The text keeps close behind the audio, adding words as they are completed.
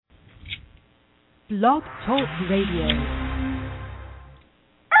Blog Talk Radio.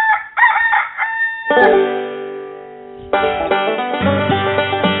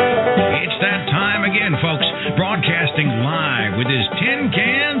 It's that time again, folks. Broadcasting live with his tin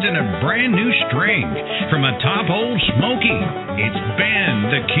cans and a brand new string from atop Old Smoky. It's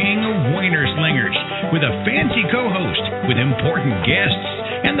Ben, the king of Wiener Slingers, with a fancy co-host, with important guests,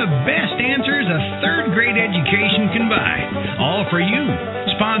 and the best answers a third-grade education can buy. All for you.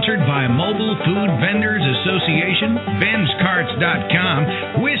 Sponsored by Mobile Food Vendors Association,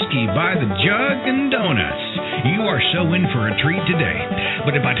 BensCarts.com, Whiskey by the Jug, and Donuts. You are so in for a treat today.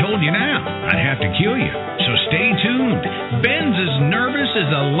 But if I told you now, I'd have to kill you. So stay tuned. Ben's as nervous as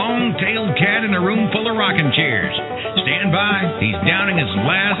a long-tailed cat in a room full of rocking chairs. Stand by. He's downing his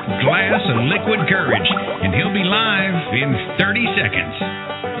last glass of liquid courage, and he'll be live in 30 seconds.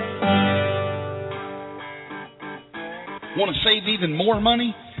 Want to save even more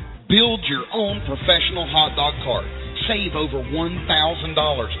money? Build your own professional hot dog cart. Save over $1,000.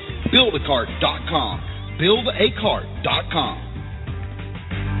 Buildacart.com. Buildacart.com.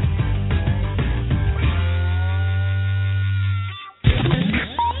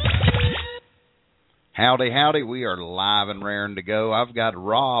 Howdy, howdy. We are live and raring to go. I've got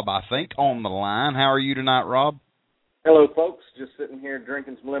Rob, I think, on the line. How are you tonight, Rob? Hello, folks. Just sitting here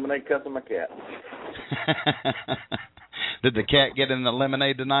drinking some lemonade, cussing my cat. Did the cat get in the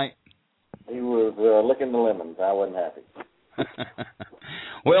lemonade tonight? He was licking the lemons. I wasn't happy.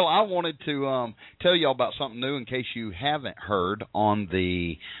 Well, I wanted to tell you all about something new in case you haven't heard. On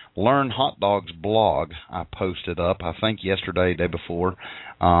the Learn Hot Dogs blog I posted up, I think yesterday, day before,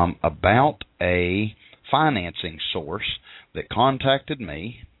 about a financing source that contacted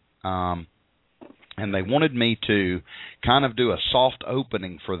me, and they wanted me to kind of do a soft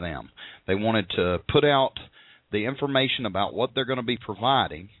opening for them. They wanted to put out the information about what they're going to be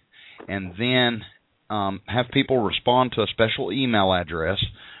providing, and then have people respond to a special email address,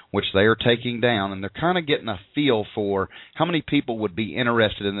 which they are taking down, and they're kind of getting a feel for how many people would be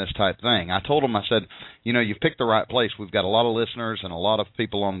interested in this type thing. I told them, I said, you know, you've picked the right place. We've got a lot of listeners and a lot of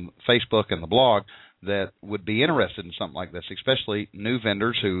people on Facebook and the blog that would be interested in something like this, especially new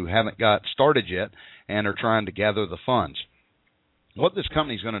vendors who haven't got started yet and are trying to gather the funds. What this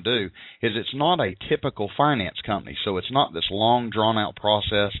company is going to do is it's not a typical finance company, so it's not this long, drawn-out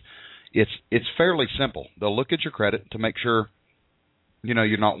process. It's fairly simple. They'll look at your credit to make sure, you know,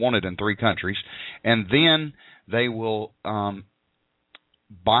 you're not wanted in 3 countries, and then they will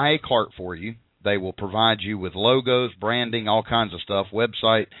buy a cart for you. They will provide you with logos, branding, all kinds of stuff,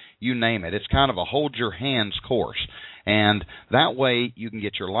 website, you name it. It's kind of a hold-your-hands course. And that way you can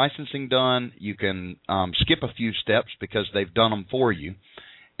get your licensing done. You can skip a few steps because they've done them for you.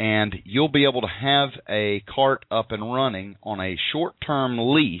 And you'll be able to have a cart up and running on a short-term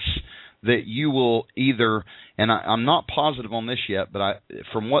lease that you will either, and I'm not positive on this yet, but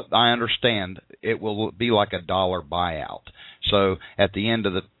from what I understand, it will be like $1 buyout. So at the end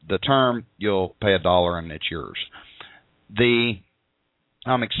of the term, you'll pay $1 and it's yours.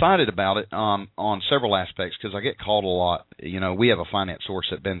 I'm excited about it on several aspects because I get called a lot. You know, we have a finance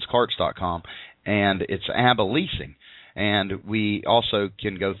source at BensCarts.com, and it's ABBA Leasing. And we also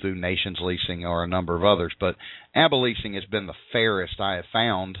can go through Nations Leasing or a number of others. But ABBA Leasing has been the fairest I have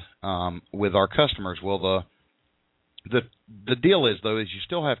found with our customers. Well, the deal is, though, is you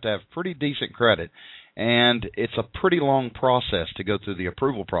still have to have pretty decent credit, and it's a pretty long process to go through the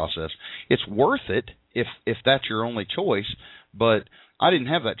approval process. It's worth it if that's your only choice, but I didn't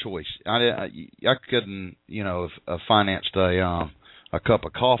have that choice. I couldn't, you know, have financed a cup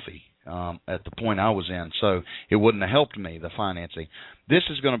of coffee at the point I was in, so it wouldn't have helped me, the financing. This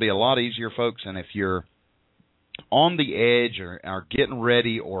is going to be a lot easier, folks, and if you're on the edge or are getting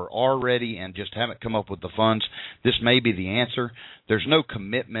ready or are ready and just haven't come up with the funds, this may be the answer. There's no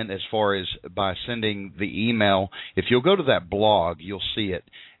commitment as far as by sending the email. If you'll go to that blog, you'll see it,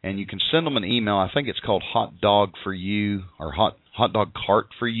 and you can send them an email. I think it's called Hot Dog for You or Hot Dog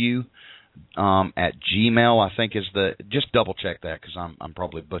Cart for You at Gmail, I think is the. Just double check that because I'm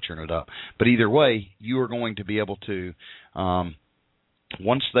probably butchering it up. But either way, you are going to be able to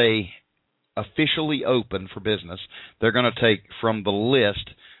once they officially open for business, they're going to take from the list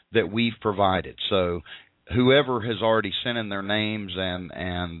that we've provided. So whoever has already sent in their names and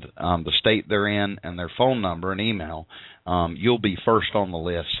the state they're in and their phone number and email, you'll be first on the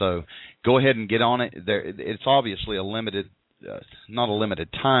list. So go ahead and get on it. It's obviously a limited, not a limited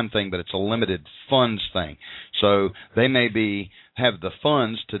time thing, but it's a limited funds thing. So they may have the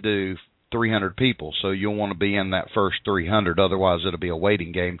funds to do 300 people, so you'll want to be in that first 300. Otherwise, it'll be a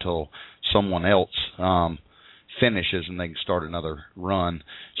waiting game till someone else finishes and they can start another run.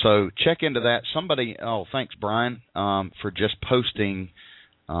 So check into that. Somebody, thanks, Brian, for just posting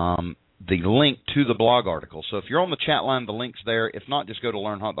the link to the blog article. So if you're on the chat line, the link's there. If not, just go to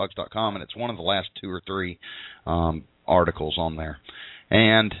learnhotdogs.com, and it's one of the last 2 or 3 articles on there.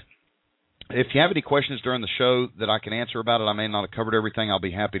 And if you have any questions during the show that I can answer about it, I may not have covered everything. I'll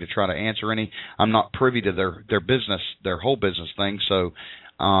be happy to try to answer any. I'm not privy to their business, their whole business thing, so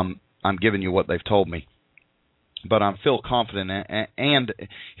I'm giving you what they've told me. But I feel confident. And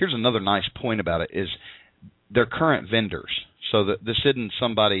here's another nice point about it is they're current vendors. So that this isn't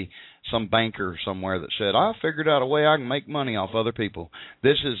some banker somewhere that said, I figured out a way I can make money off other people.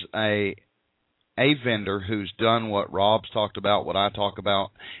 This is a vendor who's done what Rob's talked about, what I talk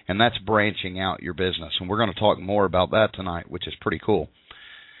about, and that's branching out your business. And we're going to talk more about that tonight, which is pretty cool.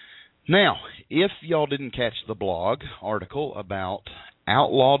 Now, if y'all didn't catch the blog article about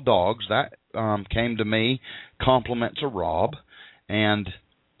outlaw dogs, that came to me, compliment to Rob, and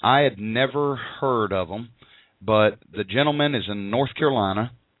I had never heard of them, but the gentleman is in North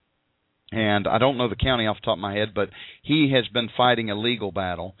Carolina, and I don't know the county off the top of my head, but he has been fighting a legal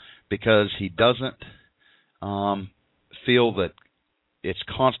battle because he doesn't feel that it's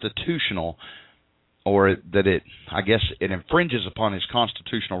constitutional, or that it infringes upon his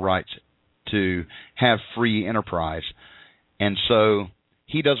constitutional rights to have free enterprise. And so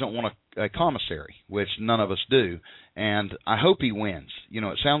he doesn't want a commissary, which none of us do. And I hope he wins.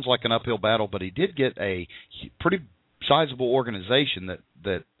 It sounds like an uphill battle, but he did get a pretty sizable organization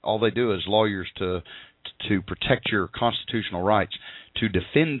that all they do is lawyers to protect your constitutional rights, to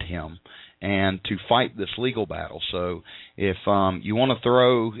defend him and to fight this legal battle. So if you want to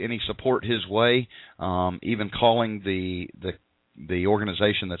throw any support his way, even calling the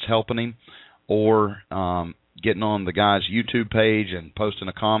organization that's helping him, or getting on the guy's YouTube page and posting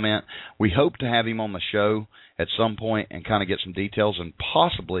a comment, we hope to have him on the show at some point and kind of get some details, and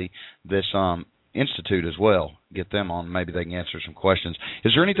possibly this institute as well, get them on. Maybe they can answer some questions.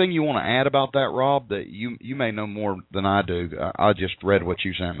 Is there anything you want to add about that, Rob, that you may know more than I do? I just read what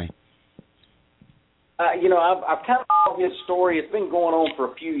you sent me. I've kind of followed his story. It's been going on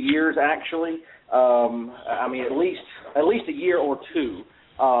for a few years, actually. At least a year or 2.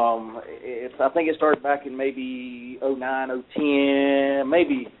 I think it started back in maybe 09, 010,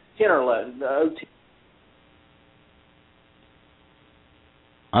 maybe 10 or 11. 010.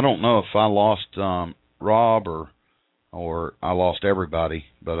 I don't know if I lost Rob or I lost everybody,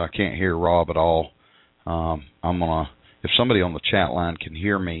 but I can't hear Rob at all. If somebody on the chat line can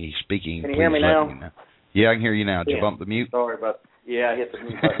hear me speaking, can you hear me now? Yeah, I can hear you now. Did you bump the mute? Sorry, but I hit the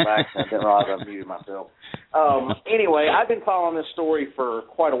mute button back. I didn't realize I muted myself. Anyway, I've been following this story for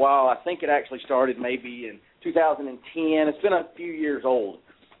quite a while. I think it actually started maybe in 2010. It's been a few years old.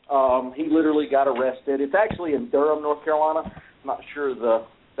 He literally got arrested. It's actually in Durham, North Carolina. I'm not sure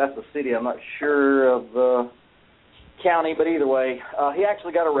that's the city. I'm not sure of the county, but either way, he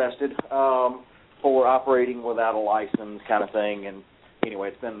actually got arrested for operating without a license kind of thing. And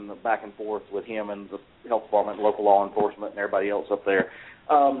anyway, it's been back and forth with him and the health department, local law enforcement, and everybody else up there.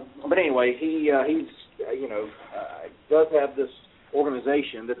 But anyway, he's does have this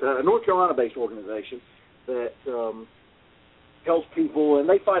organization that's a North Carolina-based organization that helps people, and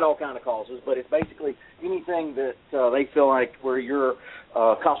they fight all kind of causes, but it's basically anything that they feel like where your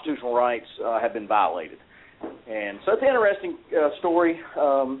constitutional rights have been violated. And so it's an interesting story.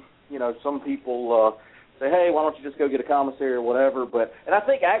 Some people say, hey, why don't you just go get a commissary or whatever, and I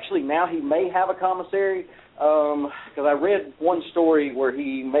think actually now he may have a commissary, because I read one story where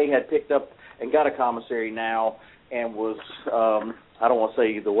he may have picked up and got a commissary now and was, I don't want to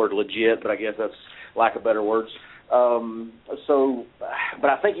say the word legit, but I guess that's lack of better words. But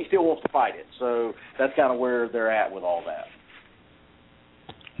I think he still wants to fight it. So that's kind of where they're at with all that.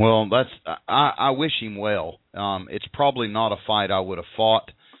 Well, I wish him well. It's probably not a fight I would have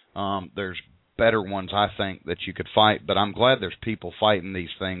fought. There's better ones, I think, that you could fight, but I'm glad there's people fighting these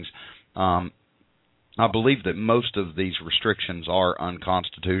things. I believe that most of these restrictions are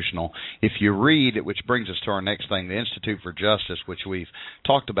unconstitutional. If you read, which brings us to our next thing, the Institute for Justice, which we've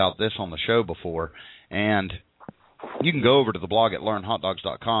talked about this on the show before, and you can go over to the blog at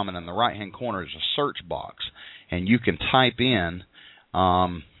learnhotdogs.com, and in the right-hand corner is a search box, and you can type in,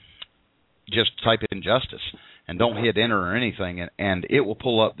 just type in justice, and don't hit enter or anything, and it will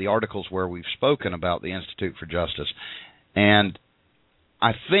pull up the articles where we've spoken about the Institute for Justice. And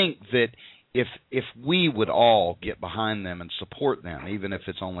I think that if we would all get behind them and support them, even if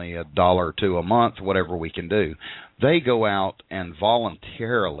it's only $1 or $2 a month, whatever we can do, they go out and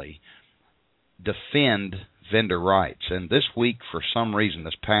voluntarily defend vendor rights. And this week, for some reason,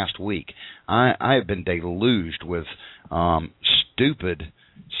 this past week, I have been deluged with stupid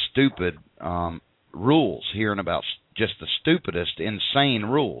rules, hearing about just the stupidest, insane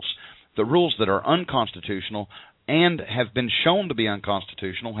rules. The rules that are unconstitutional and have been shown to be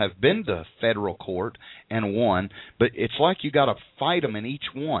unconstitutional, have been to federal court and won, but it's like you got to fight them in each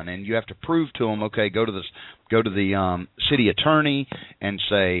one, and you have to prove to them, okay, go to the city attorney and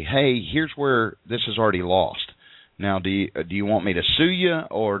say, hey, here's where this is already lost. Now, do you want me to sue you,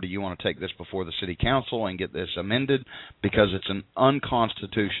 or do you want to take this before the city council and get this amended, because it's an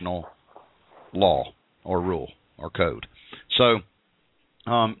unconstitutional law or rule or code. So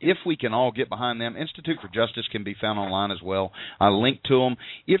if we can all get behind them, Institute for Justice can be found online as well. I link to them.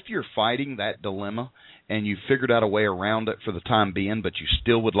 If you're fighting that dilemma and you figured out a way around it for the time being, but you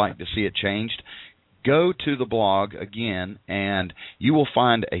still would like to see it changed, go to the blog again, and you will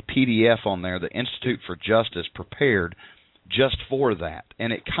find a PDF on there, the Institute for Justice prepared just for that.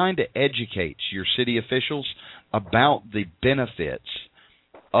 And it kind of educates your city officials about the benefits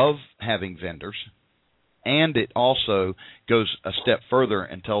of having vendors, and it also goes a step further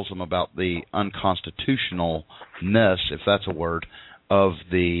and tells them about the unconstitutionalness, if that's a word, of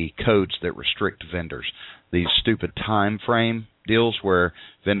the codes that restrict vendors. These stupid time frame deals where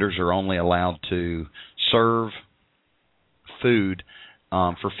vendors are only allowed to serve food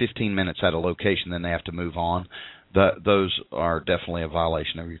for 15 minutes at a location, then they have to move on. Those are definitely a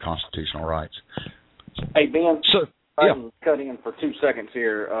violation of your constitutional rights. Hey, Ben. So, I can cut in for 2 seconds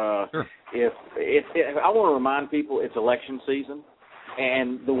here. Sure. If I want to remind people, it's election season,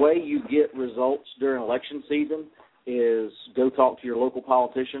 and the way you get results during election season is go talk to your local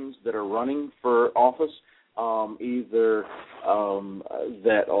politicians that are running for office, either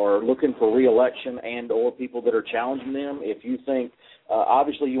that are looking for re-election and or people that are challenging them. If you think,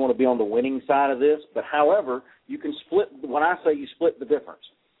 obviously you want to be on the winning side of this, but however, you can split, when I say you split the difference,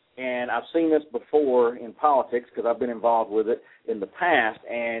 and I've seen this before in politics because I've been involved with it in the past,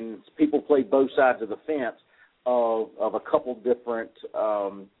 and people play both sides of the fence of a couple different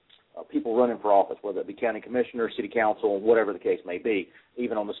people running for office, whether it be county commissioner, city council, whatever the case may be,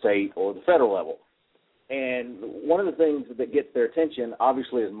 even on the state or the federal level. And one of the things that gets their attention,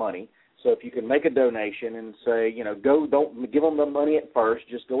 obviously, is money. So if you can make a donation and say, don't give them the money at first,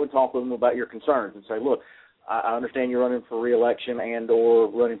 just go and talk with them about your concerns and say, look, I understand you're running for re-election and or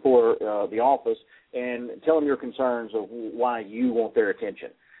running for the office, and tell them your concerns of why you want their attention,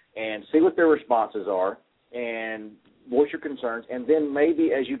 and see what their responses are, and voice your concerns. And then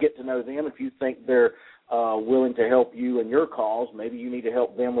maybe as you get to know them, if you think they're willing to help you in your cause, maybe you need to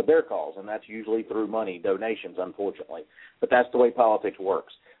help them with their cause, and that's usually through money, donations, unfortunately. But that's the way politics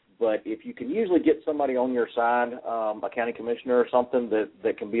works. But if you can usually get somebody on your side, a county commissioner or something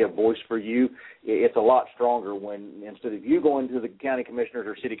that can be a voice for you, it's a lot stronger when instead of you going to the county commissioners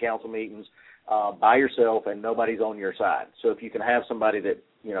or city council meetings by yourself and nobody's on your side. So if you can have somebody that,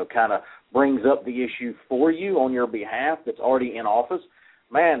 kind of brings up the issue for you on your behalf that's already in office,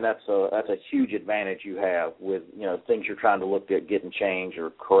 man, that's a huge advantage you have with, things you're trying to look at getting changed or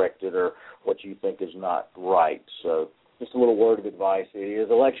corrected or what you think is not right. So just a little word of advice. It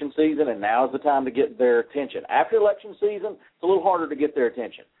is election season, and now is the time to get their attention. After election season, it's a little harder to get their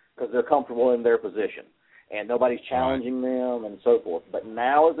attention because they're comfortable in their position, and nobody's challenging them and so forth. But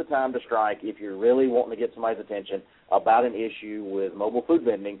now is the time to strike if you're really wanting to get somebody's attention about an issue with mobile food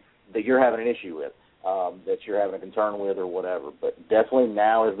vending that you're having an issue with, that you're having a concern with or whatever. But definitely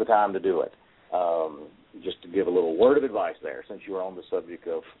now is the time to do it. Just to give a little word of advice there, since you were on the subject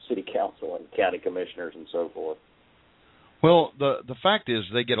of city council and county commissioners and so forth. Well, the fact is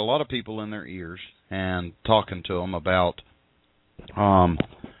they get a lot of people in their ears and talking to them about,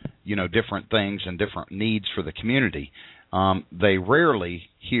 different things and different needs for the community. They rarely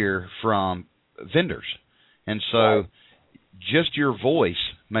hear from vendors. And so just your voice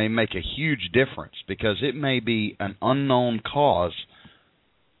may make a huge difference because it may be an unknown cause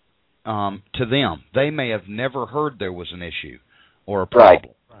to them. They may have never heard there was an issue or a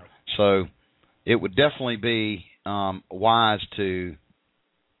problem. Right. So it would definitely be wise to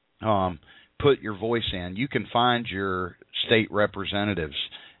put your voice in. You can find your state representatives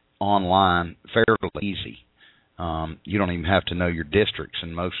online fairly easy. You don't even have to know your districts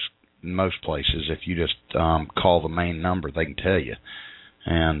in most places. If you just call the main number, they can tell you.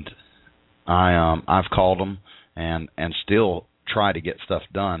 And I've called them and still try to get stuff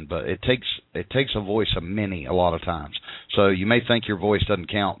done, but it takes a voice of many a lot of times. So you may think your voice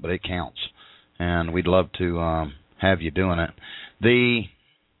doesn't count, but it counts. And we'd love to have you doing it.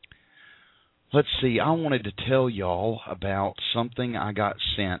 let's see, I wanted to tell y'all about something I got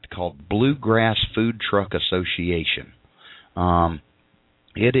sent called Bluegrass Food Truck Association.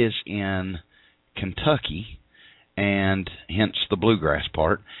 It is in Kentucky, and hence the bluegrass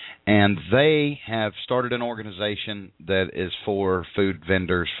part, and they have started an organization that is for food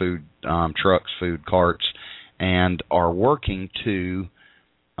vendors, food trucks, food carts, and are working to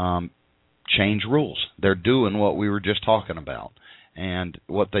change rules. They're doing what we were just talking about. And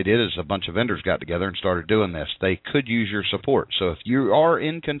what they did is a bunch of vendors got together and started doing this. They could use your support. So if you are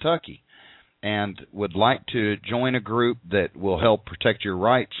in Kentucky and would like to join a group that will help protect your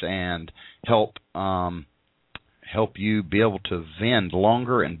rights and help you be able to vend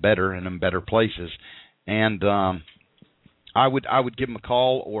longer and better and in better places, and I would give them a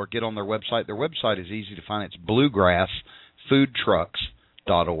call or get on their website. Their website is easy to find. It's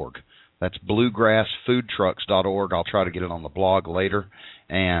bluegrassfoodtrucks.org. That's bluegrassfoodtrucks.org. I'll try to get it on the blog later,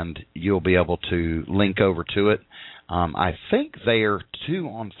 and you'll be able to link over to it. I think they are, too,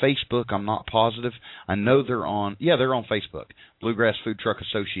 on Facebook. I'm not positive. I know they're on Facebook. Bluegrass Food Truck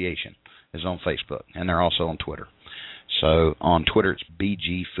Association is on Facebook, and they're also on Twitter. So on Twitter, it's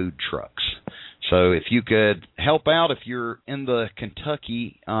BG Food Trucks. So if you could help out, if you're in the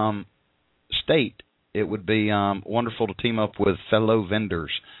Kentucky state, it would be wonderful to team up with fellow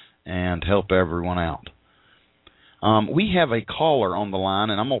vendors and help everyone out. We have a caller on the line,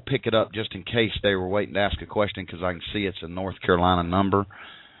 and I'm going to pick it up just in case they were waiting to ask a question because I can see it's a North Carolina number.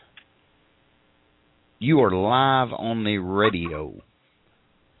 You are live on the radio.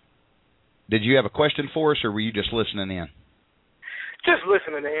 Did you have a question for us, or were you just listening in? Just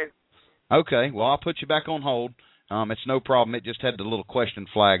listening in. Okay, well, I'll put you back on hold. It's no problem. It just had the little question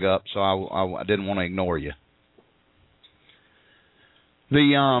flag up, so I didn't want to ignore you.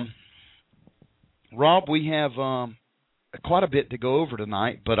 Rob, we have quite a bit to go over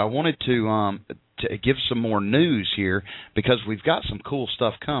tonight, but I wanted to give some more news here because we've got some cool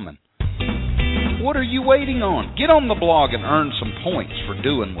stuff coming. What are you waiting on? Get on the blog and earn some points for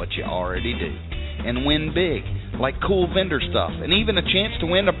doing what you already do. And win big, like cool vendor stuff, and even a chance to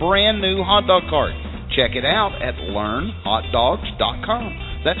win a brand new hot dog cart. Check it out at LearnHotDogs.com.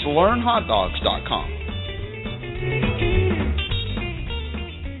 That's LearnHotDogs.com.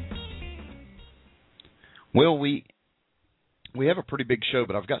 Well, we have a pretty big show,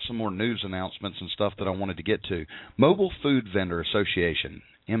 but I've got some more news announcements and stuff that I wanted to get to. Mobile Food Vendor Association,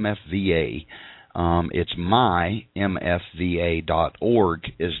 MFVA, it's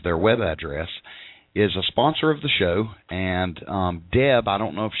mymfva.org is their web address, is a sponsor of the show, and Deb, I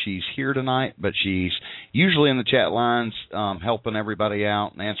don't know if she's here tonight, but she's usually in the chat lines helping everybody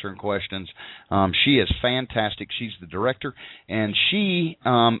out and answering questions. She is fantastic. She's the director, and she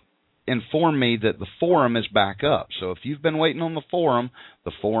informed me that the forum is back up. So if you've been waiting on the forum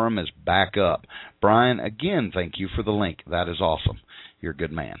is back up. Brian, again, thank you for the link. That is awesome. You're a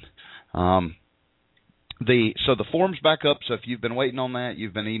good man. So the forum's back up, so if you've been waiting on that,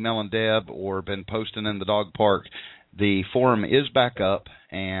 you've been emailing Deb or been posting in the dog park, the forum is back up,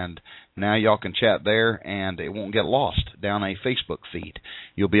 and now y'all can chat there, and it won't get lost down a Facebook feed.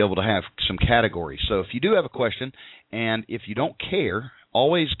 You'll be able to have some categories. So if you do have a question, and if you don't care,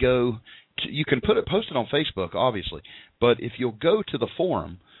 always go to, you can post it on Facebook, obviously, but if you'll go to the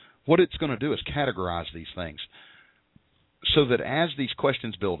forum, what it's going to do is categorize these things, so that as these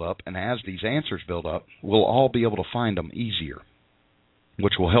questions build up and as these answers build up, we'll all be able to find them easier,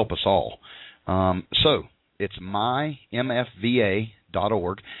 which will help us all. So it's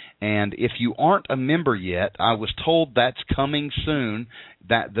mymfva.org, and if you aren't a member yet, I was told that's coming soon,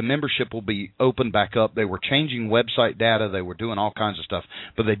 that the membership will be open back up. They were changing website data. They were doing all kinds of stuff,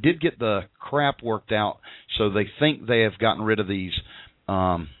 but they did get the crap worked out, so they think they have gotten rid of these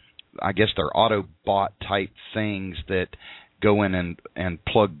I guess they're Autobot type things that go in and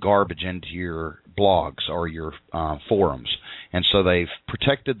plug garbage into your blogs or your forums. And so they've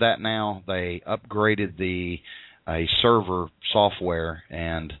protected that now. They upgraded a server software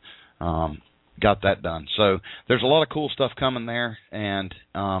and got that done. So there's a lot of cool stuff coming there. And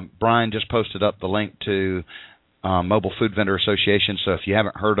Brian just posted up the link to Mobile Food Vendor Association. So if you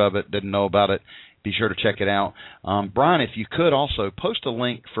haven't heard of it, didn't know about it, be sure to check it out. Brian, if you could also post a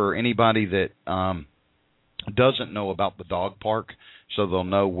link for anybody that doesn't know about the dog park so they'll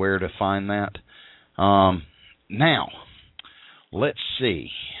know where to find that. Now, let's see.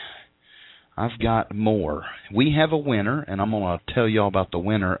 I've got more. We have a winner, and I'm going to tell you all about the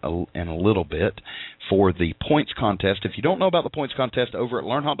winner in a little bit for the points contest. If you don't know about the points contest, over at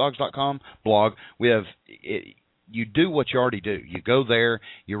LearnHotDogs.com blog, we have you do what you already do. You go there,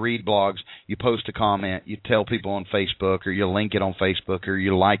 you read blogs, you post a comment, you tell people on Facebook, or you link it on Facebook, or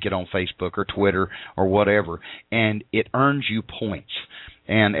you like it on Facebook or Twitter or whatever, and it earns you points.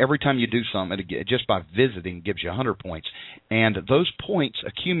 And every time you do something, just by visiting, it gives you 100 points. And those points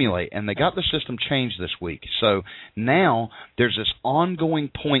accumulate, and they got the system changed this week. So now there's this ongoing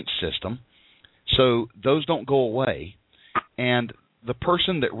point system, so those don't go away. And the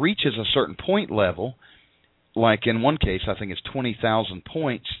person that reaches a certain point level, like in one case, I think it's 20,000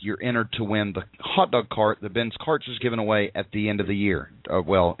 points, you're entered to win the hot dog cart that Ben's Carts is giving away at the end of the year,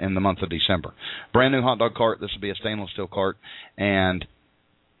 in the month of December. Brand new hot dog cart. This will be a stainless steel cart, and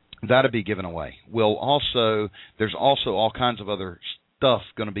that'll be given away. There's also all kinds of other stuff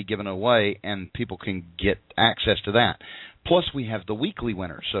going to be given away, and people can get access to that. Plus, we have the weekly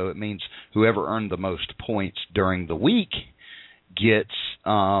winner, so it means whoever earned the most points during the week gets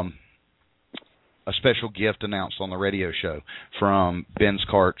a special gift announced on the radio show from Ben's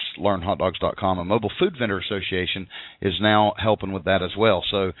Carts, LearnHotDogs.com, and Mobile Food Vendor Association is now helping with that as well.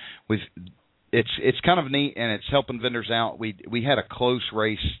 So it's kind of neat, and it's helping vendors out. We had a close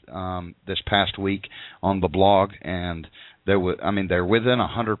race this past week on the blog, and they're within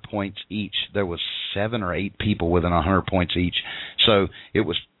 100 points each. There was 7 or 8 people within 100 points each, so it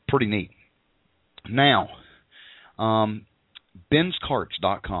was pretty neat. Now,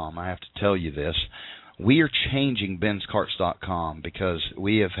 BensCarts.com, I have to tell you this. We are changing BensCarts.com because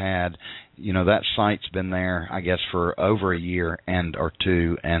we have had, that site's been there, I guess, for over a year or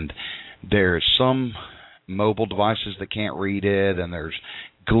two, and there's some mobile devices that can't read it, and there's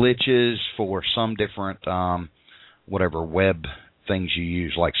glitches for some different web things you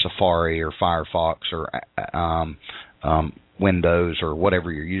use, like Safari or Firefox or Windows or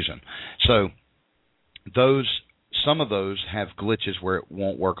whatever you're using. So some of those have glitches where it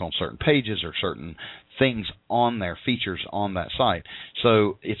won't work on certain pages or certain things on there, features on that site.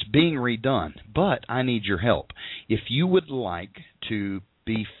 So it's being redone, but I need your help. If you would like to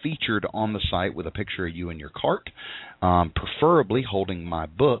be featured on the site with a picture of you and your cart, preferably holding my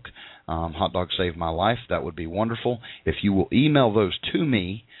book, Hot Dog Saved My Life, that would be wonderful. If you will email those to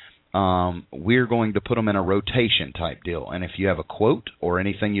me, we're going to put them in a rotation type deal. And if you have a quote or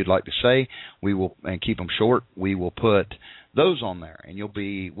anything you'd like to say, we will, and keep them short, we will put those on there, and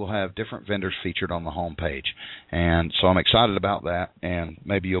we'll have different vendors featured on the home page. And so I'm excited about that, and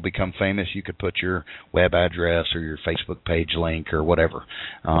maybe you'll become famous. You could put your web address or your Facebook page link or whatever.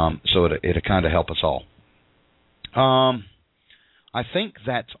 So it'll kind of help us all. I think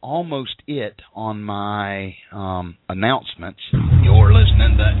that's almost it on my announcements. You're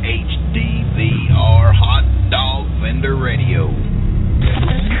listening to HDVR Hot Dog Vendor Radio.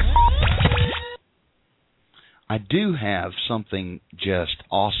 I do have something just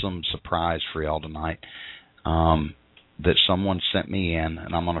awesome surprise for y'all tonight that someone sent me in,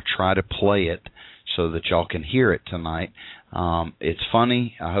 and I'm going to try to play it so that y'all can hear it tonight. It's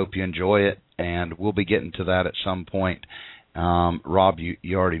funny. I hope you enjoy it, and we'll be getting to that at some point. Rob,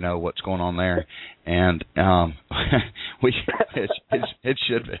 you already know what's going on there, and it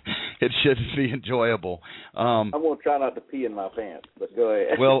should be enjoyable. I'm going to try not to pee in my pants, but go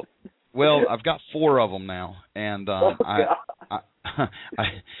ahead. Well, I've got 4 of them now, and one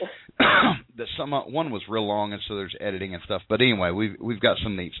was real long, and so there's editing and stuff. But anyway, we've got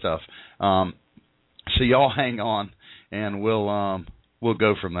some neat stuff. So y'all hang on, and we'll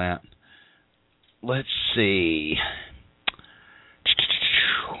go from that. Let's see.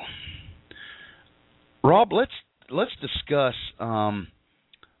 Rob, let's discuss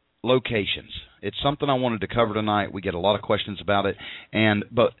locations. It's something I wanted to cover tonight. We get a lot of questions about it,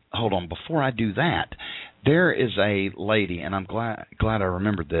 but hold on, before I do that, there is a lady, and I'm glad I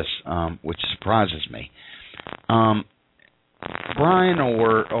remembered this, which surprises me. Brian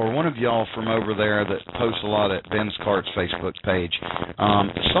or one of y'all from over there that posts a lot at Ben's Carts Facebook page,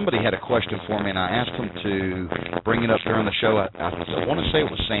 somebody had a question for me, and I asked them to bring it up during the show. I want to say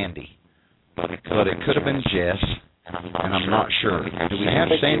it was Sandy, but it could have been Jess, and I'm not sure. Do we have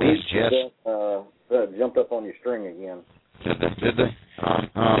Sandy as Jess? Jumped up on your string again. Did they?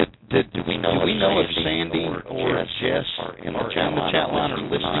 Do we know if Sandy or Jess in the chat line are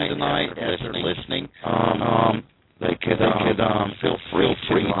listening tonight? As they're listening, they could feel free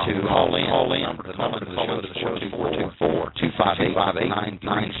to call in. The number to the show is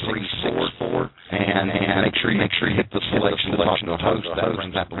 424-258-9364, and make sure you hit the selection to host.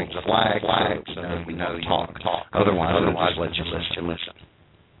 That brings a flag, so then we know you talk. Otherwise, let you listen.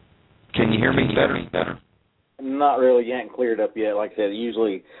 Can you hear me better? Not really. You haven't cleared up yet. Like I said, it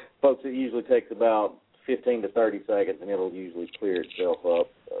usually takes about 15 to 30 seconds, and it'll usually clear itself up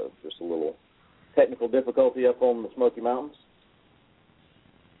just a little technical difficulty up on the Smoky Mountains?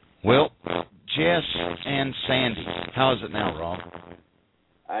 Well, Jess and Sandy. How is it now, Rob?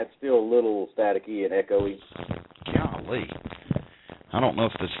 It's still a little staticky and echoey. Golly. I don't know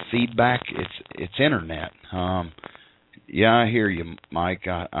if this feedback, it's internet. Yeah, I hear you, Mike.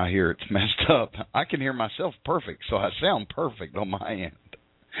 I hear it's messed up. I can hear myself perfect, so I sound perfect on my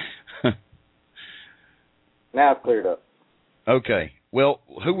end. Now it's cleared up. Okay. Well,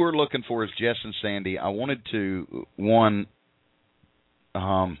 who we're looking for is Jess and Sandy. I wanted to,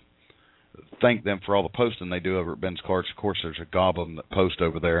 thank them for all the posting they do over at Ben's Carts. Of course, there's a gob of them that post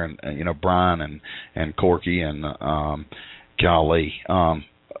over there, and Brian and Corky and golly,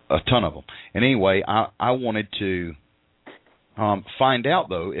 a ton of them. And anyway, I wanted to find out,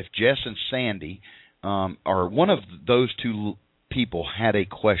 though, if Jess and Sandy or one of those two people had a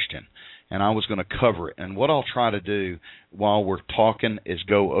question, and I was going to cover it. And what I'll try to do while we're talking is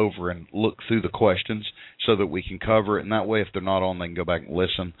go over and look through the questions so that we can cover it. And that way, if they're not on, they can go back and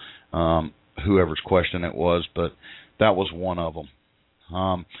listen, whoever's question it was. But that was one of them.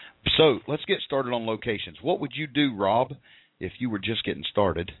 So let's get started on locations. What would you do, Rob, if you were just getting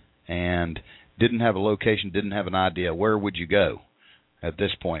started and didn't have a location, didn't have an idea? Where would you go at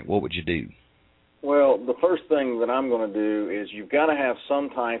this point? What would you do? Well, the first thing that I'm going to do is you've got to have some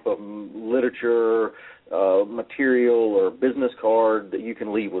type of literature, material, or business card that you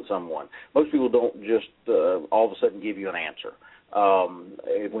can leave with someone. Most people don't just all of a sudden give you an answer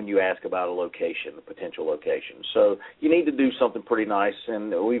when you ask about a location, a potential location. So you need to do something pretty nice,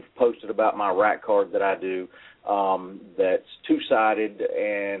 and we've posted about my rack card that I do. That's two-sided,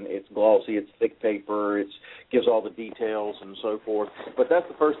 and it's glossy, it's thick paper, it gives all the details and so forth. But that's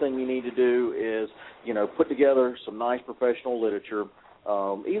the first thing you need to do is, put together some nice professional literature.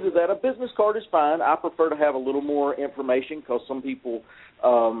 Either that, a business card is fine. I prefer to have a little more information because some people,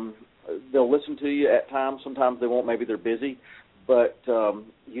 they'll listen to you at times. Sometimes they won't. Maybe they're busy. But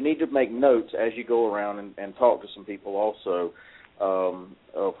you need to make notes as you go around and talk to some people also.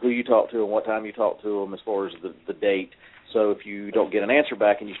 Of who you talk to and what time you talk to them as far as the date. So if you don't get an answer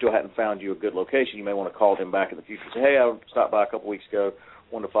back and you still hadn't found you a good location, you may want to call them back in the future and say, hey, I stopped by a couple weeks ago,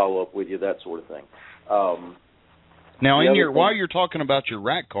 wanted to follow up with you, that sort of thing. Now, while you're talking about your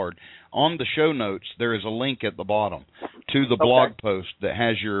rack card, on the show notes, there is a link at the bottom to the blog post that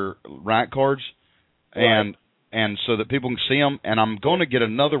has your rack cards, and so that people can see them. And I'm going to get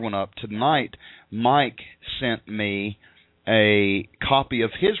another one up tonight. Mike sent me a copy of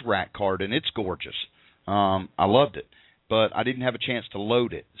his rack card, and it's gorgeous. I loved it, but I didn't have a chance to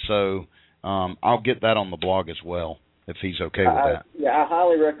load it, so I'll get that on the blog as well, if he's okay with that. I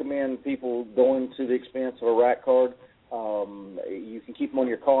highly recommend people going to the expense of a rack card. You can keep them on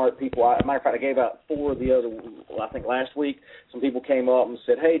your card. Matter of fact, I gave out 4 the other, I think last week. Some people came up and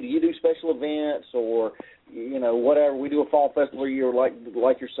said, hey, do you do special events or, whatever? We do a fall festival year like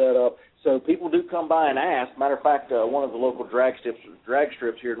your setup. So people do come by and ask. Matter of fact, one of the local drag strips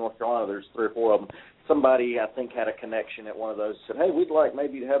here in North Carolina, there's 3 or 4 of them. Somebody, I think, had a connection at one of those. Said, hey, we'd like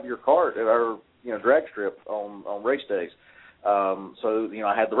maybe to have your cart at our drag strip on race days. So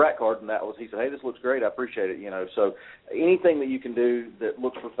I had the rack card, and he said, hey, this looks great. I appreciate it. So anything that you can do that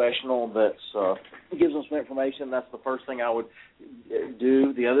looks professional, that gives them some information, that's the first thing I would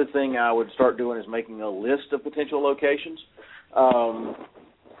do. The other thing I would start doing is making a list of potential locations.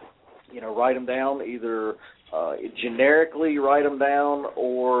 Write them down, either generically write them down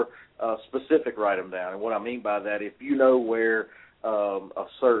or specific write them down. And what I mean by that, if you know where a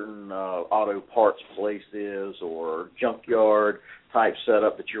certain auto parts place is or junkyard type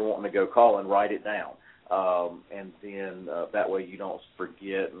setup that you're wanting to go call and write it down. And then that way you don't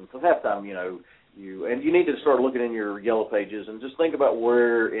forget. And because half the time, you need to start looking in your yellow pages and just think about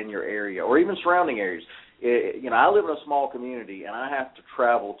where in your area or even surrounding areas. I live in a small community, and I have to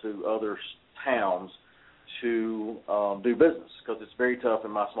travel to other towns to do business because it's very tough in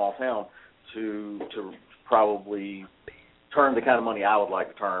my small town to probably turn the kind of money I would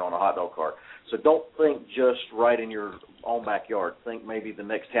like to turn on a hot dog cart. So don't think just right in your own backyard. Think maybe the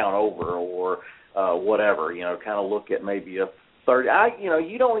next town over or whatever. Kind of look at maybe a 30.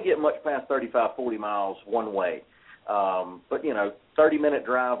 You don't want to get much past 35, 40 miles one way. But 30-minute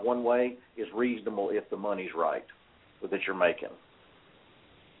drive one way is reasonable if the money's right that you're making.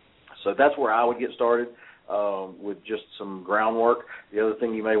 So that's where I would get started with just some groundwork. The other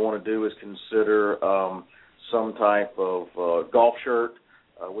thing you may want to do is consider some type of golf shirt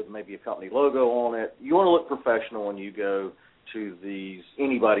with maybe a company logo on it. You want to look professional when you go to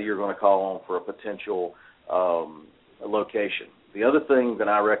anybody you're going to call on for a potential location. The other thing that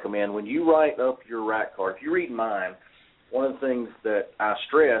I recommend, when you write up your rack card, if you read mine, one of the things that I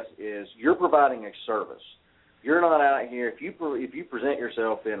stress is you're providing a service. You're not out here, if you present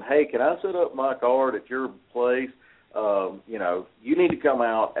yourself in, hey, can I set up my card at your place? You need to come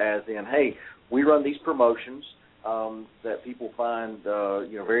out as in, hey, we run these promotions that people find,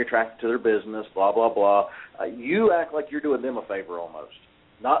 very attractive to their business, blah, blah, blah. You act like you're doing them a favor almost,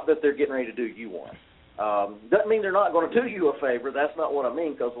 not that they're getting ready to do you one. Doesn't mean they're not going to do you a favor. That's not what I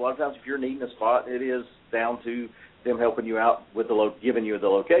mean, because a lot of times if you're needing a spot, it is down to them helping you out with giving you the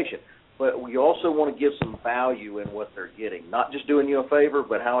location. But we also want to give some value in what they're getting, not just doing you a favor,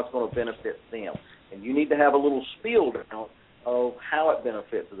 but how it's going to benefit them. And you need to have a little spiel down of how it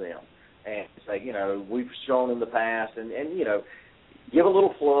benefits them. And say, we've shown in the past, and give a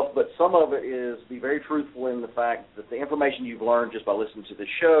little fluff, but some of it is be very truthful in the fact that the information you've learned just by listening to the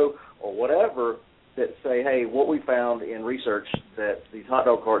show or whatever, that say, hey, what we found in research that these hot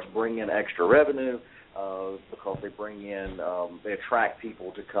dog carts bring in extra revenue because they bring in, they attract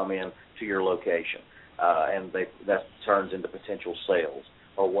people to come in to your location, and that turns into potential sales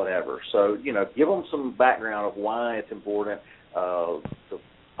or whatever. So, give them some background of why it's important to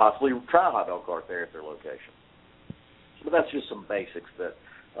possibly try a hot dog cart there at their location. But that's just some basics that,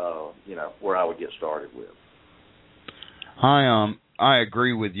 where I would get started with. I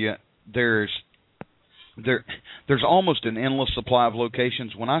agree with you. There's almost an endless supply of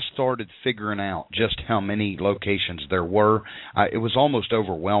locations. When I started figuring out just how many locations there were, it was almost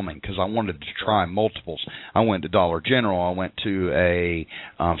overwhelming because I wanted to try multiples. I went to Dollar General. I went to a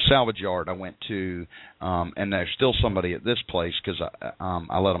salvage yard. I went to, and there's still somebody at this place because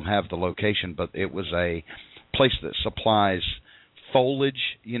I let them have the location, but it was a place that supplies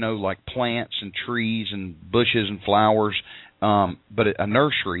foliage, like plants and trees and bushes and flowers, but a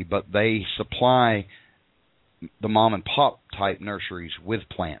nursery, but they supply the mom and pop type nurseries with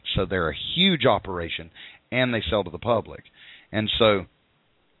plants. So they're a huge operation, and they sell to the public. And so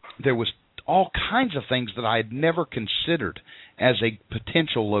there was all kinds of things that I had never considered as a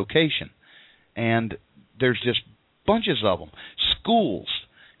potential location. And there's just bunches of them. Schools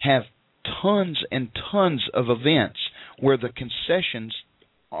have tons and tons of events where the concessions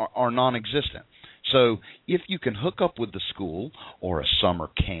are non-existent. So if you can hook up with the school or a summer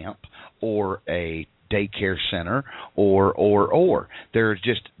camp or a daycare center or there's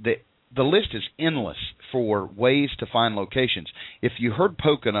just the list is endless for ways to find locations. If you heard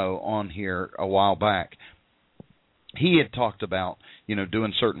Pocono on here a while back, he had talked about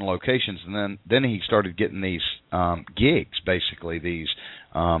doing certain locations, and then he started getting these gigs, basically these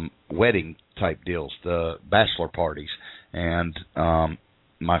wedding type deals, the bachelor parties, and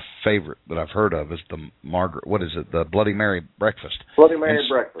my favorite that I've heard of is the the Bloody Mary breakfast. Bloody Mary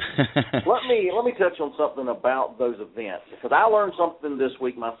breakfast. Let me touch on something about those events, because I learned something this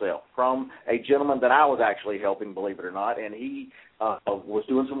week myself from a gentleman that I was actually helping, believe it or not, and he was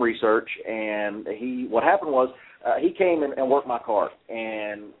doing some research, and what happened was he came and worked my cart,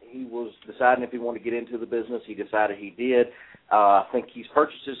 and he was deciding if he wanted to get into the business. He decided he did. I think he's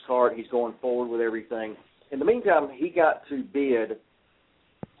purchased his cart. He's going forward with everything. In the meantime, he got to bid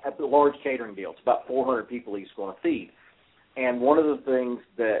at the large catering deal. It's about 400 people he's going to feed. And one of the things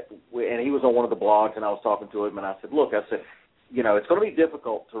and he was on one of the blogs, and I was talking to him, and I said, look, it's going to be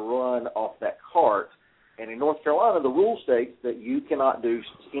difficult to run off that cart. And in North Carolina, the rule states that you cannot do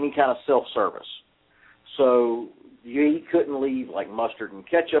any kind of self-service. So he couldn't leave like mustard and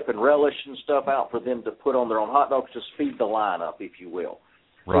ketchup and relish and stuff out for them to put on their own hot dogs, just feed the line up, if you will.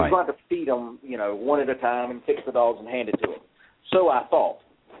 So right. He's going to feed them, one at a time and fix the dogs and hand it to them. So I thought.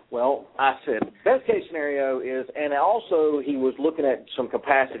 Well, I said, best case scenario is, and also he was looking at some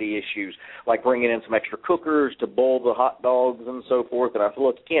capacity issues, like bringing in some extra cookers to boil the hot dogs and so forth. And I said,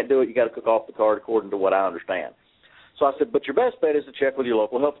 look, you can't do it. You got to cook off the cart according to what I understand. So I said, but your best bet is to check with your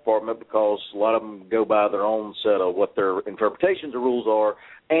local health department, because a lot of them go by their own set of what their interpretations of rules are,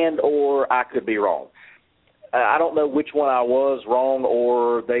 and or I could be wrong. I don't know which one I was wrong,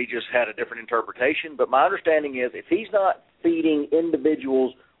 or they just had a different interpretation, but my understanding is if he's not feeding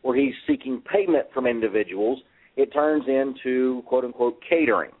individuals or he's seeking payment from individuals, it turns into, quote-unquote,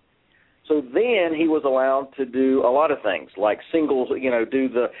 catering. So then he was allowed to do a lot of things, like singles, do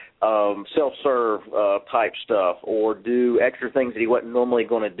the self-serve type stuff, or do extra things that he wasn't normally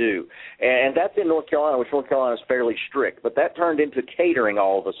going to do. And that's in North Carolina, which North Carolina is fairly strict. But that turned into catering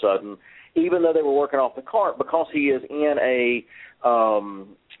all of a sudden, even though they were working off the cart, because he is in a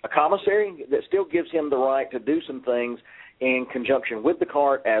commissary that still gives him the right to do some things in conjunction with the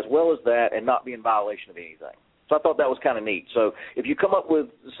cart as well as that, and not be in violation of anything. So I thought that was kind of neat. So if you come up with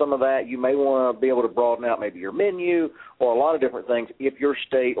some of that, you may want to be able to broaden out maybe your menu or a lot of different things if your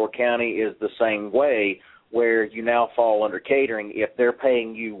state or county is the same way where you now fall under catering if they're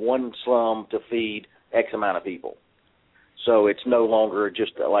paying you one slum to feed X amount of people. So it's no longer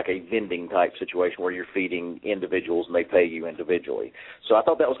just like a vending type situation where you're feeding individuals and they pay you individually. So I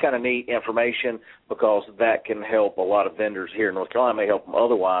thought that was kind of neat information, because that can help a lot of vendors here in North Carolina, may help them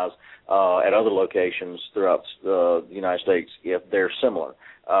otherwise at other locations throughout the United States if they're similar.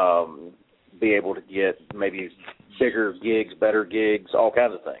 Be able to get maybe bigger gigs, better gigs, all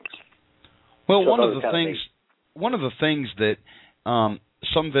kinds of things. Well, one of the things that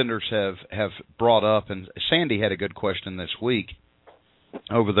some vendors have brought up, and Sandy had a good question this week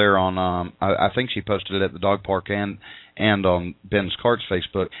over there on, I think she posted it at the dog park and on Ben's Carts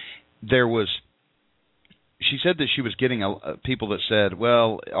Facebook. She said that she was getting people that said,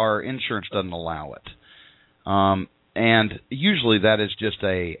 well, our insurance doesn't allow it. And usually that is just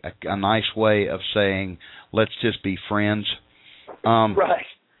a nice way of saying, let's just be friends. Right.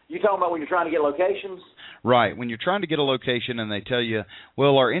 You talking about when you're trying to get locations? Right. When you're trying to get a location and they tell you,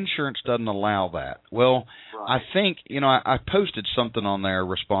 well, our insurance doesn't allow that. Well, right. I think, I posted something on their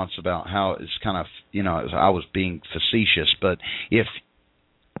response about how it's kind of, I was being facetious, but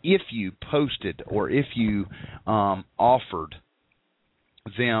if you posted or if you offered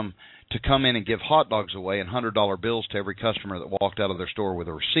them to come in and give hot dogs away and $100 bills to every customer that walked out of their store with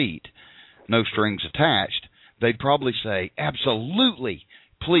a receipt, no strings attached, they'd probably say, absolutely,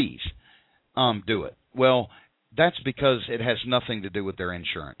 please do it. Well, that's because it has nothing to do with their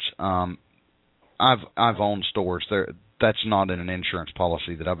insurance. I've owned stores there. That's not in an insurance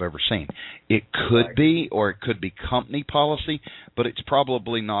policy that I've ever seen. It could be, or it could be company policy, but it's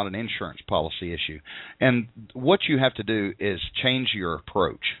probably not an insurance policy issue. And what you have to do is change your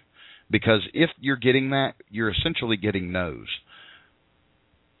approach, because if you're getting that, you're essentially getting no's.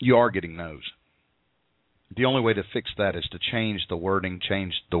 You are getting no's. The only way to fix that is to change the wording,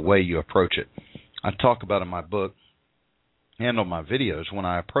 change the way you approach it. I talk about in my book and on my videos, when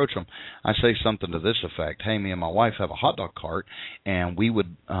I approach them, I say something to this effect: hey, me and my wife have a hot dog cart, and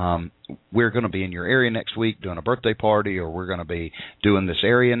we're going to be in your area next week doing a birthday party, or we're going to be doing this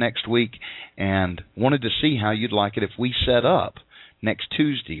area next week, and wanted to see how you'd like it if we set up next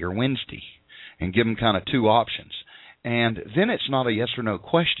Tuesday or Wednesday, and give them kind of two options. And then it's not a yes or no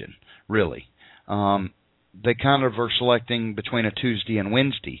question, really. They kind of are selecting between a Tuesday and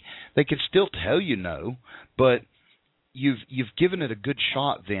Wednesday. They could still tell you no, but you've given it a good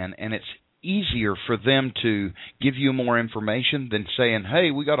shot then, and it's easier for them to give you more information than saying,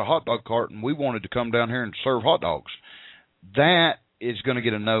 hey, we got a hot dog cart and we wanted to come down here and serve hot dogs. That is going to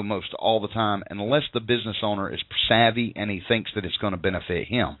get a no most all the time, unless the business owner is savvy and he thinks that it's going to benefit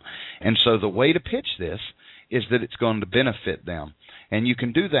him. And so the way to pitch this is that it's going to benefit them. And you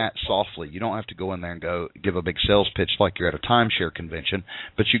can do that softly. You don't have to go in there and go give a big sales pitch like you're at a timeshare convention,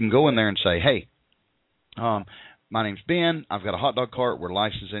 but you can go in there and say, hey, my name's Ben. I've got a hot dog cart. We're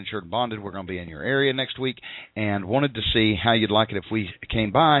licensed, insured, and bonded. We're going to be in your area next week, and wanted to see how you'd like it if we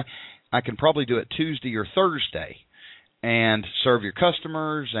came by. I can probably do it Tuesday or Thursday and serve your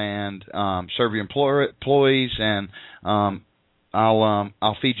customers and serve your employees, and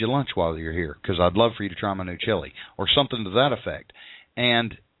I'll feed you lunch while you're here, because I'd love for you to try my new chili, or something to that effect.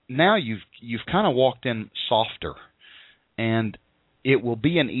 And now you've kind of walked in softer, and it will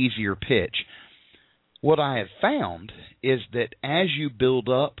be an easier pitch. What I have found is that as you build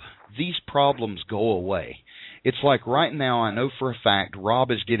up, these problems go away. It's like right now, I know for a fact Rob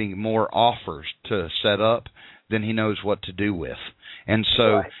is getting more offers to set up than he knows what to do with. And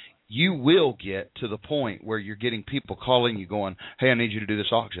so you will get to the point where you're getting people calling you going, hey, I need you to do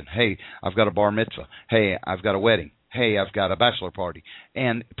this auction. Hey, I've got a bar mitzvah. Hey, I've got a wedding. Hey, I've got a bachelor party.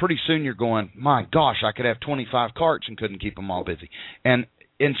 And pretty soon you're going, my gosh, I could have 25 carts and couldn't keep them all busy. And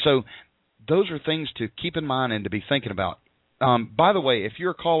so those are things to keep in mind and to be thinking about. By the way, if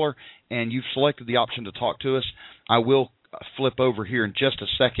you're a caller and you've selected the option to talk to us, I will flip over here in just a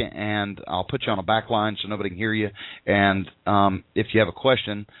second, and I'll put you on a back line so nobody can hear you. And if you have a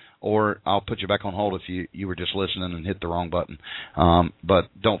question, or I'll put you back on hold if you were just listening and hit the wrong button. But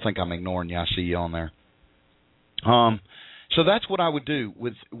don't think I'm ignoring you. I see you on there. So that's what I would do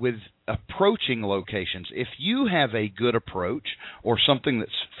with approaching locations. If you have a good approach or something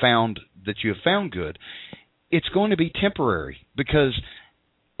that you have found good, it's going to be temporary, because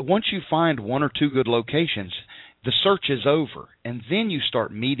once you find one or two good locations, the search is over, and then you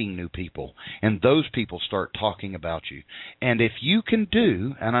start meeting new people, and those people start talking about you. And if you can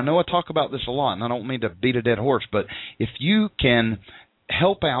do, and I know I talk about this a lot, and I don't mean to beat a dead horse, but if you can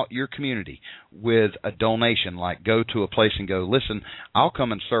help out your community with a donation, like go to a place and go, listen, I'll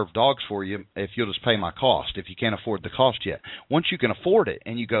come and serve dogs for you if you'll just pay my cost, if you can't afford the cost yet. Once you can afford it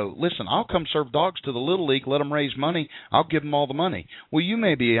and you go, listen, I'll come serve dogs to the Little League, let them raise money, I'll give them all the money. Well, you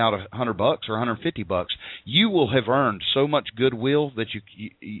may be out $100 or $150. You will have earned so much goodwill that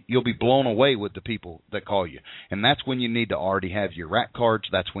you'll be blown away with the people that call you. And that's when you need to already have your rack cards.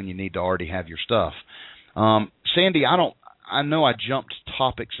 That's when you need to already have your stuff. Sandy, I know I jumped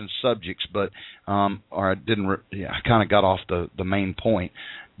topics and subjects, but or I didn't. I kind of got off the main point.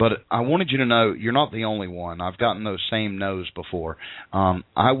 But I wanted you to know you're not the only one. I've gotten those same no's before.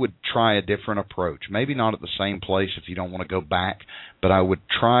 I would try a different approach. Maybe not at the same place if you don't want to go back, but I would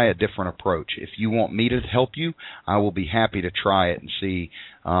try a different approach. If you want me to help you, I will be happy to try it and see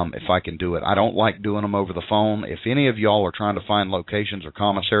if I can do it. I don't like doing them over the phone. If any of y'all are trying to find locations or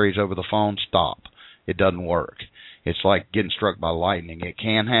commissaries over the phone, stop. It doesn't work. It's like getting struck by lightning. It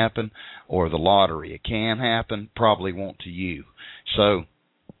can happen, or the lottery. It can happen, probably won't to you. So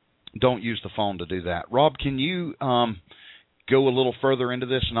don't use the phone to do that. Rob, can you go a little further into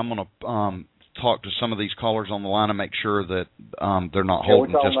this? And I'm going to talk to some of these callers on the line and make sure that they're not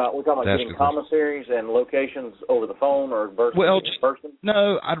holding. We're talking about getting commissaries and locations over the phone or versus in person?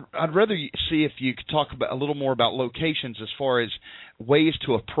 No, I'd rather see if you could talk about a little more about locations as far as ways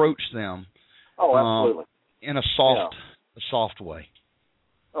to approach them. Oh, absolutely. In a soft way.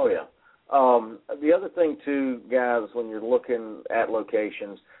 Oh, yeah. The other thing, too, guys, when you're looking at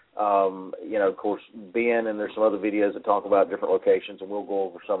locations, of course, Ben, and there's some other videos that talk about different locations, and we'll go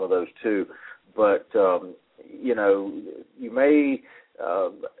over some of those, too. But, you may,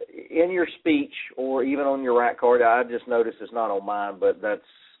 in your speech or even on your rack card, I just noticed it's not on mine, but that's,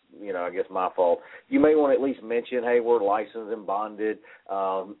 I guess my fault. You may want to at least mention, hey, we're licensed and bonded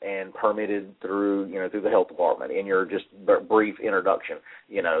and permitted through the health department in your just brief introduction,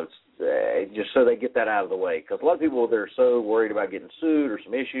 just so they get that out of the way. Because a lot of people, they're so worried about getting sued or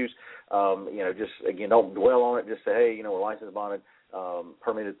some issues, just, again, don't dwell on it. Just say, hey, we're licensed, bonded,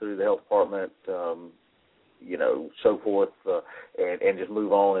 permitted through the health department, so forth, and just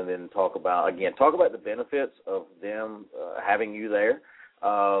move on and then talk about the benefits of them having you there.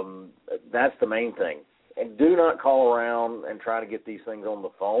 That's the main thing. And do not call around and try to get these things on the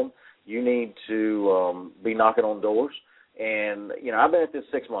phone. You need to be knocking on doors. And, I've been at this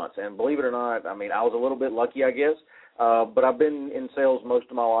 6 months, and believe it or not, I was a little bit lucky, I guess, but I've been in sales most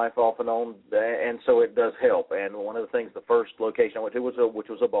of my life off and on, and so it does help. And one of the things, the first location I went to, which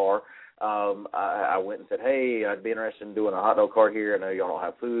was a bar, I went and said, hey, I'd be interested in doing a hot dog cart here. I know y'all don't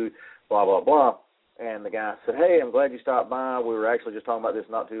have food, blah, blah, blah. And the guy said, hey, I'm glad you stopped by. We were actually just talking about this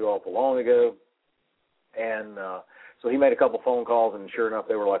not too awful long ago. And so he made a couple phone calls, and sure enough,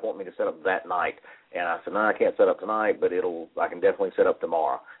 they were like wanting me to set up that night. And I said, no, I can't set up tonight, but I can definitely set up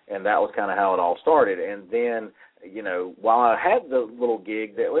tomorrow. And that was kind of how it all started. And then, while I had the little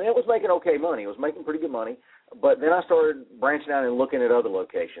gig, it was making okay money. It was making pretty good money. But then I started branching out and looking at other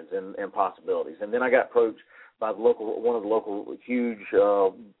locations and possibilities. And then I got approached by one of the local huge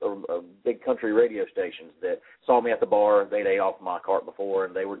big country radio stations that saw me at the bar. They'd ate off my cart before,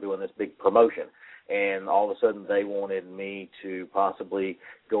 and they were doing this big promotion. And all of a sudden they wanted me to possibly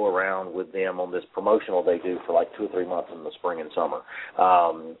go around with them on this promotional they do for like 2 or 3 months in the spring and summer.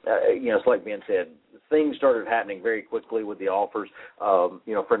 It's like Ben said, things started happening very quickly with the offers. A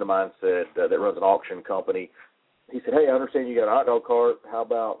friend of mine said that runs an auction company. He said, hey, I understand you got a hot dog cart. How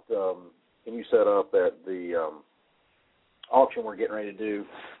about can you set up at the auction we're getting ready to do,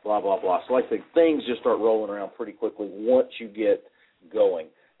 blah, blah, blah. So like the things just start rolling around pretty quickly once you get going.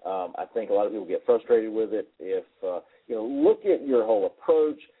 I think a lot of people get frustrated with it. If, look at your whole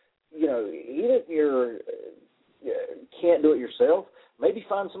approach. Even if you can't do it yourself, maybe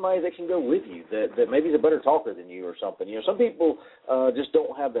find somebody that can go with you that maybe is a better talker than you or something. Some people just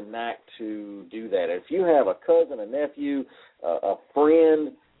don't have the knack to do that. If you have a cousin, a nephew, a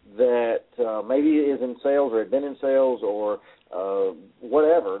friend that maybe is in sales or had been in sales or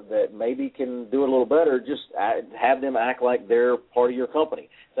whatever, that maybe can do it a little better, just have them act like they're part of your company.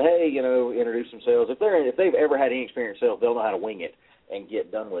 So, hey, introduce themselves. If they've ever had any experience in sales, they'll know how to wing it and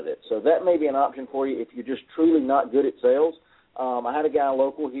get done with it. So that may be an option for you if you're just truly not good at sales. I had a guy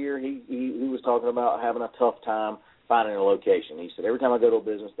local here. He was talking about having a tough time finding a location. He said, every time I go to a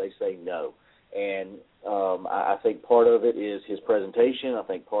business, they say no. And I think part of it is his presentation. I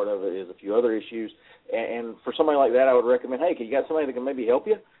think part of it is a few other issues. And for somebody like that, I would recommend, hey, you got somebody that can maybe help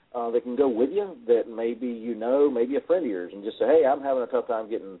you, that can go with you, that maybe maybe a friend of yours, and just say, hey, I'm having a tough time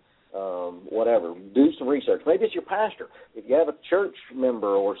getting whatever. Do some research. Maybe it's your pastor. If you have a church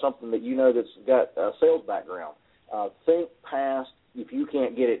member or something that that's got a sales background, think past if you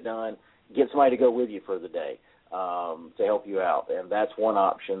can't get it done, get somebody to go with you for the day to help you out. And that's one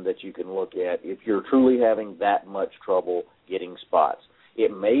option that you can look at if you're truly having that much trouble getting spots.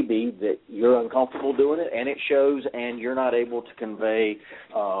 It may be that you're uncomfortable doing it, and it shows, and you're not able to convey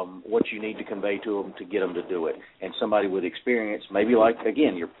what you need to convey to them to get them to do it. And somebody with experience, maybe like,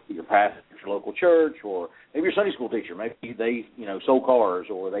 again, your pastor at your local church, or maybe your Sunday school teacher, maybe they sold cars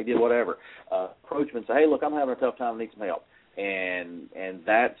or they did whatever, approach them and say, hey, look, I'm having a tough time, I need some help. And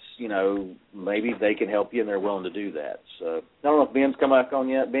that's, maybe they can help you, and they're willing to do that. So I don't know if Ben's come back on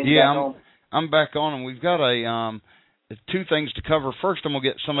yet. Ben, I'm back on, and we've got two things to cover. First, I'm going to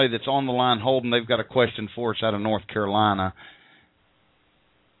get somebody that's on the line holding. They've got a question for us out of North Carolina.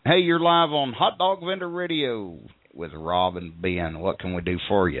 Hey, you're live on Hot Dog Vendor Radio with Rob and Ben. What can we do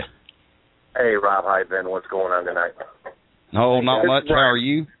for you? Hey, Rob. Hi, Ben. What's going on tonight? No, not much. How are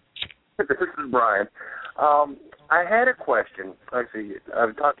you? This is Brian. I had a question. Actually,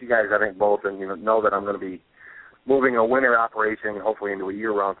 I've talked to you guys, I think, both, and you know that I'm going to be moving a winter operation, hopefully into a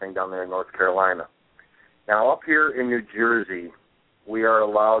year-round thing down there in North Carolina. Now, up here in New Jersey, we are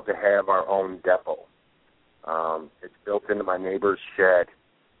allowed to have our own depot. It's built into my neighbor's shed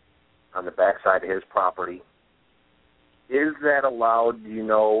on the backside of his property. Is that allowed,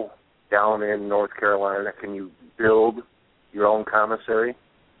 down in North Carolina? Can you build your own commissary?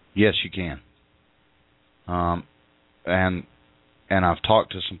 Yes, you can. And I've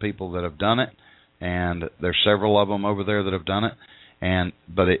talked to some people that have done it, and there's several of them over there that have done it.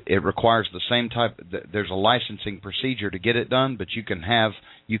 But it requires the same type. There's a licensing procedure to get it done, but you can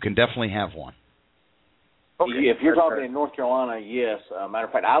definitely have one. Okay. If you're talking in North Carolina, yes. Matter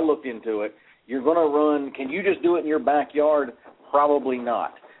of fact, I looked into it. You're going to run. Can you just do it in your backyard? Probably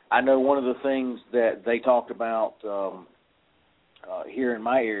not. I know one of the things that they talked about here in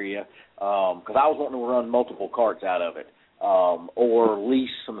my area, because I was wanting to run multiple carts out of it, or lease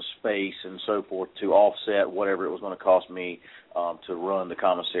some space and so forth to offset whatever it was going to cost me to run the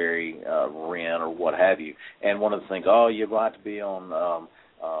commissary rent or what have you. And one of the things, you're going to have to be on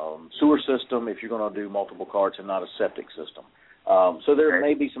sewer system if you're going to do multiple carts and not a septic system. So there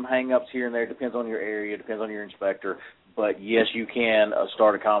may be some hang-ups here and there. Depends on your area, depends on your inspector. But, yes, you can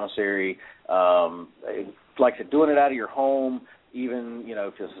start a commissary. Like I said, doing it out of your home, even,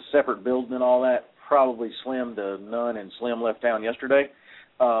 if it's a separate building and all that, probably slim to none, and Slim left town yesterday.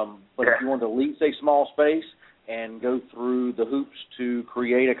 But if you want to lease a small space and go through the hoops to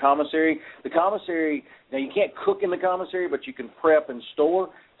create a commissary, now you can't cook in the commissary, but you can prep and store.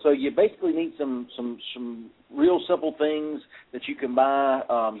 So you basically need some real simple things that you can buy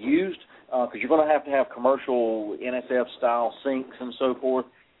used, because you're going to have commercial NSF-style sinks and so forth.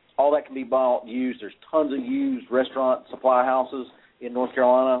 All that can be bought used. There's tons of used restaurant supply houses in North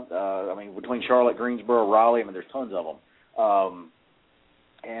Carolina. Between Charlotte, Greensboro, Raleigh, there's tons of them.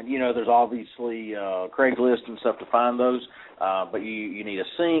 And, there's obviously Craigslist and stuff to find those. But you need a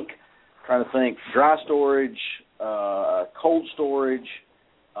sink, trying to think, dry storage, cold storage,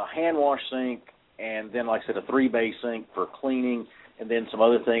 a hand wash sink, and then, like I said, a 3-bay sink for cleaning, and then some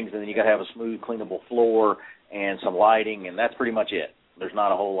other things. And then you got to have a smooth, cleanable floor and some lighting, and that's pretty much it. There's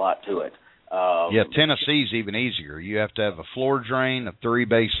not a whole lot to it. Tennessee's even easier. You have to have a floor drain, a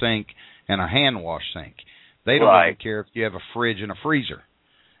 3-bay sink, and a hand wash sink. They don't even care if you have a fridge and a freezer.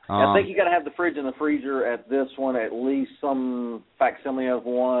 I think you got to have the fridge and the freezer at this one, at least some facsimile of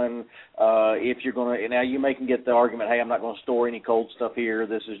one. If you're going to, now you can get the argument, hey, I'm not going to store any cold stuff here.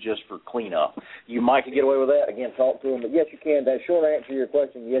 This is just for cleanup. You might get away with that. Again, talk to them. But yes, you can. That short answer to your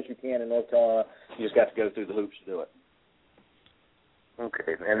question, yes, you can in North Carolina. You just got to go through the hoops to do it.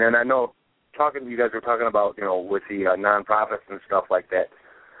 Okay, and then I know you guys were talking about, with the nonprofits and stuff like that.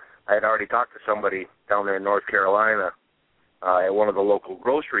 I had already talked to somebody down there in North Carolina at one of the local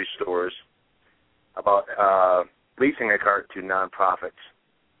grocery stores about leasing a cart to nonprofits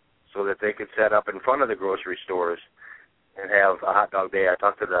so that they could set up in front of the grocery stores and have a hot dog day. I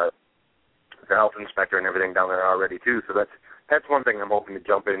talked to the health inspector and everything down there already too. So that's one thing I'm hoping to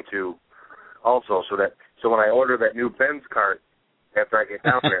jump into also, so when I order that new Ben's cart after I get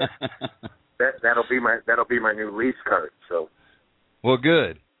down there, that'll be my new lease cart. So, well,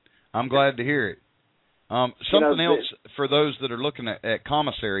 good. I'm glad to hear it. Something else for those that are looking at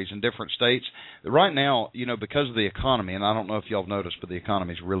commissaries in different states. Right now, because of the economy, and I don't know if y'all have noticed, but the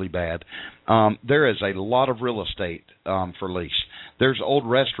economy is really bad, there is a lot of real estate for lease. There's old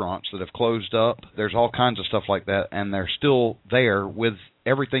restaurants that have closed up. There's all kinds of stuff like that, and they're still there with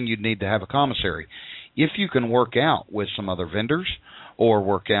everything you'd need to have a commissary. If you can work out with some other vendors or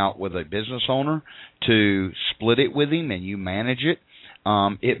work out with a business owner to split it with him and you manage it,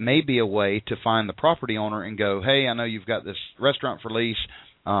 it may be a way to find the property owner and go, hey, I know you've got this restaurant for lease.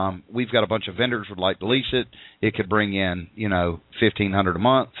 We've got a bunch of vendors would like to lease it. It could bring in, $1,500 a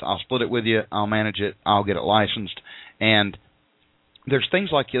month. I'll split it with you. I'll manage it. I'll get it licensed. And there's things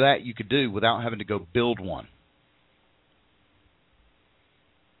like that you could do without having to go build one.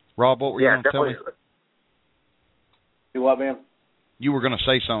 Rob, what were you going to tell me? Do what, man? You were going to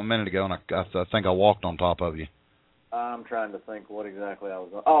say something a minute ago, and I think I walked on top of you. I'm trying to think what exactly I was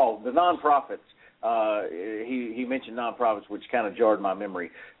going to... Oh, the nonprofits. He mentioned nonprofits, which kind of jarred my memory.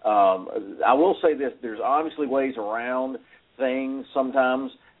 I will say this. There's obviously ways around things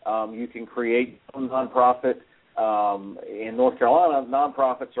sometimes. You can create a nonprofit. In North Carolina,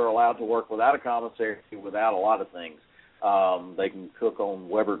 nonprofits are allowed to work without a commissary, without a lot of things. They can cook on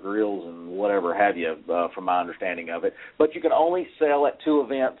Weber grills and whatever have you, from my understanding of it. But you can only sell at 2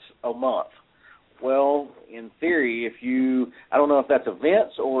 events a month. Well, in theory, I don't know if that's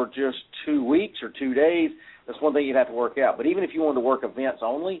events or just 2 weeks or 2 days. That's one thing you'd have to work out. But even if you wanted to work events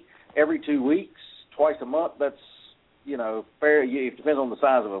only, every 2 weeks, twice a month, that's, fair. It depends on the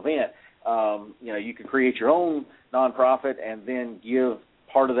size of event. You could create your own nonprofit and then give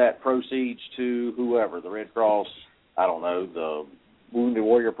part of that proceeds to whoever, the Red Cross, I don't know, the Wounded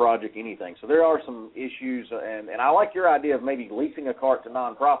Warrior Project, anything. So there are some issues, and I like your idea of maybe leasing a cart to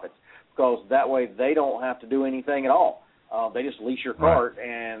nonprofits, because that way they don't have to do anything at all. They just lease your cart,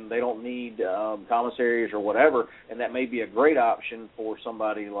 and they don't need commissaries or whatever, and that may be a great option for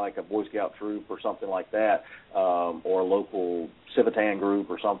somebody like a Boy Scout troop or something like that, or a local Civitan group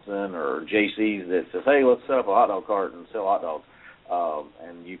or something, or JC's that says, hey, let's set up a hot dog cart and sell hot dogs,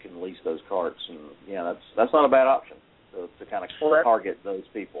 and you can lease those carts. And, that's not a bad option to kind of target those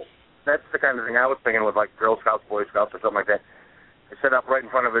people. That's the kind of thing I was thinking with, like, Girl Scouts, Boy Scouts, or something like that. Set up right in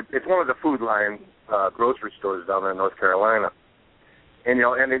front of it. It's one of the Food Lion grocery stores down there in North Carolina. And,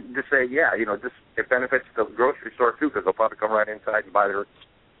 and it just say, it benefits the grocery store, too, because they'll probably come right inside and buy their,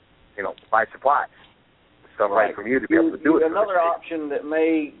 buy supplies. Stuff right from you to be able to do it. Another option that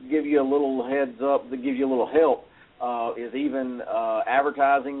may give you a little heads up, that gives you a little help, is even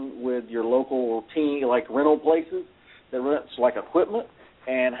advertising with your local team, like rental places that rents, like, equipment,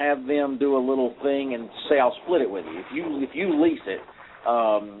 and have them do a little thing and say, I'll split it with you. If you lease it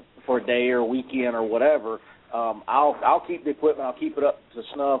for a day or a weekend or whatever, I'll keep the equipment, I'll keep it up to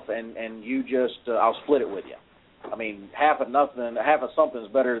snuff, and you just I'll split it with you. I mean, half of something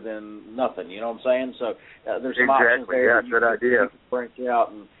is better than nothing. You know what I'm saying? So there's some options there. Yeah, good idea. You can branch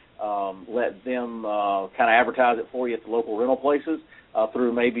out and let them kind of advertise it for you at the local rental places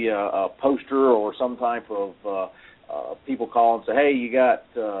through maybe a poster or some type of people call and say, hey, you got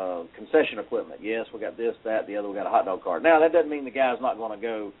concession equipment. Yes, we got this, that, the other, we got a hot dog cart. Now, that doesn't mean the guy's not going to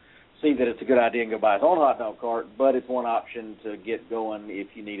go see that it's a good idea and go buy his own hot dog cart, but it's one option to get going if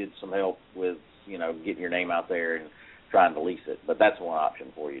you needed some help with, getting your name out there and trying to lease it. But that's one option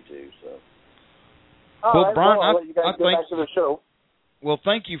for you, too. So. Well, Brian, I'll let you guys get back to the show. Well,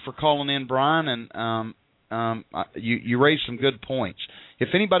 thank you for calling in, Brian, and you raised some good points. If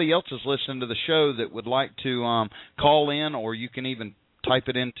anybody else is listening to the show that would like to call in, or you can even type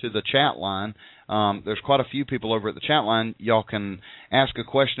it into the chat line, there's quite a few people over at the chat line. Y'all can ask a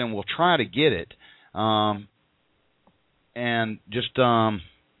question, and we'll try to get it. And just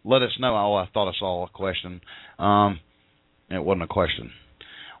let us know. Oh, I thought I saw a question. It wasn't a question.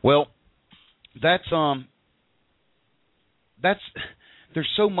 Well, that's there's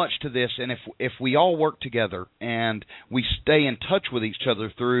so much to this, and if we all work together and we stay in touch with each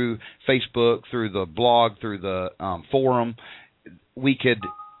other through Facebook, through the blog, through the forum, we could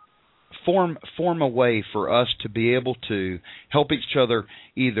form a way for us to be able to help each other.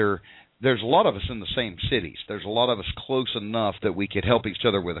 Either there's a lot of us in the same cities. There's a lot of us close enough that we could help each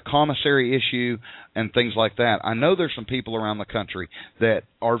other with a commissary issue and things like that. I know there's some people around the country that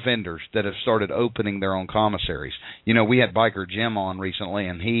are vendors that have started opening their own commissaries. We had Biker Jim on recently,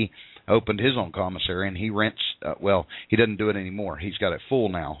 and he opened his own commissary, and he rents, he doesn't do it anymore. He's got it full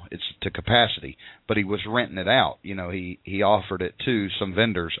now. It's to capacity, but he was renting it out. He offered it to some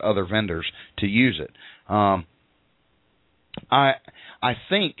vendors, other vendors, to use it. I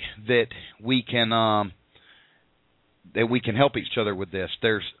think that we can help each other with this.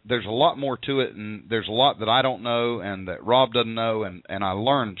 There's a lot more to it, and there's a lot that I don't know and that Rob doesn't know, and I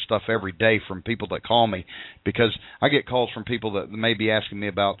learn stuff every day from people that call me, because I get calls from people that may be asking me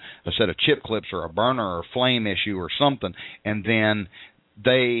about a set of chip clips or a burner or a flame issue or something, and then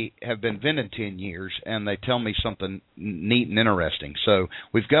they have been vending 10 years, and they tell me something neat and interesting. So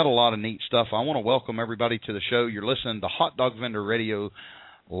we've got a lot of neat stuff. I want to welcome everybody to the show. You're listening to Hot Dog Vendor Radio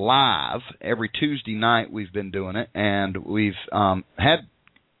live every Tuesday night. We've been doing it, and we've had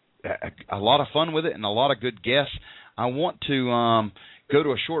a lot of fun with it and a lot of good guests. I want to go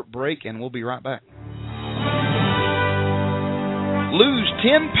to a short break, and we'll be right back. Lose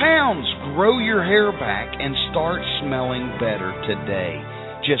 10 pounds, grow your hair back, and start smelling better today.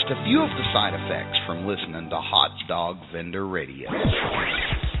 Just a few of the side effects from listening to Hot Dog Vendor Radio.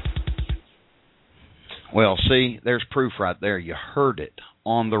 Well, see, there's proof right there. You heard it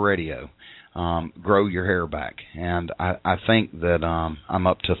on the radio. Grow your hair back. And I think that I'm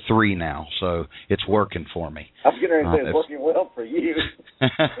up to 3 now, so it's working for me. I was going to say it's working well for you.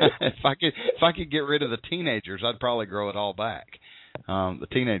 If I could get rid of the teenagers, I'd probably grow it all back. The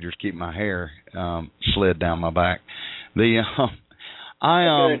teenagers keep my hair slid down my back. Is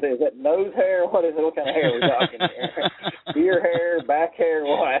that nose hair? What is it? What kind of hair are we talking here? Beer hair, back hair,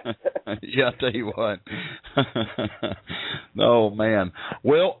 what? Yeah, I'll tell you what. Oh man.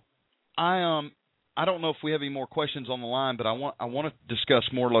 Well, I don't know if we have any more questions on the line, but I want to discuss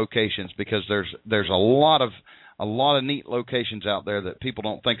more locations because there's a lot of neat locations out there that people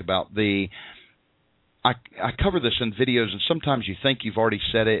don't think about. I cover this in videos, and sometimes you think you've already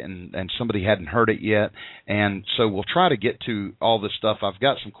said it and somebody hadn't heard it yet, and so we'll try to get to all this stuff. I've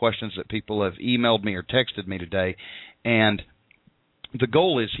got some questions that people have emailed me or texted me today, and the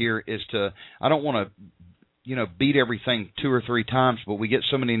goal is to I don't want to beat everything 2 or 3 times, but we get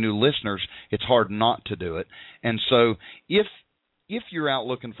so many new listeners, it's hard not to do it. And so if you're out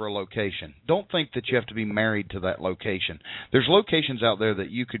looking for a location, don't think that you have to be married to that location. There's locations out there that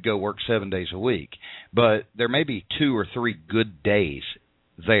you could go work 7 days a week, but there may be 2 or 3 good days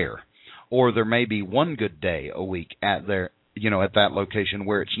there, or there may be 1 good day a week at that location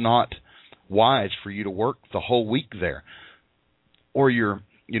where it's not wise for you to work the whole week there, or you're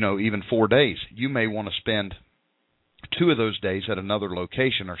even 4 days. You may want to spend 2 of those days at another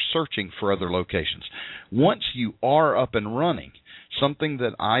location or searching for other locations. Once you are up and running, something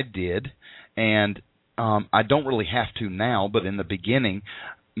that I did, and I don't really have to now, but in the beginning,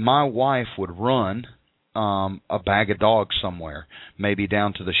 my wife would run a bag of dogs somewhere, maybe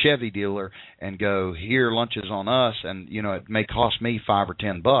down to the Chevy dealer and go, here, lunch is on us, and it may cost me $5 or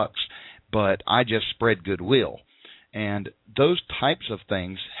 $10, but I just spread goodwill. And those types of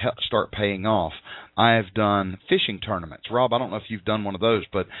things start paying off. I've done fishing tournaments. Rob, I don't know if you've done one of those,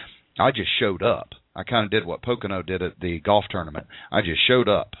 but I just showed up. I kind of did what Pocono did at the golf tournament. I just showed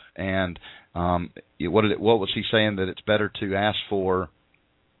up, and what was he saying? That it's better to ask for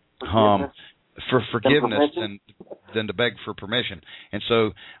forgiveness than to beg for permission. And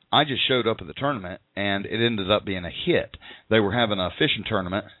so I just showed up at the tournament, and it ended up being a hit. They were having a fishing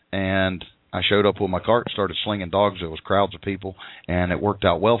tournament, and I showed up with my cart and started slinging dogs. There was crowds of people, and it worked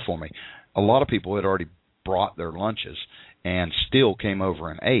out well for me. A lot of people had already brought their lunches and still came over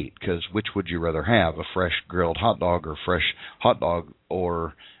and ate, because which would you rather have, a fresh grilled hot dog or fresh hot dog,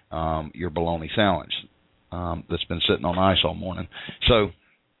 or your bologna sandwich that's been sitting on ice all morning? So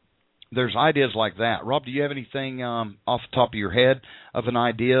there's ideas like that. Rob, do you have anything off the top of your head of an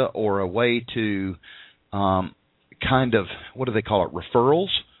idea or a way to kind of, what do they call it, referrals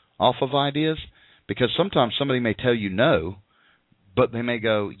off of ideas? Because sometimes somebody may tell you no, but they may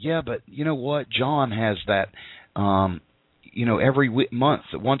go, yeah, but you know what, John has that, every month,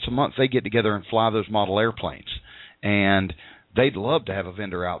 once a month, they get together and fly those model airplanes, and they'd love to have a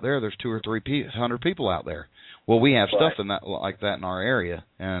vendor out there. There's 200 or 300 people out there. Well, we have stuff like that in our area,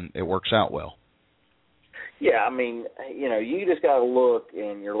 and it works out well. Yeah, I mean, you just got to look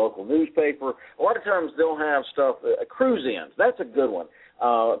in your local newspaper. A lot of times they'll have stuff, cruise-ins. That's a good one.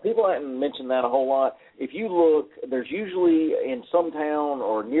 People haven't mentioned that a whole lot. If you look, there's usually in some town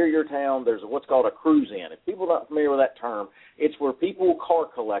or near your town, there's what's called a cruise-in. If people are not familiar with that term, it's where car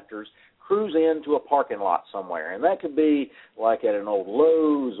collectors, cruise into a parking lot somewhere. And that could be like at an old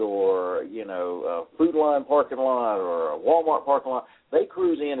Lowe's or, a Food Line parking lot or a Walmart parking lot. They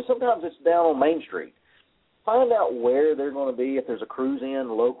cruise in, and sometimes it's down on Main Street. Find out where they're going to be if there's a cruise-in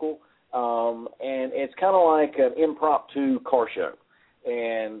local. And it's kind of like an impromptu car show.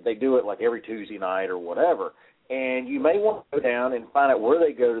 And they do it like every Tuesday night or whatever. And you may want to go down and find out where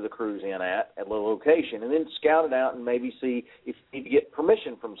they go to the cruise-in at the location, and then scout it out and maybe see if you need to get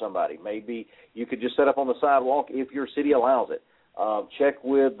permission from somebody. Maybe you could just set up on the sidewalk if your city allows it. Check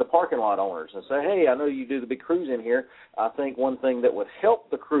with the parking lot owners and say, hey, I know you do the big cruise-in here. I think one thing that would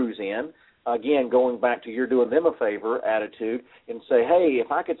help the cruise-in again, going back to you're doing them a favor attitude, and say, hey,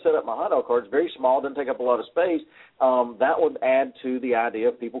 if I could set up my hot dog cart, it's very small, doesn't take up a lot of space, that would add to the idea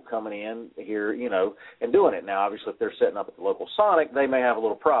of people coming in here, and doing it. Now, obviously, if they're setting up at the local Sonic, they may have a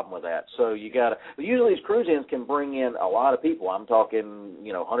little problem with that. So you got to – usually these cruise-ins can bring in a lot of people. I'm talking,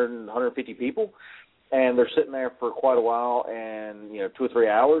 100, 150 people, and they're sitting there for quite a while and, 2 or 3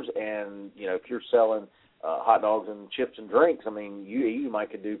 hours, and, if you're selling – hot dogs and chips and drinks, I mean, you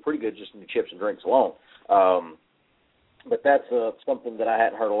might could do pretty good just in the chips and drinks alone. But that's something that I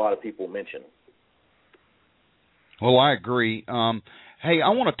hadn't heard a lot of people mention. Well, I agree. Hey, I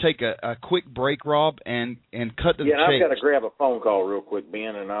want to take a quick break, Rob, and cut to the chase. Yeah, I've got to grab a phone call real quick,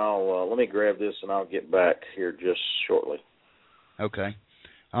 Ben, and I'll let me grab this and I'll get back here just shortly. Okay.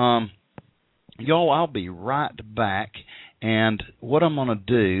 Y'all, I'll be right back, and what I'm going to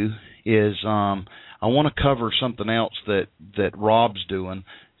do is I want to cover something else that Rob's doing,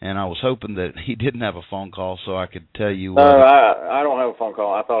 and I was hoping that he didn't have a phone call so I could tell you. No, I don't have a phone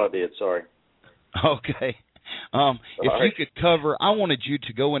call. I thought I did. Sorry. Okay. If you could cover, I wanted you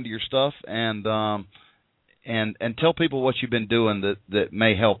to go into your stuff and tell people what you've been doing that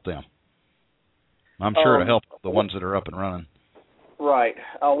may help them. I'm sure it'll help the ones that are up and running. Right.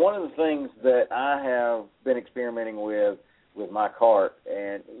 One of the things that I have been experimenting with my cart,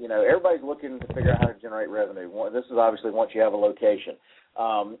 and, everybody's looking to figure out how to generate revenue. This is obviously once you have a location.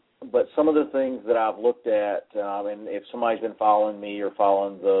 But some of the things that I've looked at, and if somebody's been following me or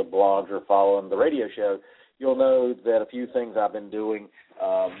following the blogs or following the radio show, you'll know that a few things I've been doing,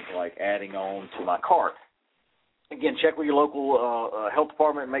 like adding on to my cart. Again, check with your local health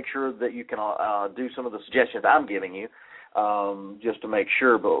department and make sure that you can do some of the suggestions I'm giving you, just to make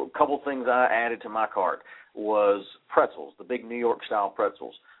sure. But a couple things I added to my cart was pretzels, the big New York-style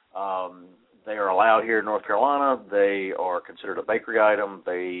pretzels. They are allowed here in North Carolina. They are considered a bakery item.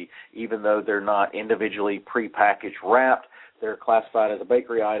 Even though they're not individually prepackaged wrapped, they're classified as a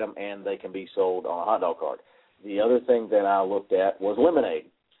bakery item, and they can be sold on a hot dog cart. The other thing that I looked at was lemonade.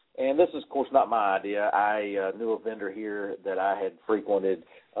 And this is, of course, not my idea. I knew a vendor here that I had frequented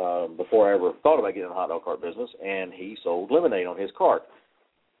before I ever thought about getting in the hot dog cart business, and he sold lemonade on his cart.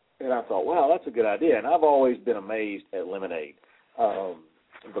 And I thought, wow, that's a good idea. And I've always been amazed at lemonade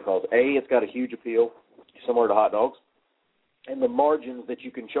because, A, it's got a huge appeal, similar to hot dogs, and the margins that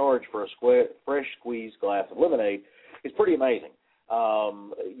you can charge for a fresh squeezed glass of lemonade is pretty amazing.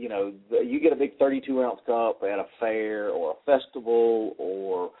 You get a big 32-ounce cup at a fair or a festival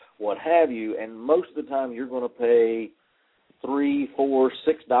or what have you, and most of the time you're going to pay $3, $4,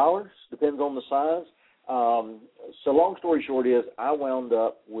 $6, depends on the size. So long story short is I wound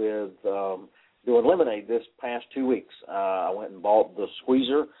up with doing lemonade this past 2 weeks. I went and bought the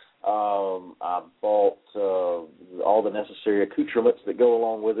squeezer. I bought all the necessary accoutrements that go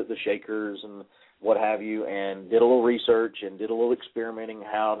along with it, the shakers and what have you, and did a little research and did a little experimenting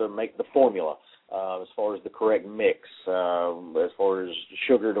how to make the formula as far as the correct mix, as far as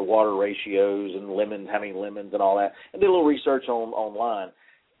sugar to water ratios and lemons, how many lemons and all that, and did a little research online.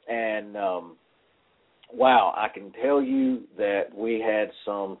 And wow, I can tell you that we had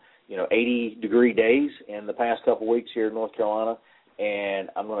some 80-degree days in the past couple of weeks here in North Carolina, and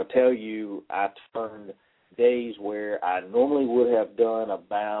I'm going to tell you I turned days where I normally would have done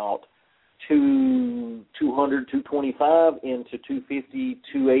about 200, 225 into 250,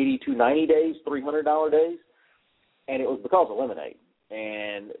 280, 290 days, $300 days, and it was because of lemonade.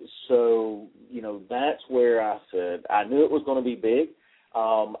 And so, that's where I said I knew it was going to be big.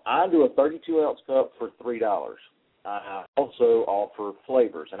 I do a 32-ounce cup for $3. I also offer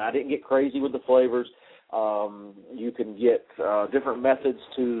flavors, and I didn't get crazy with the flavors. You can get different methods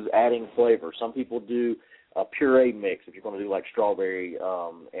to adding flavor. Some people do a puree mix if you're going to do like strawberry,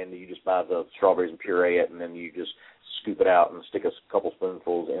 and you just buy the strawberries and puree it, and then you just scoop it out and stick a couple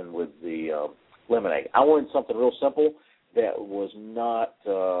spoonfuls in with the lemonade. I wanted something real simple that was not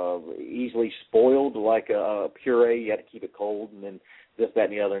easily spoiled like a puree. You had to keep it cold, and then this, that,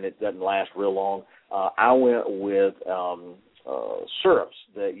 and the other, and it doesn't last real long. I went with syrups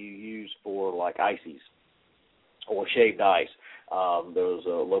that you use for like ices or shaved ice. There was a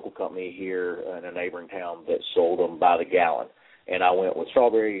local company here in a neighboring town that sold them by the gallon. And I went with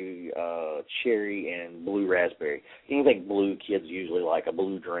strawberry, cherry, and blue raspberry. Anything blue, kids usually like. A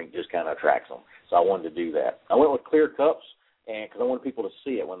blue drink just kind of attracts them. So I wanted to do that. I went with clear cups because I wanted people to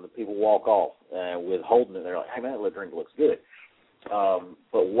see it when the people walk off with holding it. They're like, hey, man, that drink looks good.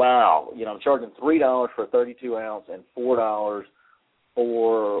 But wow, I'm charging $3 for a 32-ounce and $4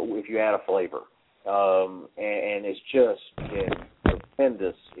 for if you add a flavor. And it's just been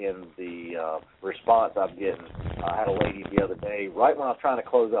tremendous in the response I'm getting I had a lady the other day, right when I was trying to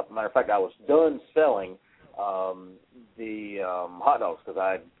close up. As a matter of fact, I was done selling the hot dogs because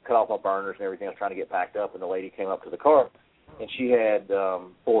I had cut off my burners and everything. I was trying to get packed up, and the lady came up to the car, and she had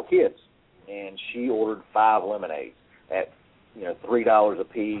 4 kids, and she ordered 5 lemonades at $3 a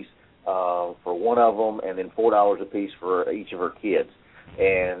piece for one of them, and then $4 a piece for each of her kids.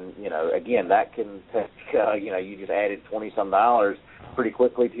 And again, that can take you just added $20-some pretty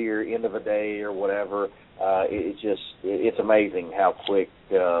quickly to your end of a day or whatever. It's amazing how quick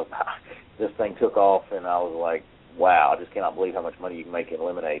this thing took off, and I was like, wow, I just cannot believe how much money you can make in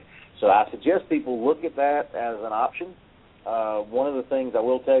lemonade. So I suggest people look at that as an option. One of the things I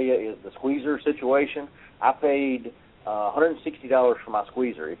will tell you is the squeezer situation. I paid $160 for my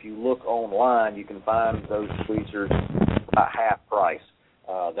squeezer. If you look online, you can find those squeezers about half price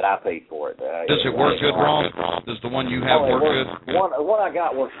that I paid for it. Does it work good, Ron? Does the one you have work good? One I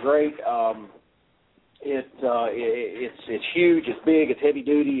got works great. It's huge, it's big, it's heavy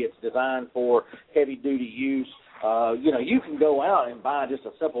duty, it's designed for heavy duty use. You can go out and buy just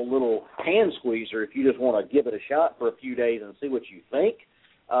a simple little hand squeezer if you just want to give it a shot for a few days and see what you think.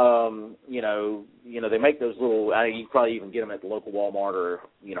 They make those little. You can probably even get them at the local Walmart or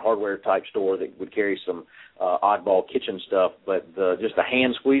hardware type store that would carry some oddball kitchen stuff. But just a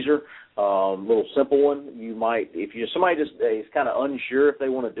hand squeezer, little simple one, you might, if somebody just is kind of unsure if they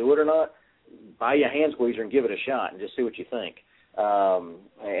want to do it or not, buy you a hand squeezer and give it a shot and just see what you think.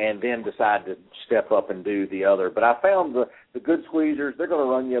 And then decide to step up and do the other. But I found the good squeezers, they're going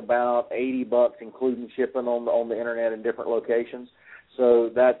to run you about $80, including shipping on the internet in different locations. So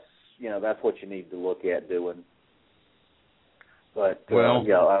that's what you need to look at doing. But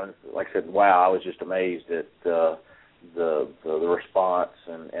like I said, wow, I was just amazed at the response,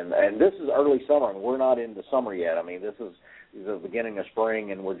 and this is early summer, and we're not into summer yet. I mean, this is the beginning of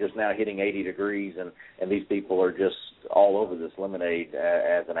spring, and we're just now hitting 80 degrees, and these people are just all over this lemonade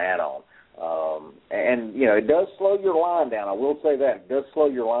as an add-on. And it does slow your line down. I will say that. It does slow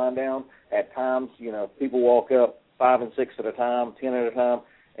your line down at times. People walk up 5 and 6 at a time, 10 at a time,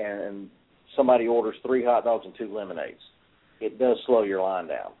 and somebody orders 3 hot dogs and 2 lemonades. It does slow your line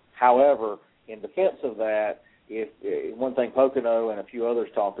down. However, in defense of that, if one thing Pocono and a few others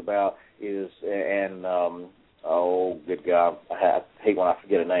talked about is, good God, I hate when I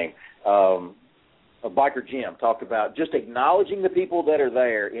forget a name. Biker Jim talked about just acknowledging the people that are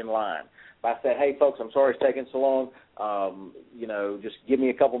there in line. I said, hey, folks, I'm sorry it's taking so long. Just give me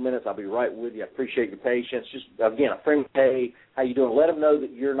a couple minutes. I'll be right with you. I appreciate your patience. Just, again, a friendly, hey, how you doing? Let them know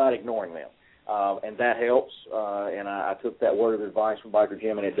that you're not ignoring them. And that helps. And I took that word of advice from Biker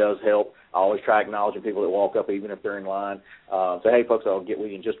Jim, and it does help. I always try acknowledging people that walk up, even if they're in line. Say, hey, folks, I'll get with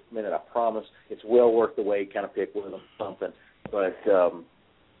you in just a minute. I promise. It's well worth the wait. Kind of pick with them something. But,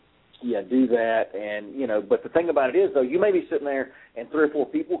 do that. And, but the thing about it is, though, you may be sitting there and 3 or 4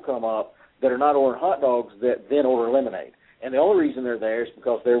 people come up that are not ordering hot dogs that then order lemonade. And the only reason they're there is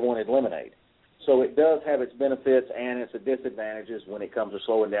because they wanted lemonade. So it does have its benefits and its disadvantages when it comes to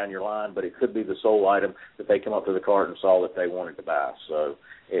slowing down your line, but it could be the sole item that they come up to the cart and saw that they wanted to buy. So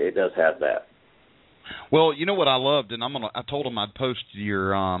it does have that. Well, you know what I loved, and I told them I'd post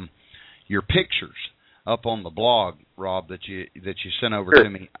your pictures up on the blog, Rob, that you sent over to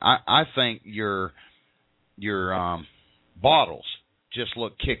me. I think your bottles just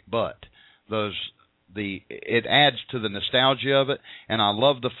look kick butt. It adds to the nostalgia of it, and I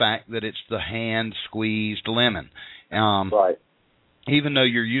love the fact that it's the hand squeezed lemon. Right. Even though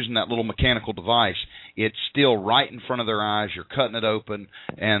you're using that little mechanical device, it's still right in front of their eyes. You're cutting it open,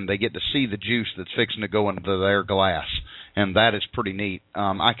 and they get to see the juice that's fixing to go into their glass, and that is pretty neat.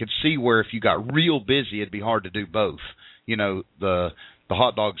 I could see where if you got real busy, it'd be hard to do both, the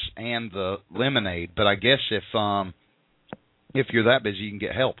hot dogs and the lemonade. But I guess if you're that busy, you can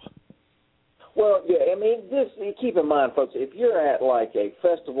get help. Well, yeah, I mean, keep in mind, folks, if you're at like a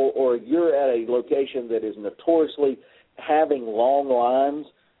festival or you're at a location that is notoriously having long lines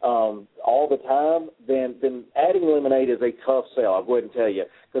all the time, then adding lemonade is a tough sell, I'll go ahead and tell you,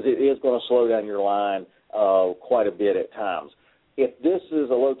 because it is going to slow down your line quite a bit at times. If this is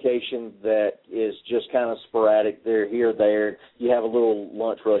a location that is just kind of sporadic, they're here, there, you have a little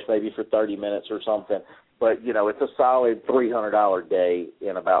lunch rush maybe for 30 minutes or something, but, it's a solid $300 day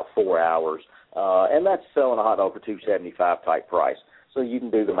in about 4 hours. And that's selling a hot dog for $2.75 type price. So you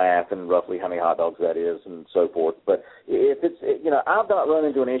can do the math and roughly how many hot dogs that is and so forth. But if it's, I've not run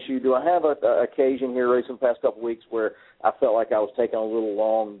into an issue. Do I have an occasion here recently, the past couple of weeks, where I felt like I was taking a little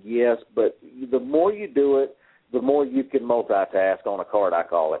long? Yes, but the more you do it, the more you can multitask on a cart, I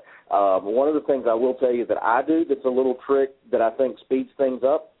call it. One of the things I will tell you that I do that's a little trick that I think speeds things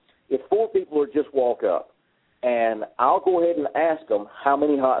up, if 4 people are just walk up, and I'll go ahead and ask them how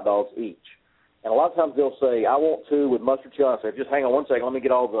many hot dogs each. And a lot of times they'll say, I want 2 with mustard chili. I say, just hang on one second, let me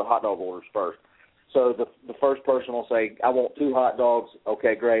get all the hot dog orders first. So the first person will say, I want 2 hot dogs.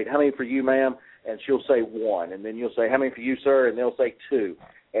 Okay, great. How many for you, ma'am? And she'll say 1. And then you'll say, how many for you, sir? And they'll say 2.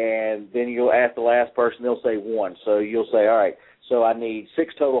 And then you'll ask the last person, they'll say 1. So you'll say, all right, so I need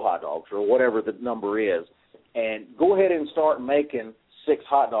 6 total hot dogs or whatever the number is. And go ahead and start making 6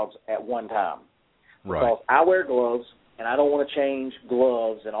 hot dogs at one time. Right. Because I wear gloves, and I don't want to change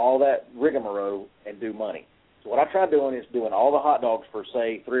gloves and all that rigmarole and do money. So what I try doing is doing all the hot dogs for,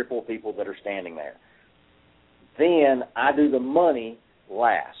 say, 3 or 4 people that are standing there. Then I do the money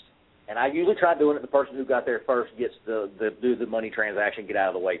last. And I usually try doing it the person who got there first gets do the money transaction, get out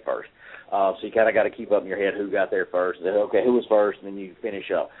of the way first. So you kind of got to keep up in your head who got there first. Then, okay, who was first, and then you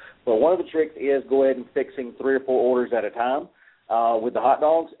finish up. But one of the tricks is go ahead and fixing 3 or 4 orders at a time with the hot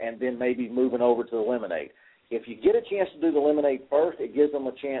dogs, and then maybe moving over to the lemonade. If you get a chance to do the lemonade first, it gives them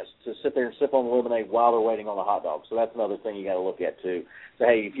a chance to sit there and sip on the lemonade while they're waiting on the hot dogs. So that's another thing you got to look at too. So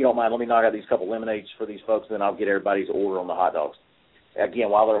hey, if you don't mind, let me knock out these couple lemonades for these folks, and then I'll get everybody's order on the hot dogs. Again,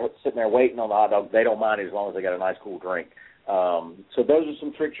 while they're sitting there waiting on the hot dog, they don't mind it as long as they got a nice cool drink. So those are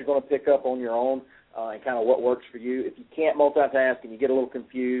some tricks you're going to pick up on your own and kind of what works for you. If you can't multitask and you get a little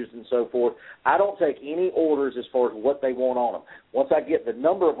confused and so forth, I don't take any orders as far as what they want on them. Once I get the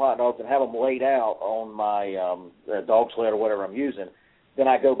number of hot dogs and have them laid out on my dog sled or whatever I'm using, then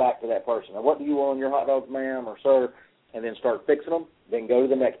I go back to that person. Now, what do you want on your hot dogs, ma'am or sir? And then start fixing them, then go to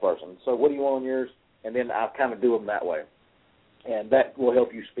the next person. So what do you want on yours? And then I kind of do them that way. And that will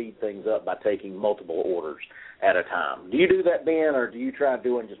help you speed things up by taking multiple orders at a time. Do you do that, Ben, or do you try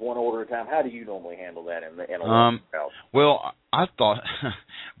doing just one order at a time? How do you normally handle that in a house? Well, I thought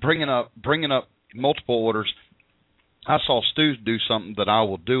bringing up multiple orders, I saw Stu do something that I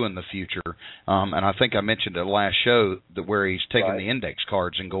will do in the future, and I think I mentioned it last show that where he's taking the index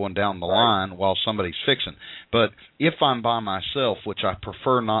cards and going down the line while somebody's fixing. But if I'm by myself, which I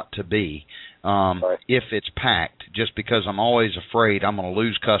prefer not to be, if it's packed, just because I'm always afraid I'm going to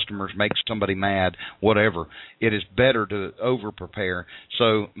lose customers, make somebody mad, whatever, it is better to over-prepare.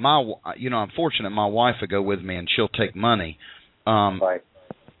 So, I'm fortunate my wife will go with me, and she'll take money. And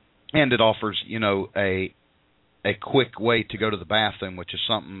it offers, a quick way to go to the bathroom, which is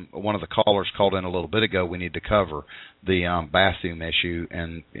something one of the callers called in a little bit ago. We need to cover the bathroom issue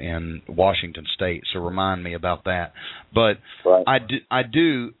in Washington State, so remind me about that. But I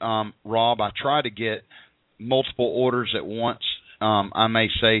do, Rob, I try to get multiple orders at once. I may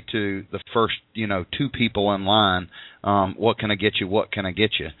say to the first, 2 people in line, what can I get you, what can I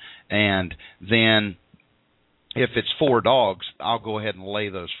get you? And then if it's 4 dogs, I'll go ahead and lay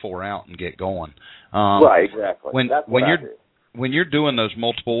those 4 out and get going. Exactly. When you're doing those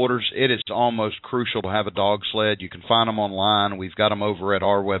multiple orders, it is almost crucial to have a dog sled. You can find them online. We've got them over at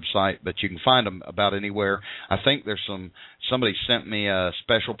our website, but you can find them about anywhere. I think there's somebody sent me a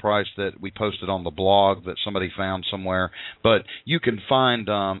special price that we posted on the blog that somebody found somewhere. But you can find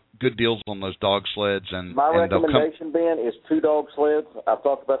good deals on those dog sleds. My recommendation, Ben, is 2 dog sleds. I've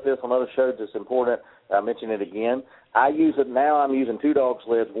talked about this on other shows. It's important. I mention it again. I use it now. I'm using 2 dog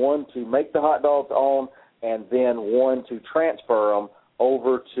sleds, one to make the hot dogs on, and then one to transfer them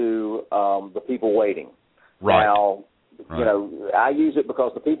over to the people waiting. Right. Now, I use it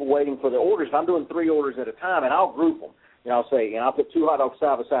because the people waiting for the orders, if I'm doing 3 orders at a time, and I'll group them. I'll say, I'll put 2 hot dogs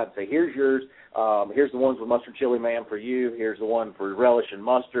side by side and say, here's yours. Here's the ones with mustard chili, ma'am, for you. Here's the one for relish and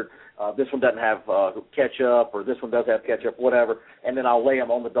mustard. This one doesn't have ketchup, or this one does have ketchup, whatever. And then I'll lay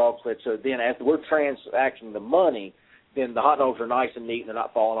them on the dog sled. So then after we're transacting the money, then the hot dogs are nice and neat and they're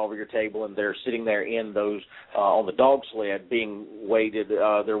not falling over your table, and they're sitting there in those on the dog sled being waited.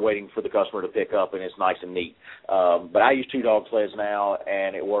 They're waiting for the customer to pick up, and it's nice and neat. But I use 2 dog sleds now,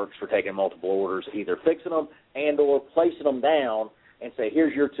 and it works for taking multiple orders, either fixing them and or placing them down and say,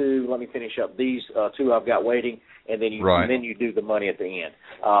 here's your 2, let me finish up these 2 I've got waiting, and then you do the money at the end.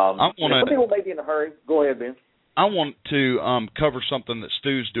 Some people may be in a hurry. Go ahead, Ben. I want to cover something that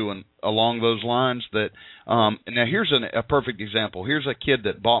Stu's doing along those lines. That now here's a perfect example. Here's a kid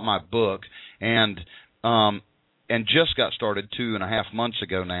that bought my book and just got started 2.5 months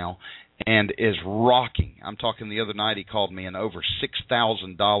ago now, and is rocking. I'm talking the other night he called me, and over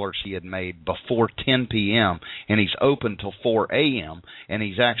 $6,000 he had made before 10 p.m., and he's open till 4 a.m., and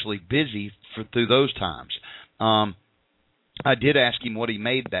he's actually busy through those times. I did ask him what he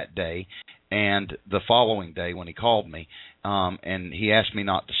made that day, and the following day when he called me, and he asked me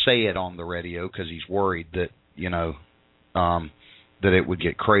not to say it on the radio because he's worried that, that it would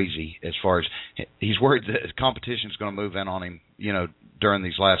get crazy as far as he's worried that competition is going to move in on him, during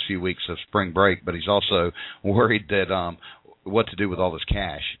these last few weeks of spring break, but he's also worried that what to do with all this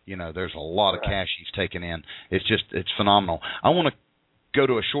cash. There's a lot of cash he's taken in. It's phenomenal. I want to go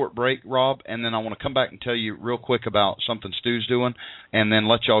to a short break, Rob, and then I want to come back and tell you real quick about something Stu's doing, and then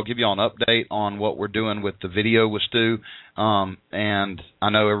give you an update on what we're doing with the video with Stu. And I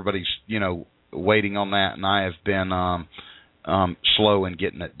know everybody's, waiting on that, and I have been slow in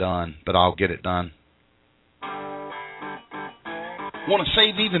getting it done, but I'll get it done. Want to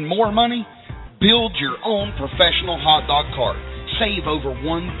save even more money? Build your own professional hot dog cart. Save over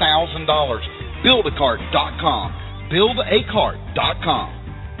 $1,000. Buildacart.com. Buildacart.com.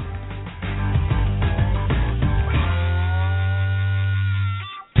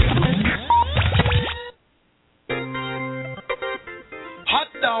 Hot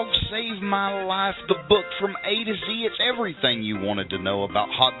Dogs Save My Life, the book from A to Z. It's everything you wanted to know about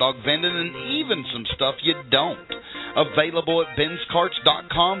hot dog vending and even some stuff you don't. Available at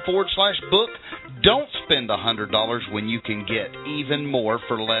benscarts.com/book. Don't spend $100 when you can get even more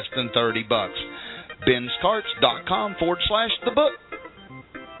for less than $30. benscarts.com/the book.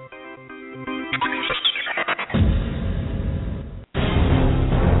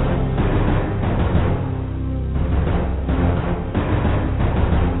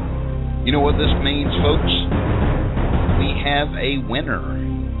 You know what this means, folks? We have a winner.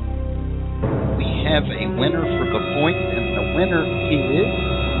 We have a winner for the point, and the winner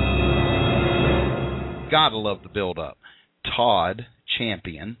is... Gotta love the build-up. Todd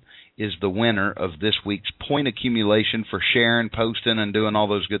Champion is the winner of this week's point accumulation for sharing, posting, and doing all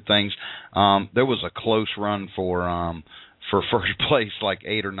those good things. There was a close run for first place. Like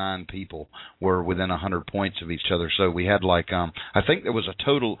 8 or 9 people were within 100 points of each other. So we had I think there was a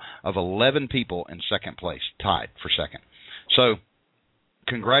total of 11 people in second place, tied for second. So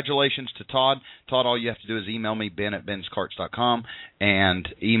congratulations to Todd. Todd, all you have to do is email me, ben@benscarts.com, and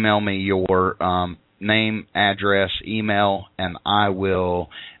email me your name, address, email, and I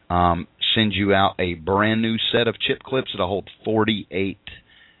will send you out a brand new set of chip clips that'll hold 48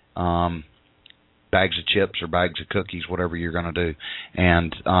 bags of chips or bags of cookies, whatever you're going to do.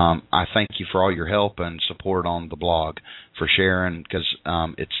 And I thank you for all your help and support on the blog, for sharing, because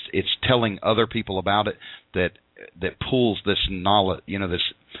it's telling other people about it that pulls this knowledge,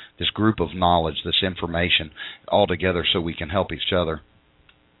 this group of knowledge, this information all together so we can help each other.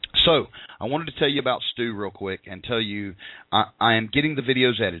 So I wanted to tell you about Stu real quick and tell you I am getting the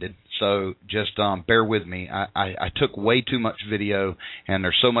videos edited, so just bear with me. I took way too much video, and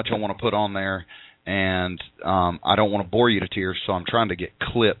there's so much I want to put on there, and I don't want to bore you to tears, so I'm trying to get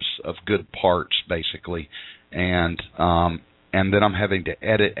clips of good parts, basically, and then I'm having to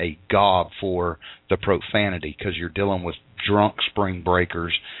edit a gob for the profanity, because you're dealing with drunk spring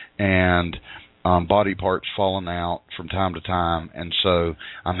breakers and body parts falling out from time to time, and so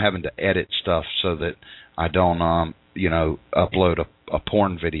I'm having to edit stuff so that I don't, upload a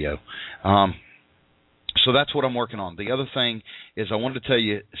porn video. So that's what I'm working on. The other thing is I wanted to tell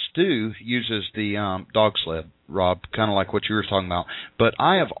you, Stu uses the dog sled, Rob, kind of like what you were talking about, but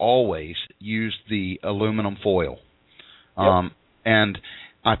I have always used the aluminum foil. And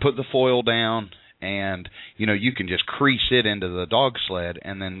I put the foil down, and you can just crease it into the dog sled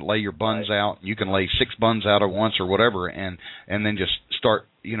and then lay your buns out. You can lay 6 buns out at once or whatever, and then just start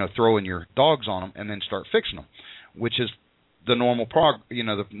throwing your dogs on them and then start fixing them, which is the normal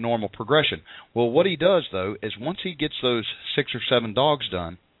the normal progression. Well, what he does though is once he gets those 6 or 7 dogs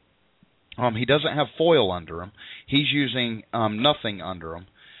done, he doesn't have foil under them. He's using nothing under them,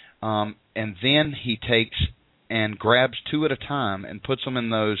 and then he takes and grabs 2 at a time and puts them in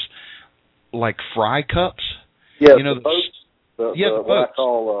those like fry cups. Yeah, the boats. The boats. what I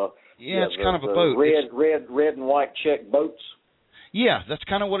call it's kind of a boat. Red and white check boats. Yeah, that's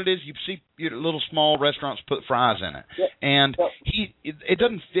kind of what it is. You see little small restaurants put fries in it, and it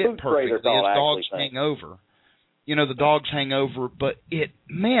doesn't fit perfectly. His dogs hang over. The dogs hang over, but it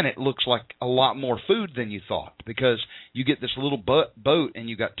looks like a lot more food than you thought, because you get this little boat and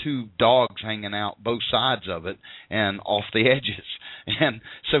you got 2 dogs hanging out both sides of it and off the edges. And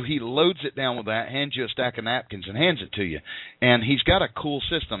so he loads it down with that, hands you a stack of napkins, and hands it to you. And he's got a cool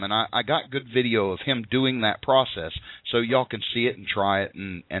system, and I got good video of him doing that process, so y'all can see it and try it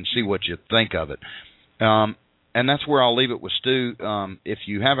and see what you think of it. And that's where I'll leave it with Stu. If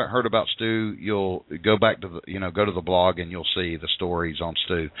you haven't heard about Stu, you'll go back to go to the blog and you'll see the stories on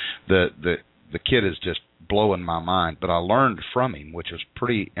Stu. The kid is just blowing my mind, but I learned from him, which was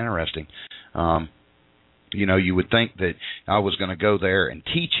pretty interesting. you would think that I was going to go there and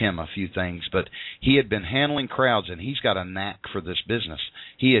teach him a few things, but he had been handling crowds, and he's got a knack for this business.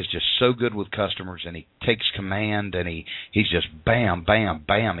 He is just so good with customers, and he takes command, and he's just bam, bam,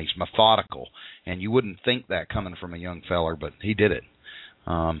 bam. He's methodical, and you wouldn't think that coming from a young feller, but he did it.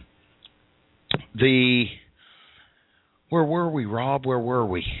 Where were we, Rob? Where were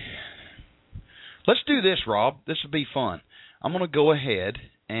we? Let's do this, Rob. This will be fun. I'm going to go ahead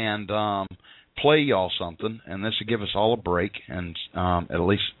and play y'all something, and this will give us all a break, and at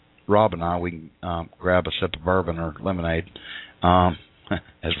least Rob and I, we can grab a sip of bourbon or lemonade,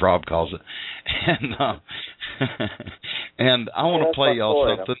 as Rob calls it. And I want to play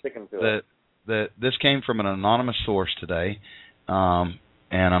y'all something that this came from an anonymous source today, and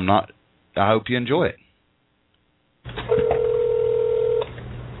I hope you enjoy it.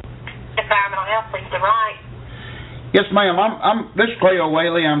 Environmental Health, Lisa Wright. Yes, ma'am. This is Cleo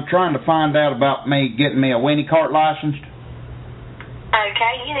Whaley. I'm trying to find out about getting me a weenie cart licensed.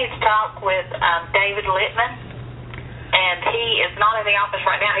 Okay, you need to talk with David Littman, and he is not in the office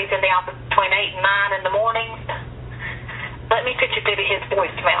right now. He's in the office between 8 and 9 in the morning. Let me put you through to his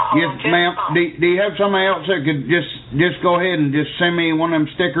voicemail. Yes, ma'am. Do you have somebody else that could just go ahead and just send me one of them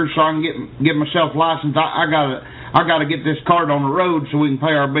stickers so I can get myself licensed? I gotta get this cart on the road so we can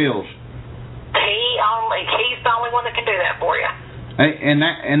pay our bills. He's the only one that can do that for you.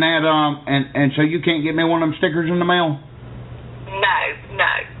 And so you can't get me one of them stickers in the mail?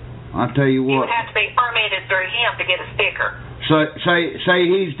 No. I'll tell you what. You would have to be permitted through him to get a sticker. So say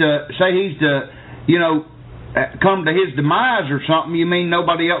he's the come to his demise or something. You mean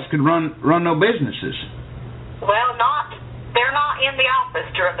nobody else could run no businesses? Well, they're not in the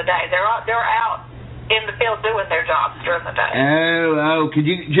office during the day. They're out in the field doing their jobs during the day. Oh, could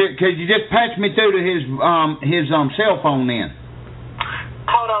you just patch me through to his cell phone then?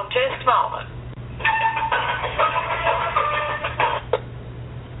 Hold on just a moment.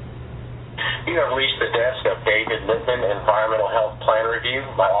 You have reached the desk of David Littman, Environmental Health Plan Review.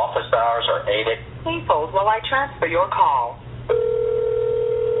 My office hours are 8 at... Please hold while I transfer your call.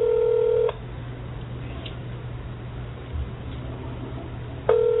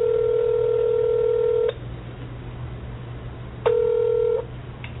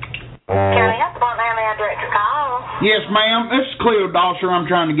 County Health Department, how may I direct your call? Yes, ma'am. This is Cleo Dosser. I'm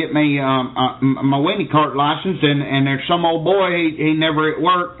trying to get me my weenie cart licensed, and there's some old boy, he never at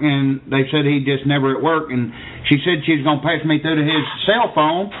work, and they said he just never at work, and she said she's going to pass me through to his cell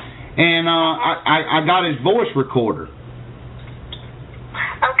phone, and I got his voice recorder.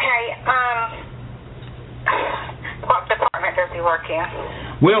 Okay, what department does he work in?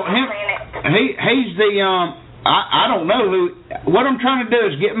 Well, he's the, I don't know who. What I'm trying to do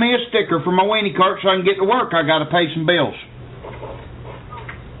is get me a sticker for my weenie cart so I can get to work. I got to pay some bills.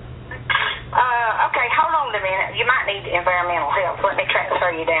 Okay, hold on a minute. You might need environmental help. Let me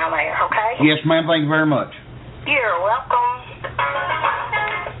transfer you down there, okay? Yes, ma'am. Thank you very much. You're welcome.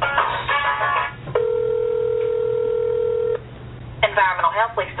 Environmental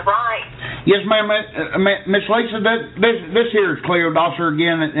Health, Lisa Wright. Yes, ma'am. Miss Lisa, this here is Cleo Dosser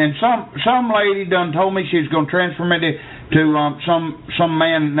again, and some lady done told me she's going to transfer me to some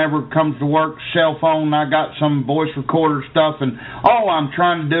man that never comes to work, cell phone. I got some voice recorder stuff, and all I'm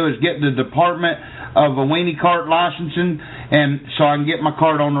trying to do is get the Department of a weenie cart licensing, and so I can get my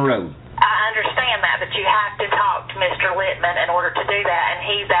cart on the road. I understand that, but you have to talk to Mr. Littman in order to do that, and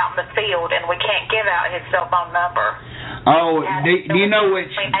he's out in the field, and we can't give out his cell phone number. Oh, do you know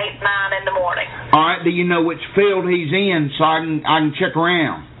which? Between 8 and 9 in the morning. All right. Do you know which field he's in so I can check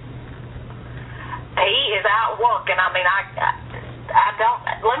around? He is out working. I mean, I don't.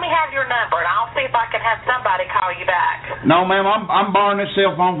 Let me have your number, and I'll see if I can have somebody call you back. No, ma'am. I'm borrowing this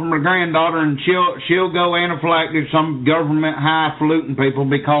cell phone from my granddaughter, and she'll go anaphylactic. Some government highfalutin people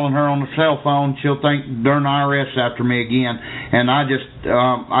be calling her on the cell phone. She'll think darn IRS after me again, and I just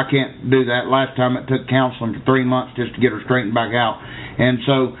I can't do that. Last time it took counseling for 3 months just to get her straightened back out. And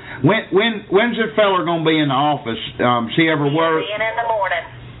so when's this fella gonna be in the office? He ever work? He'll be in the morning.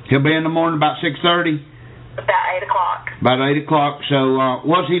 He'll be in the morning about 6:30. About 8 o'clock. About 8 o'clock. So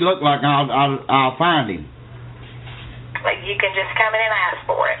what's he look like? I'll find him. You can just come in and ask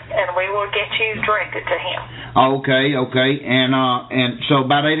for it, and we will get you directed to him. Okay. And so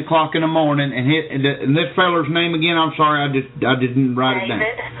about 8 o'clock in the morning, and this feller's name again? I'm sorry, I didn't write it down.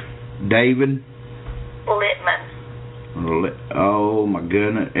 David Littman. Oh my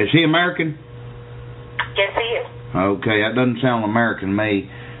goodness, is he American? Yes, he is. Okay, that doesn't sound American to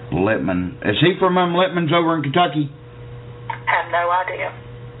me. Littman. Is he from Littman's over in Kentucky? I have no idea.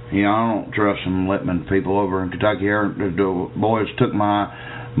 You know, I don't trust some Littman people over in Kentucky. The boys took my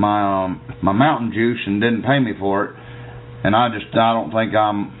mountain juice and didn't pay me for it, and I don't think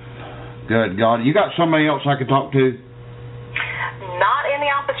I'm. Good God, you got somebody else I could talk to? Not in the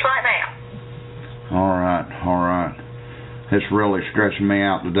office right now. All right. It's really stressing me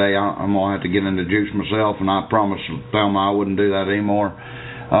out today. I'm gonna have to get into juice myself, and I promised Thelma I wouldn't do that anymore.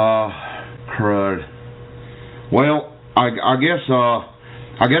 Crud. Well, I guess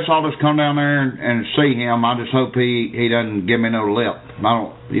I'll just come down there and see him. I just hope he doesn't give me no lip.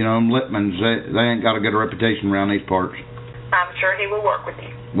 Them Littmans, they ain't got a good reputation around these parts. I'm sure he will work with you.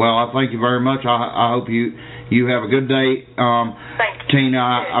 Well, I thank you very much. I hope you have a good day. Thank you. Tina,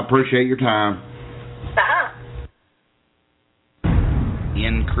 I appreciate your time.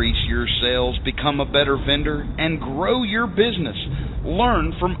 Increase your sales, become a better vendor, and grow your business.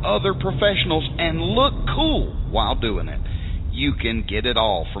 Learn from other professionals and look cool while doing it. You can get it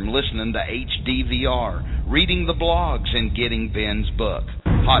all from listening to HDVR, reading the blogs, and getting Ben's book,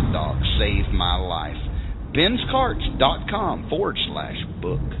 Hot Dogs Saved My Life. BensCarts.com/book.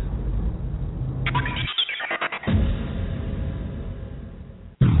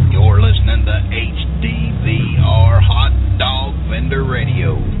 You're listening to HDVR Hot Dog Vendor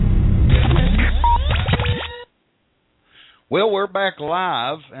Radio. Well, we're back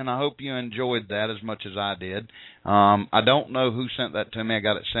live, and I hope you enjoyed that as much as I did. I don't know who sent that to me. I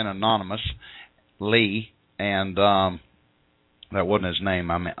got it sent anonymous, Lee, and that wasn't his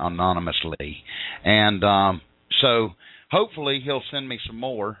name. I meant anonymously. And so hopefully he'll send me some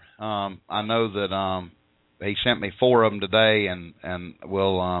more. I know that he sent me 4 of them today, and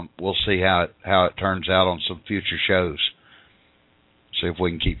we'll see how it turns out on some future shows. See if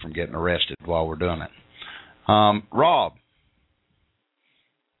we can keep from getting arrested while we're doing it. Rob,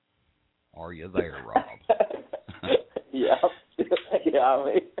 are you there, Rob? Yeah, I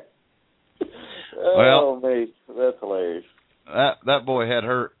mean, well, mate, that's hilarious. That boy had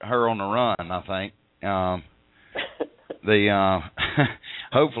her on the run, I think.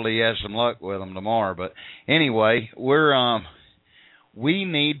 Hopefully he has some luck with them tomorrow. But anyway, we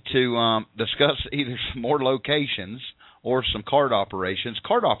need to discuss either some more locations or some card operations.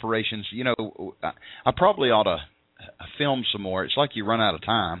 Card operations, I probably ought to film some more. It's like you run out of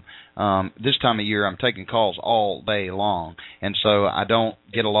time. This time of year, I'm taking calls all day long, and so I don't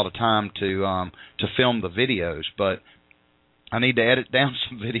get a lot of time to film the videos. But I need to edit down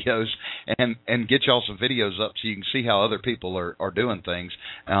some videos and get y'all some videos up so you can see how other people are doing things.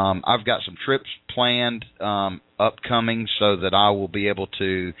 I've got some trips planned upcoming so that I will be able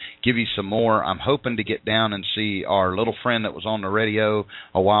to give you some more. I'm hoping to get down and see our little friend that was on the radio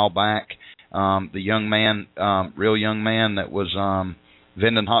a while back, the young man, real young man that was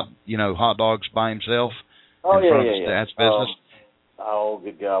vending hot dogs by himself in front of his dad's business.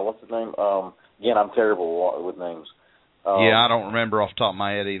 Good guy. What's his name? Again, I'm terrible with names. I don't remember off the top of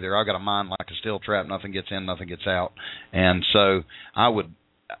my head either. I got a mind like a steel trap. Nothing gets in, nothing gets out. And so I would,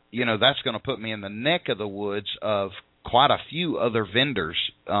 that's going to put me in the neck of the woods of quite a few other vendors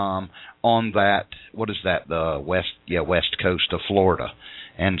on that, what is that, the west coast of Florida.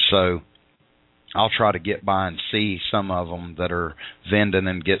 And so I'll try to get by and see some of them that are vending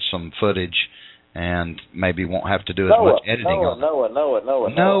and get some footage, and maybe won't have to do as much editing. Noah's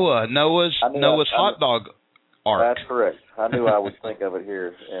hot dog arc. That's correct. I knew I would think of it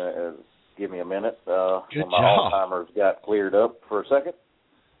here. Give me a minute. Good when my job. Alzheimer's got cleared up for a second.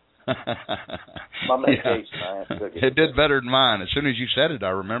 My medication, I took it. It did better than mine. As soon as you said it, I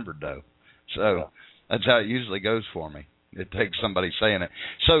remembered, though. So that's how it usually goes for me. It takes somebody saying it.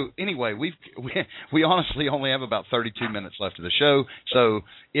 So anyway, we honestly only have about 32 minutes left of the show. So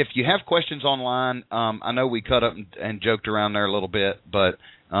if you have questions online, I know we cut up and joked around there a little bit, but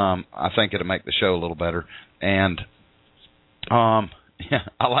I think it'll make the show a little better. And I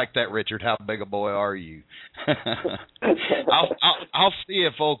like that, Richard. How big a boy are you? I'll see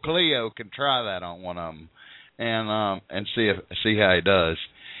if old Cleo can try that on one of them, and see how he does.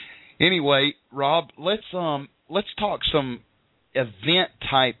 Anyway, Rob, let's talk some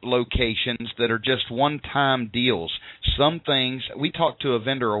event-type locations that are just one-time deals. Some things, we talked to a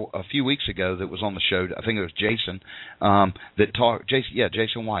vendor a few weeks ago that was on the show, I think it was Jason,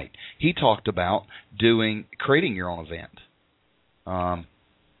 Jason White. He talked about creating your own event.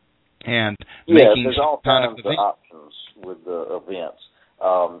 And making there's all kind kinds of options with the events.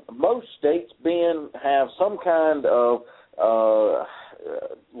 Most states, Ben, have some kind of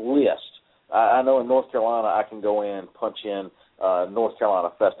list. I know in North Carolina I can go in, punch in North Carolina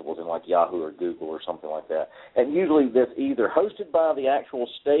festivals in like Yahoo or Google or something like that. And usually that's either hosted by the actual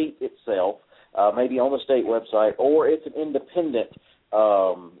state itself, maybe on the state website, or it's an independent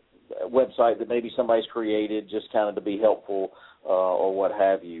website that maybe somebody's created just kind of to be helpful or what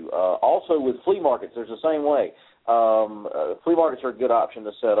have you. Also with flea markets, there's the same way. Flea markets are a good option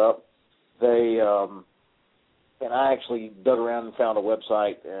to set up. They and I actually dug around and found a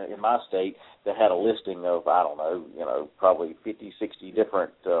website in my state that had a listing of, I don't know, probably 50, 60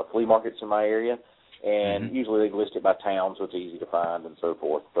 different flea markets in my area. And usually they list it by town, so it's easy to find and so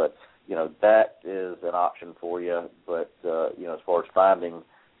forth. But, that is an option for you. But, as far as finding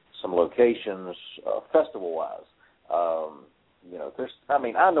some locations festival-wise, I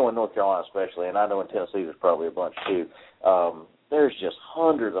know in North Carolina especially, and I know in Tennessee there's probably a bunch too, there's just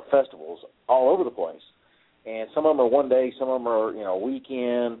hundreds of festivals all over the place. And some of them are one day, some of them are, a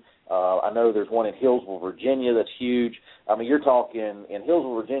weekend. I know there's one in Hillsville, Virginia that's huge. I mean, you're talking, in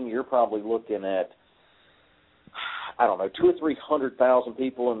Hillsville, Virginia, you're probably looking at, 200,000 or 300,000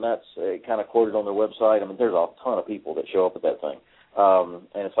 people, and that's kind of quoted on their website. I mean, there's a ton of people that show up at that thing.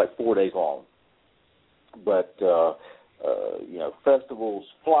 And it's like 4 days long. But, festivals,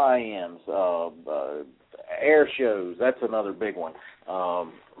 fly-ins, air shows, that's another big one.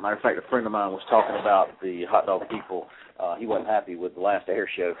 Matter of fact, a friend of mine was talking about the hot dog people. He wasn't happy with the last air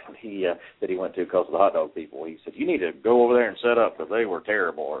show that he went to because of the hot dog people. He said, you need to go over there and set up because they were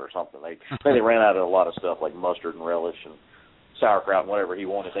terrible or something. They ran out of a lot of stuff like mustard and relish and sauerkraut and whatever he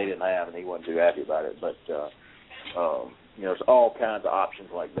wanted they didn't have, and he wasn't too happy about it. But, there's all kinds of options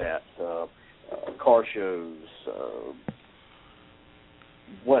like that. Car shows,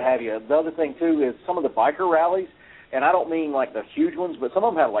 what have you. The other thing, too, is some of the biker rallies, and I don't mean like the huge ones, but some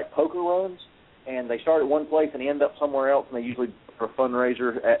of them have like poker runs, and they start at one place and end up somewhere else, and they usually for a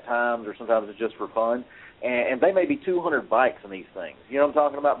fundraiser at times, or sometimes it's just for fun. And they may be 200 bikes in these things. You know what I'm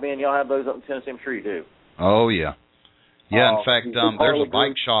talking about, Ben? Y'all have those up in Tennessee? I'm sure you do. Oh, yeah. Yeah, in fact, there's a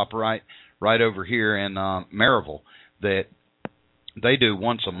bike shop right over here in Maryville that they do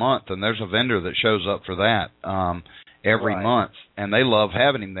once a month, and there's a vendor that shows up for that every month, and they love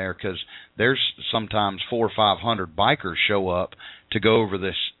having him there because there's sometimes 400 or 500 bikers show up to go over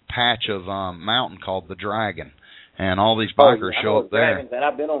this patch of mountain called the Dragon, and all these bikers show up there. And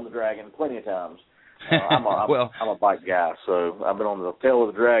I've been on the Dragon plenty of times. I'm a bike guy, so I've been on the tail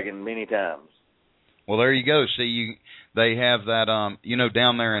of the Dragon many times. Well, there you go. See, they have that,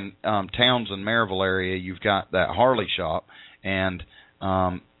 down there in Townsend, Maryville area, you've got that Harley shop, and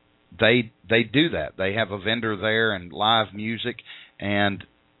they do that. They have a vendor there and live music, and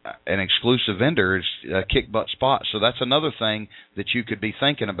an exclusive vendor is Kick Butt Spot. So that's another thing that you could be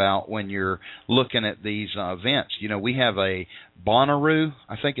thinking about when you're looking at these events. We have a Bonnaroo,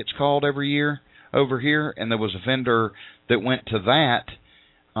 I think it's called, every year over here, and there was a vendor that went to that,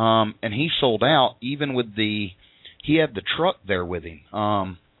 and he sold out even with he had the truck there with him.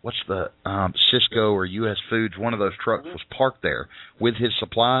 What's the Cisco or U.S. Foods, one of those trucks was parked there with his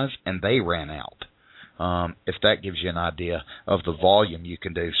supplies, and they ran out. If that gives you an idea of the volume you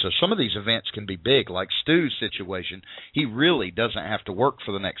can do. So some of these events can be big, like Stu's situation. He really doesn't have to work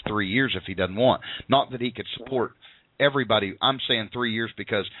for the next 3 years if he doesn't want. Not that he could support everybody. I'm saying 3 years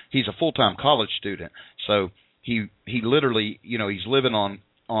because he's a full-time college student. So he literally, he's living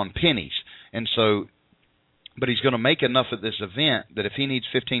on pennies. And so, but he's going to make enough at this event that if he needs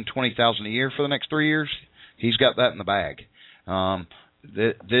 $15,000-$20,000 a year for the next 3 years, he's got that in the bag.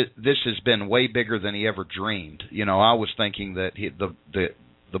 This has been way bigger than he ever dreamed. I was thinking that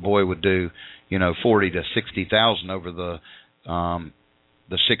the boy would do, $40,000 to $60,000 over the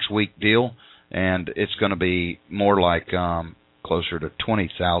 6-week deal, and it's going to be more like closer to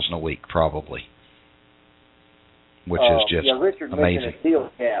 $20,000 a week probably, which is just Richard amazing. mentioned a steel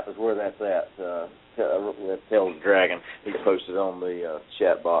cap is where that's at. That tells Dragon. He posted on the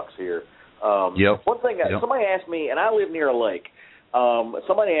chat box here. One thing, somebody asked me, and I live near a lake.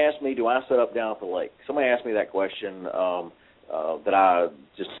 Somebody asked me, do I set up down at the lake? Somebody asked me that question that I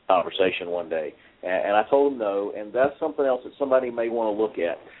just had a conversation one day, and I told them no, and that's something else that somebody may want to look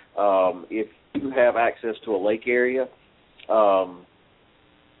at. If you have access to a lake area,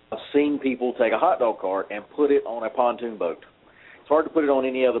 I've seen people take a hot dog cart and put it on a pontoon boat. It's hard to put it on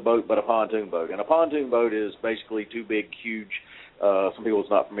any other boat but a pontoon boat, and a pontoon boat is basically two big, huge, some people is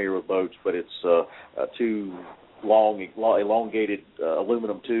not familiar with boats, but it's two long, elongated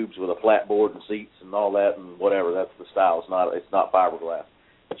aluminum tubes with a flat board and seats and all that and whatever. That's the style. It's not fiberglass.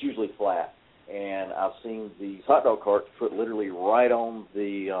 It's usually flat. And I've seen these hot dog carts put literally right on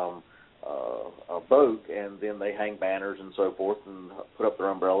the boat, and then they hang banners and so forth and put up their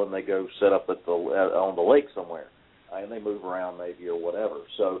umbrella, and they go set up at on the lake somewhere, and they move around maybe or whatever.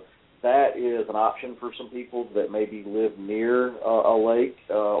 So that is an option for some people that maybe live near a lake,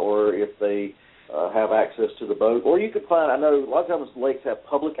 or if they have access to the boat. Or you could find, I know a lot of times lakes have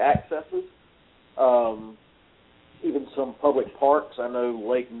public accesses, even some public parks. I know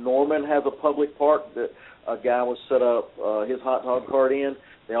Lake Norman has a public park that a guy was set up his hot dog cart in.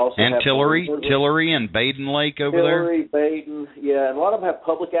 They also and have Tillery and Baden Lake over Tillery, Baden, yeah, and a lot of them have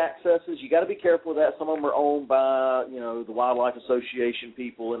public accesses. You got to be careful with that. Some of them are owned by, the Wildlife Association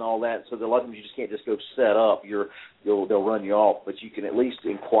people and all that. So a lot of them you just can't just go set up. They'll run you off, but you can at least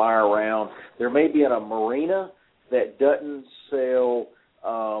inquire around. There may be in a marina that doesn't sell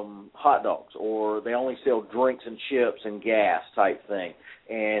hot dogs, or they only sell drinks and chips and gas type thing.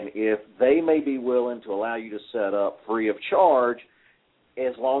 And if they may be willing to allow you to set up free of charge,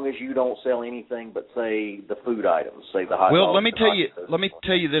 as long as you don't sell anything but, say, the food items, say the hot dogs. Well, let me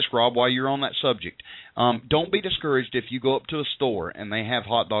tell you this, Rob, while you're on that subject. Don't be discouraged if you go up to a store and they have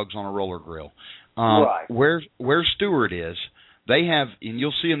hot dogs on a roller grill. Right. Where Stewart is, they have, and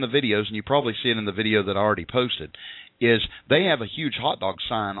you'll see in the videos, and you probably see it in the video that I already posted, is they have a huge hot dog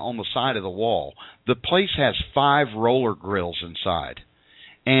sign on the side of the wall. The place has 5 roller grills inside.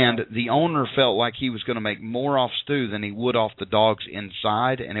 And the owner felt like he was going to make more off stew than he would off the dogs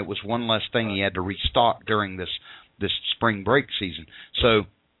inside, and it was one less thing he had to restock during this spring break season. So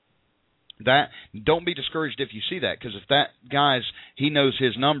that don't be discouraged if you see that, because if that guy's, he knows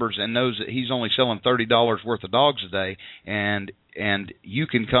his numbers and knows that he's only selling $30 worth of dogs a day, and you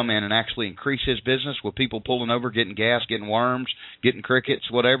can come in and actually increase his business with people pulling over, getting gas, getting worms, getting crickets,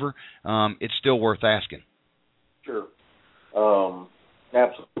 whatever, it's still worth asking. Sure.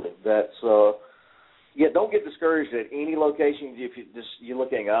 Absolutely. That's don't get discouraged at any location. If you're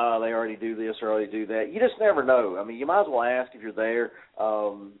looking, they already do this or already do that. You just never know. I mean, you might as well ask if you're there.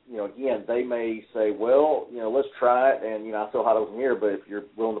 Again, they may say, well, let's try it, and I sell hot dogs in here, but if you're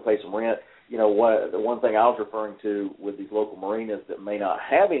willing to pay some rent, the one thing I was referring to with these local marinas that may not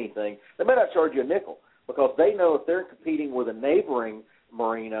have anything, they may not charge you a nickel, because they know if they're competing with a neighboring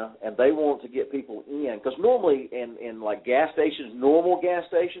marina and they want to get people in, because normally in like gas stations, normal gas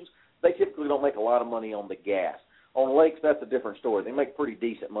stations, they typically don't make a lot of money on the gas. On lakes, that's a different story. They make pretty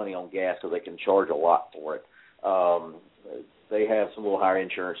decent money on gas because they can charge a lot for it. They have some little higher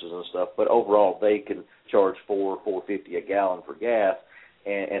insurances and stuff, but overall they can charge $4.50 a gallon for gas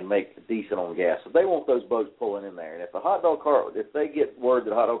and make decent on gas. So they want those boats pulling in there. And if a hot dog cart, if they get word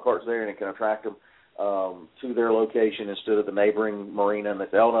that a hot dog cart's there and it can attract them to their location instead of the neighboring marina, and they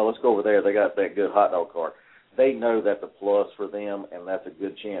say, oh, no, let's go over there, they got that good hot dog cart, they know that's a plus for them, and that's a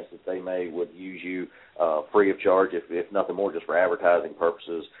good chance that they would use you free of charge, if nothing more, just for advertising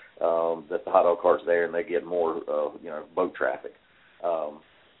purposes, that the hot dog cart's there and they get more boat traffic. So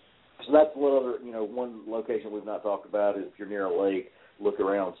that's one location we've not talked about is if you're near a lake, look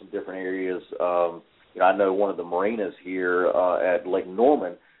around some different areas. I know one of the marinas here at Lake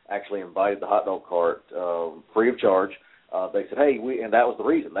Norman actually invited the hot dog cart free of charge. They said, hey, and that was the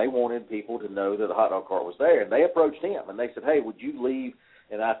reason. They wanted people to know that the hot dog cart was there. And they approached him, and they said, hey, would you leave?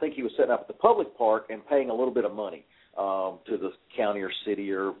 And I think he was setting up at the public park and paying a little bit of money to the county or city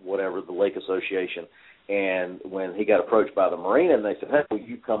or whatever, the lake association. And when he got approached by the marina, and they said, hey, will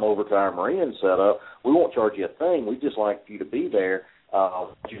you come over to our marina and set up? We won't charge you a thing. We'd just like you to be there.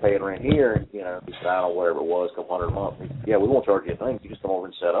 You paying rent here, and he said, I don't know, whatever it was, a couple $100 a month. Said, yeah, we won't charge you a thing. You just come over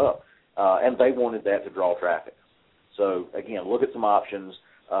and set up. And they wanted that to draw traffic. So again, look at some options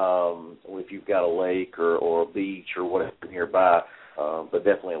if you've got a lake or a beach or whatever nearby, but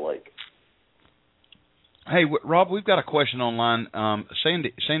definitely a lake. Hey, Rob, we've got a question online.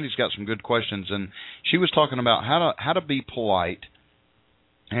 Sandy's got some good questions, and she was talking about how to be polite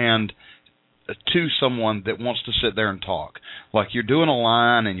and to someone that wants to sit there and talk. Like you're doing a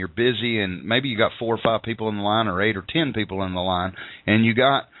line and you're busy, and maybe you got 4 or 5 people in the line, or 8 or 10 people in the line, and you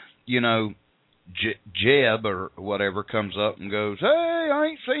got Jeb or whatever comes up and goes, hey, I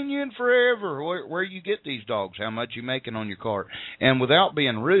ain't seen you in forever. Where you get these dogs? How much you making on your cart? And without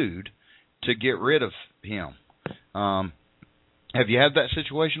being rude, to get rid of him. Have you had that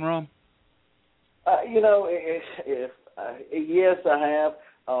situation, Rob? Yes, I have.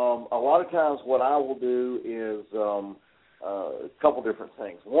 A lot of times what I will do is a couple different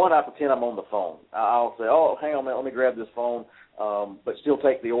things. One, I pretend I'm on the phone. I'll say, oh, hang on a minute, let me grab this phone, but still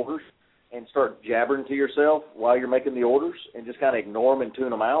take the orders and start jabbering to yourself while you're making the orders and just kind of ignore them and tune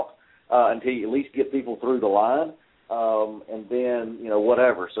them out until you at least get people through the line. And then,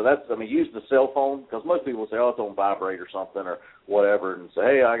 whatever. So use the cell phone, because most people say, oh, it's on vibrate or something or whatever, and say,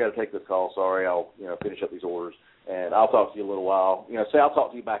 hey, I got to take this call. Sorry, I'll, finish up these orders, and I'll talk to you a little while. Say I'll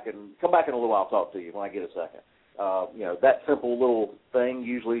talk to you come back in a little while, I'll talk to you when I get a second. That simple little thing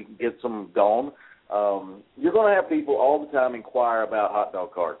usually gets them gone. You're going to have people all the time inquire about hot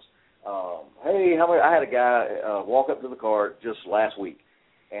dog carts. Hey, I had a guy walk up to the cart just last week,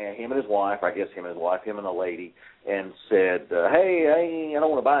 and him and the lady, and said, hey, I don't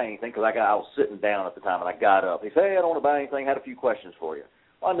want to buy anything, because I was sitting down at the time, and I got up. He said, hey, I don't want to buy anything, I had a few questions for you.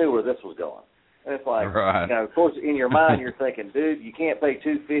 Well, I knew where this was going. And it's like, right. Of course, in your mind, you're thinking, dude, you can't pay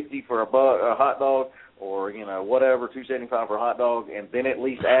 $2.50 for a hot dog, or, whatever, $2.75 for a hot dog, and then at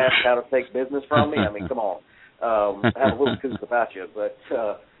least ask how to take business from me. I mean, come on. Have a little goose about you. But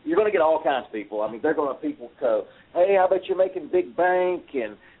you're going to get all kinds of people. I mean, they're going to people go, hey, I bet you're making big bank,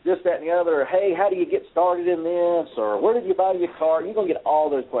 and this, that, and the other. Or, hey, how do you get started in this? Or where did you buy your car? You're going to get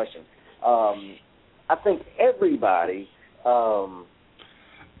all those questions. I think everybody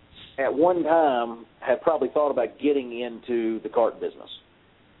at one time had probably thought about getting into the cart business.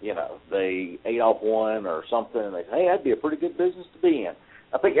 They ate off one or something, and they say, hey, that'd be a pretty good business to be in.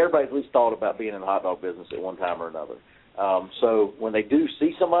 I think everybody's at least thought about being in the hot dog business at one time or another. So when they do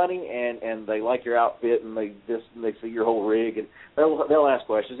see somebody and they like your outfit and they see your whole rig, and they'll ask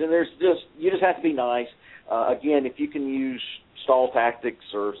questions. And you just have to be nice. Again, if you can use stall tactics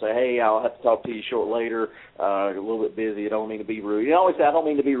or say, hey, I'll have to talk to you later, a little bit busy, I don't mean to be rude. You always say, I don't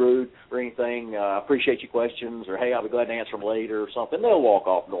mean to be rude or anything. I appreciate your questions, or hey, I'll be glad to answer them later or something. They'll walk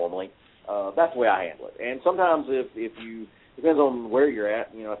off normally. That's the way I handle it. And sometimes if you, depends on where you're at,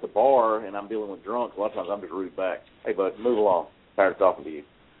 at the bar and I'm dealing with drunks, a lot of times I'm just rude back. Hey, bud, move along. Tired of talking to you.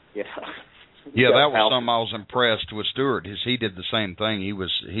 Yeah, that was something I was impressed with Stuart. He did the same thing. He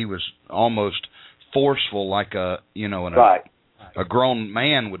was almost forceful, like a grown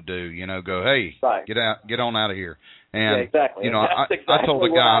man would do. Go, hey, right. get on out of here. And yeah, exactly. That's exactly I told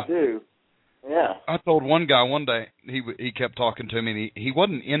a guy. I do. Yeah. I told one guy one day, he kept talking to me, and he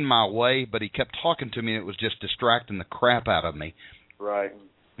wasn't in my way, but he kept talking to me, and it was just distracting the crap out of me. Right.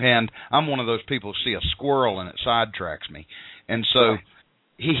 And I'm one of those people who see a squirrel and it sidetracks me. And so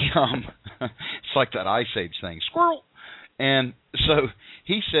he it's like that Ice Age thing, squirrel. And so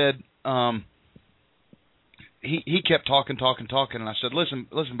he said, he kept talking, and I said, listen,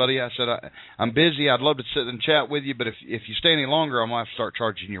 buddy, I said, I'm busy. I'd love to sit and chat with you, but if you stay any longer, I might have to start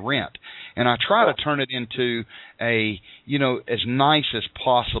charging you rent. And I try to turn it into as nice as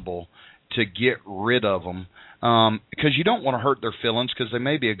possible to get rid of them, because you don't want to hurt their feelings, because they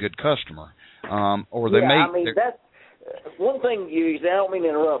may be a good customer, or they may. I mean, that's one thing. I don't mean to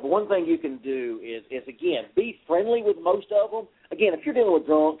interrupt, but one thing you can do is again, be friendly with most of them. Again, if you're dealing with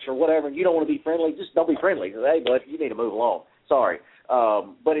drunks or whatever, and you don't want to be friendly, just don't be friendly. Say, hey, bud, you need to move along. Sorry.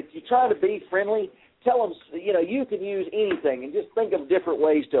 But if you try to be friendly, tell them, you can use anything, and just think of different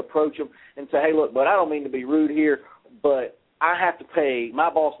ways to approach them and say, hey, look, bud, I don't mean to be rude here, but I have to pay, my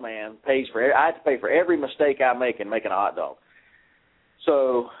boss man pays I have to pay for every mistake I make in making a hot dog.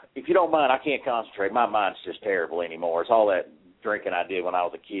 So if you don't mind, I can't concentrate. My mind's just terrible anymore. It's all that drinking I did when I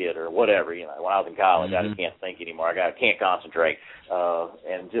was a kid or whatever, when I was in college. I just can't think anymore. I can't concentrate.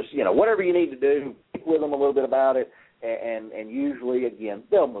 And just, whatever you need to do, speak with them a little bit about it. And usually, again,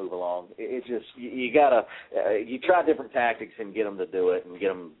 they'll move along. It's just, you got to, you try different tactics and get them to do it and get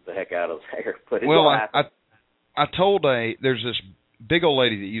them the heck out of there. But I told there's this big old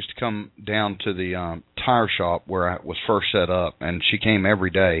lady that used to come down to the tire shop where I was first set up, and she came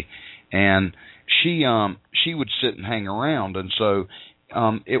every day, and she would sit and hang around, and so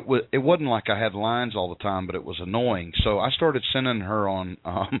it wasn't like I had lines all the time, but it was annoying. So I started sending her on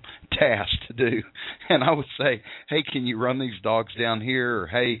tasks to do, and I would say, hey, can you run these dogs down here, or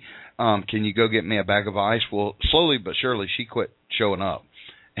hey, can you go get me a bag of ice? Well, slowly but surely she quit showing up.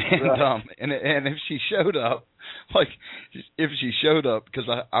 And right. And if she showed up, because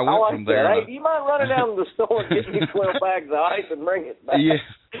I went like from there. Hey, do you mind running down to the store and getting me 12 bags of ice and bring it back?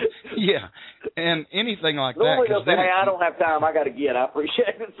 Yeah, and anything like Normally that. Normally they'll say, hey, I don't have time, I got to get. I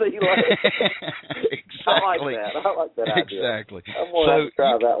appreciate it. See you later. Exactly. I like that idea. Exactly. I'm going to have to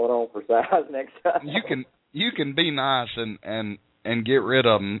try that one on for size next time. You can be nice and get rid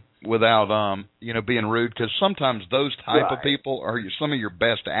of them without being rude, because sometimes those type of people are some of your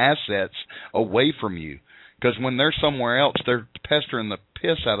best assets away from you, because when they're somewhere else, they're pestering the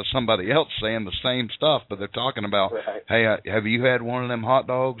piss out of somebody else saying the same stuff, but they're talking about, hey, have you had one of them hot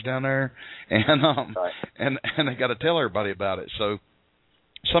dogs down there? And and they got to tell everybody about it. So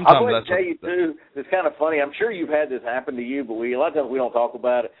sometimes I'm going to tell you too, it's kind of funny. I'm sure you've had this happen to you, but a lot of times we don't talk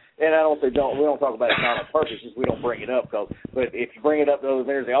about it. And I don't say we don't talk about it not on purpose, just we don't bring it up. But if you bring it up to others,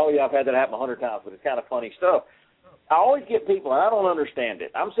 they say, oh, yeah, I've had that happen 100 times, but it's kind of funny stuff. I always get people, and I don't understand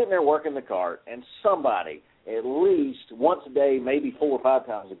it. I'm sitting there working the cart, and somebody, at least once a day, maybe 4 or 5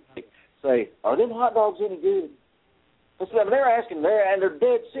 times a day, say, are them hot dogs any good? They're asking, and they're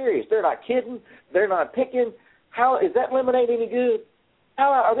dead serious. They're not kidding. They're not picking. How is that lemonade any good?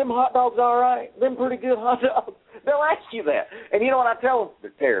 how are them hot dogs all right? Them pretty good hot dogs? They'll ask you that. And you know what I tell them?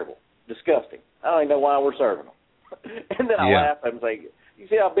 They're terrible, disgusting. I don't even know why we're serving them. And then I laugh and say, you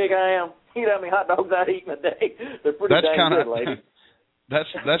see how big I am? You know how many hot dogs I eat in a day? They're pretty dang good, lady. That's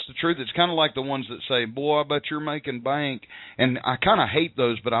the truth. It's kind of like the ones that say, boy, I bet you're making bank. And I kind of hate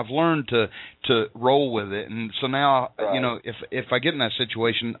those, but I've learned to roll with it. And so now, you know, if I get in that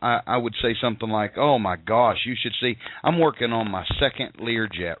situation, I would say something like, oh, my gosh, you should see, I'm working on my second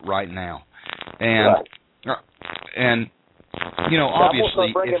Learjet right now. And you know,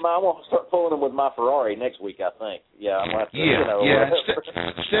 obviously, I'm going to start pulling them with my Ferrari next week, I think. Yeah, I'm going to have to,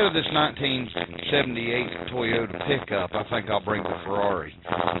 Instead of this 1978 Toyota pickup, I think I'll bring the Ferrari.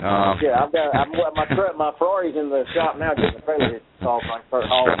 My Ferrari's in the shop now getting the trailer hitch installed. I start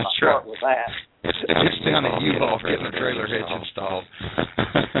hauling my truck with that. It's down at U-Haul getting the trailer hitch installed.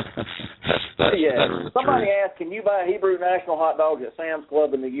 Somebody asked, can you buy Hebrew National hot dogs at Sam's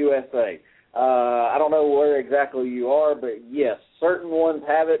Club in the USA? I don't know where exactly you are, but yes, certain ones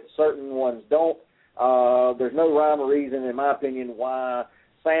have it, certain ones don't. There's no rhyme or reason, in my opinion, why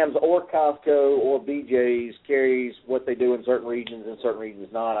Sam's or Costco or BJ's carries what they do in certain regions and certain regions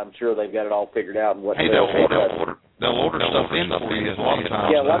not. I'm sure they've got it all figured out. And they'll order stuff in for you a lot of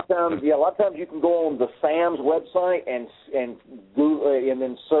times. A lot of times you can go on the Sam's website and Google and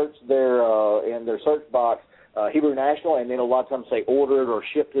then search their in their search box Hebrew National, and then a lot of times say ordered or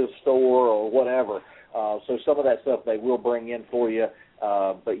shipped to the store or whatever. So some of that stuff they will bring in for you.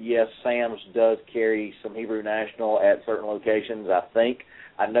 But yes, Sam's does carry some Hebrew National at certain locations, I think.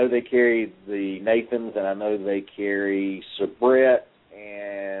 I know they carry the Nathans, and I know they carry Sabret,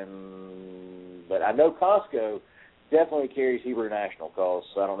 but I know Costco definitely carries Hebrew National, because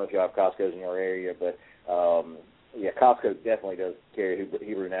I don't know if you have Costco's in your area, but Costco definitely does carry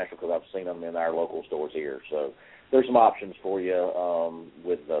Hebrew National, because I've seen them in our local stores here. So there's some options for you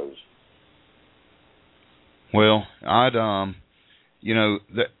with those. Well,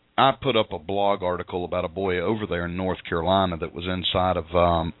 I put up a blog article about a boy over there in North Carolina that was inside of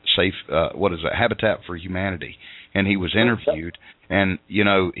Habitat for Humanity, and he was interviewed, and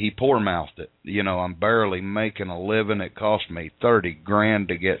he poor-mouthed it. I'm barely making a living. It cost me $30,000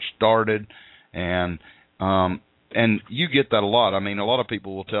 to get started, and you get that a lot. I mean, a lot of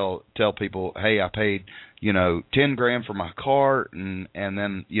people will tell people, hey, I paid $10,000 for my car, and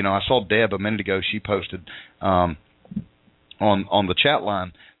then I saw Deb a minute ago. She posted on the chat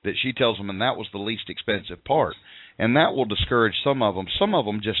line that she tells them, and that was the least expensive part, and that will discourage some of them. Some of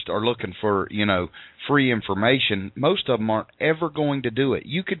them just are looking for free information. Most of them aren't ever going to do it.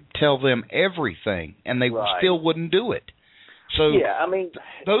 You could tell them everything, and they still wouldn't do it. So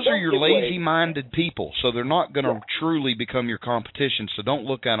those are your lazy-minded people, so they're not going to truly become your competition, so don't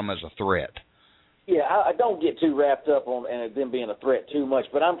look at them as a threat. Yeah, I don't get too wrapped up on them being a threat too much,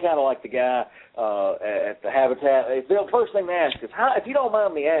 but I'm kind of like the guy at the Habitat. The first thing they ask is, if you don't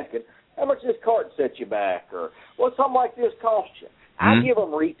mind me asking, how much this cart set you back, or what something like this cost you? I give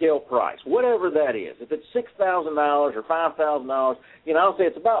them retail price, whatever that is. If it's $6,000 or $5,000, I'll say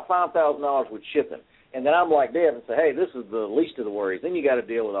it's about $5,000 with shipping. And then I'm like Deb and say, hey, this is the least of the worries. Then you got to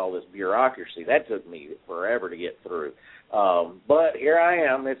deal with all this bureaucracy. That took me forever to get through. But here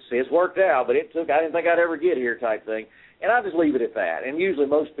I am. It's worked out, but I didn't think I'd ever get here type thing. And I just leave it at that. And usually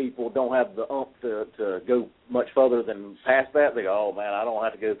most people don't have the oomph to go much further than past that. They go, oh, man, I don't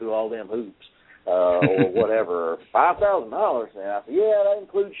have to go through all them hoops or whatever. $5,000. And I said, yeah, that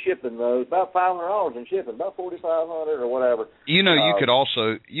includes shipping, though. About $500 in shipping, about $4,500 or whatever. You could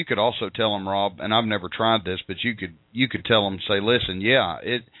also tell them, Rob, and I've never tried this, but you could tell them, say, listen,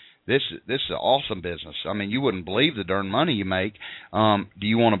 this is an awesome business. I mean, you wouldn't believe the darn money you make. Do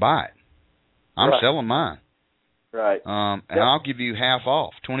you want to buy it? I'm selling mine. Right. And I'll give you half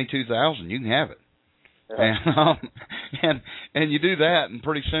off, $22,000. You can have it. Right. And you do that, and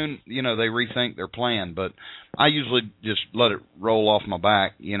pretty soon, they rethink their plan. But I usually just let it roll off my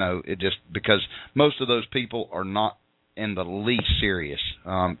back. It just because most of those people are not in the least serious.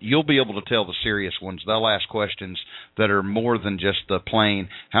 You'll be able to tell the serious ones. They'll ask questions that are more than just the plain,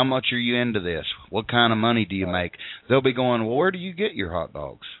 how much are you into this? What kind of money do you make? They'll be going, well, where do you get your hot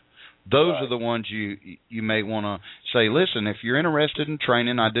dogs? Those are the ones you may want to say, listen, if you're interested in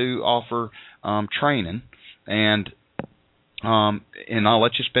training, I do offer training, and I'll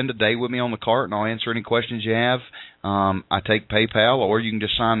let you spend a day with me on the cart, and I'll answer any questions you have. I take PayPal, or you can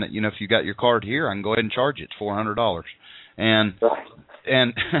just sign that, if you got your card here, I can go ahead and charge it. It's $400. And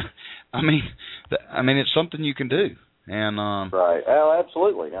I mean, it's something you can do. And right. Oh,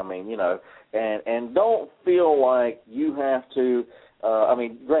 absolutely. I mean, and don't feel like you have to. I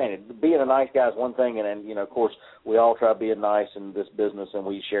mean, granted, being a nice guy is one thing, and you know, of course, we all try being nice in this business, and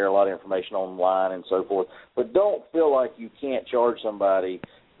we share a lot of information online and so forth. But don't feel like you can't charge somebody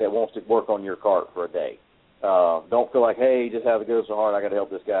that wants to work on your cart for a day. Don't feel like, hey, just have to go so hard, I got to help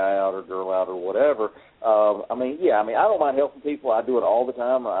this guy out or girl out or whatever. I mean, I don't mind helping people. I do it all the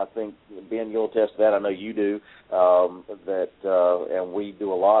time. I think, Ben, you'll attest to that. I know you do. And we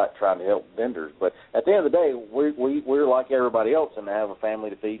do a lot trying to help vendors. But at the end of the day, we're like everybody else and have a family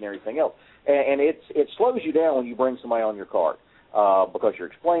to feed and everything else. And it slows you down when you bring somebody on your cart because you're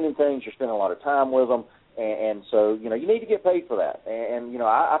explaining things, you're spending a lot of time with them, and so, you know, you need to get paid for that. And you know,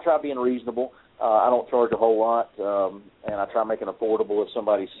 I try being reasonable. I don't charge a whole lot, and I try making it affordable if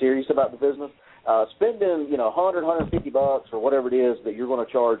somebody's serious about the business. Spending, you know, $100, $150 or whatever it is that you're going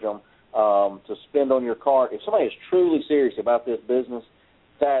to charge them to spend on your cart, if somebody is truly serious about this business,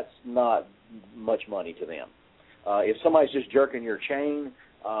 that's not much money to them. If somebody's just jerking your chain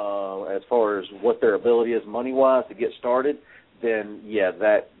as far as what their ability is money-wise to get started, then, yeah,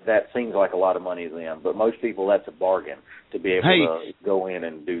 that seems like a lot of money to them. But most people, that's a bargain to be able to go in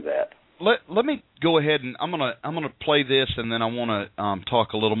and do that. Let me go ahead and I'm gonna play this, and then I want to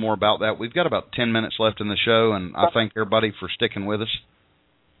talk a little more about that. We've got about 10 minutes left in the show, and I thank everybody for sticking with us.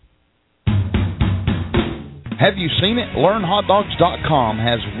 Have you seen it? LearnHotDogs.com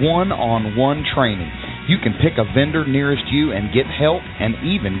has one-on-one training. You can pick a vendor nearest you and get help and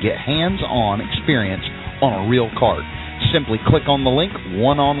even get hands-on experience on a real cart. Simply click on the link,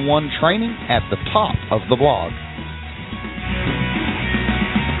 one-on-one training, at the top of the blog.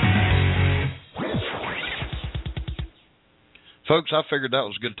 Folks, I figured that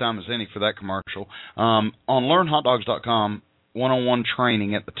was as good a time as any for that commercial. On LearnHotDogs.com, one-on-one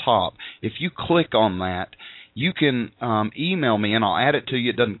training at the top, if you click on that, you can email me, and I'll add it to you.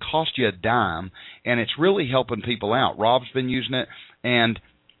 It doesn't cost you a dime, and it's really helping people out. Rob's been using it, and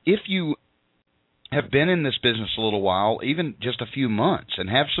if you have been in this business a little while, even just a few months, and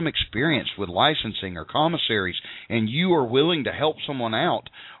have some experience with licensing or commissaries, and you are willing to help someone out,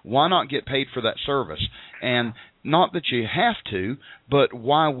 why not get paid for that service? And not that you have to, but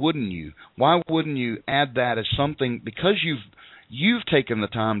why wouldn't you? Why wouldn't you add that as something, because you've taken the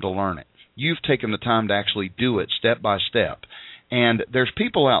time to learn it. You've taken the time to actually do it step by step. And there's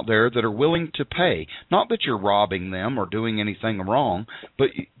people out there that are willing to pay. Not that you're robbing them or doing anything wrong, but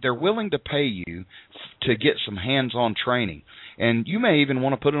they're willing to pay you to get some hands-on training. And you may even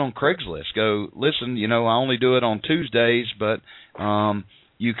want to put it on Craigslist. Go, listen, you know, I only do it on Tuesdays, but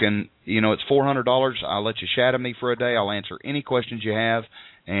you can, you know, it's $400. I'll let you shadow me for a day. I'll answer any questions you have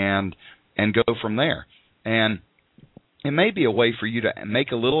and go from there. And it may be a way for you to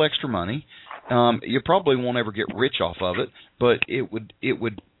make a little extra money. You probably won't ever get rich off of it, but it would.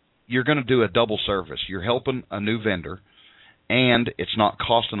 You're going to do a double service. You're helping a new vendor, and it's not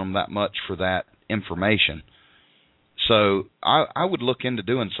costing them that much for that information. So I would look into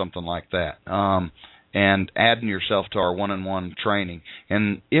doing something like that, and adding yourself to our one-on-one training.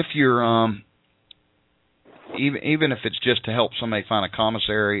 And if you're even if it's just to help somebody find a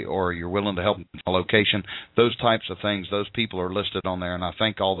commissary, or you're willing to help a location, those types of things, those people are listed on there, and I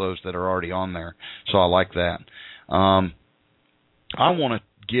thank all those that are already on there. So I like that. I want to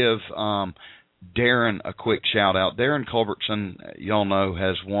give Darren a quick shout-out. Darren Culbertson, y'all know,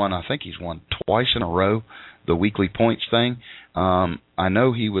 has won, I think he's won twice in a row, the weekly points thing. I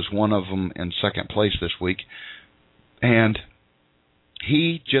know he was one of them in second place this week, and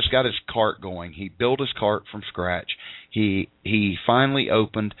he just got his cart going. He built his cart from scratch. He finally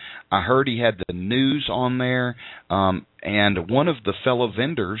opened. I heard he had the news on there, and one of the fellow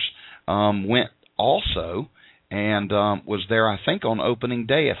vendors went also and was there, I think, on opening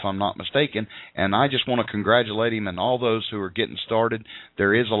day, if I'm not mistaken. And I just want to congratulate him and all those who are getting started.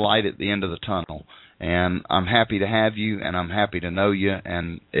 There is a light at the end of the tunnel. And I'm happy to have you, and I'm happy to know you.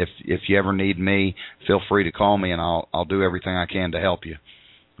 And if you ever need me, feel free to call me, and I'll do everything I can to help you.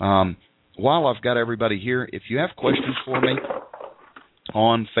 While I've got everybody here, if you have questions for me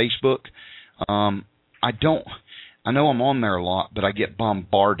on Facebook, I know I'm on there a lot, but I get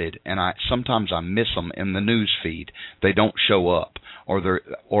bombarded, and sometimes I miss them in the news feed. They don't show up,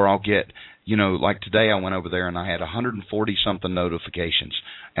 or I'll get, you know, like today I went over there and I had 140-something notifications,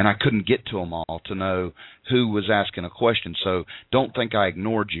 and I couldn't get to them all to know who was asking a question. So don't think I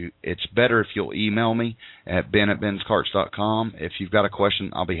ignored you. It's better if you'll email me at ben@benscarts.com. If you've got a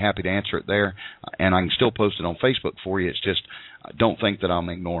question, I'll be happy to answer it there, and I can still post it on Facebook for you. It's just don't think that I'm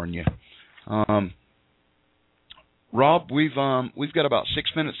ignoring you. Rob, we've got about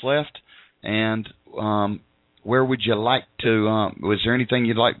 6 minutes left, and where would you like to? Was there anything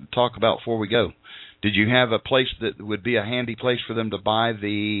you'd like to talk about before we go? Did you have a place that would be a handy place for them to buy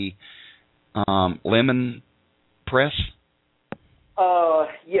the lemon press?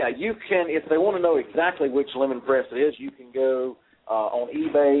 Yeah, you can. If they want to know exactly which lemon press it is, you can go on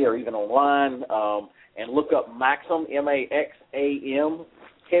eBay or even online and look up Maxam, M-A-X-A-M,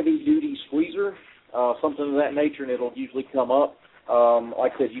 heavy-duty squeezer, something of that nature, and it'll usually come up.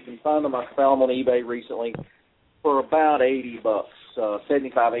 Like I said, you can find them. I found them on eBay recently for about $80,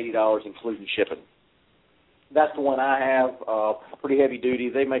 $75, $80, including shipping. That's the one I have, pretty heavy duty.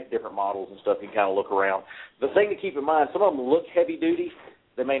 They make different models and stuff. You can kind of look around. The thing to keep in mind, some of them look heavy duty.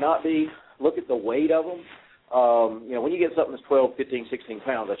 They may not be. Look at the weight of them. When you get something that's 12, 15, 16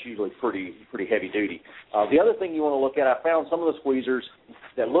 pounds, that's usually pretty heavy duty. The other thing you want to look at, I found some of the squeezers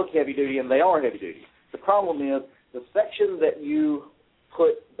that look heavy duty, and they are heavy duty. The problem is the section that you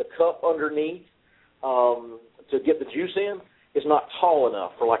put the cup underneath to get the juice in is not tall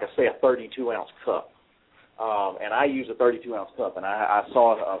enough for, like I say, a 32-ounce cup. And I use a 32-ounce cup, and I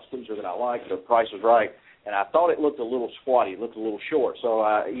saw a squeezer that I liked. The price was right, and I thought it looked a little squatty. It looked a little short. So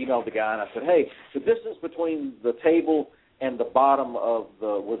I emailed the guy, and I said, hey, the distance between the table and the bottom of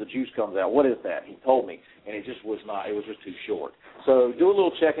where the juice comes out, what is that? He told me, and it just was not. It was just too short. So do a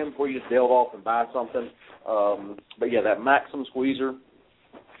little checking before you just delve off and buy something. But, yeah, that Maxam squeezer,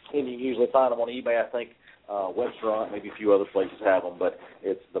 and you can usually find them on eBay, I think. Webster Hunt, maybe a few other places have them, but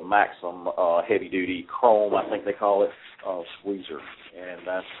it's the Maxam heavy-duty chrome, I think they call it, squeezer, and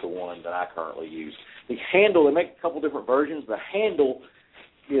that's the one that I currently use. The handle, they make a couple different versions. The handle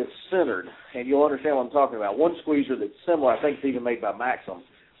is centered, and you'll understand what I'm talking about. One squeezer that's similar, I think it's even made by Maxam,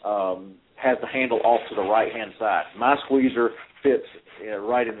 has the handle off to the right-hand side. My squeezer fits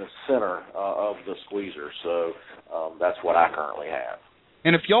right in the center of the squeezer, so that's what I currently have.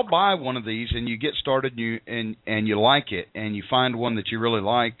 And if y'all buy one of these and you get started and you like it and you find one that you really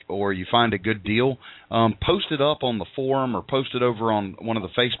like or you find a good deal, post it up on the forum or post it over on one of the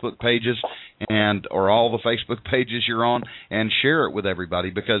Facebook pages or all the Facebook pages you're on and share it with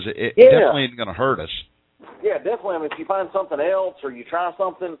everybody because it definitely isn't going to hurt us. Yeah, definitely. I mean, if you find something else or you try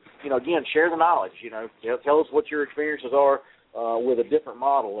something, again, share the knowledge. Tell us what your experiences are with a different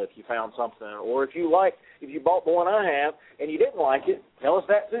model if you found something, or if you bought the one I have and you didn't like it, tell us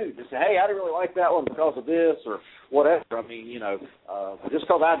that too. Just say, hey, I didn't really like that one because of this or whatever. I mean, just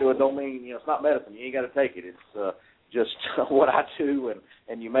because I do it don't mean it's not medicine. You ain't got to take it. It's just what I do,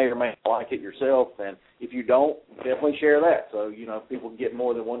 and you may or may not like it yourself. And if you don't, definitely share that so people can get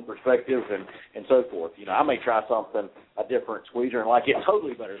more than one perspective and so forth. I may try something, a different squeezer, and like it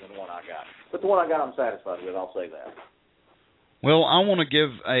totally better than the one I got. But the one I got, I'm satisfied with. I'll say that. Well, I want to give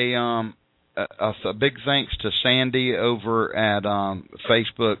a big thanks to Sandy over at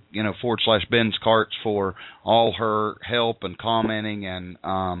Facebook, /Ben's Carts for all her help and commenting and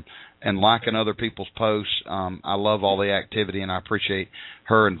liking other people's posts. I love all the activity, and I appreciate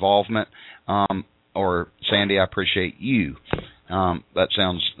her involvement. Or Sandy, I appreciate you. That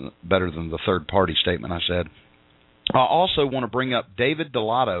sounds better than the third-party statement I said. I also want to bring up David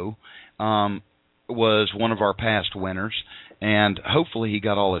Delato. Was one of our past winners, and hopefully he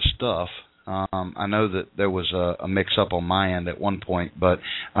got all his stuff. I know that there was a mix-up on my end at one point, but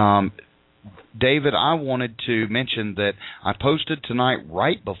David, I wanted to mention that I posted tonight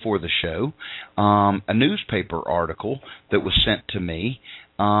right before the show a newspaper article that was sent to me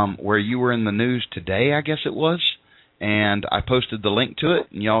where you were in the news today, I guess it was, and I posted the link to it,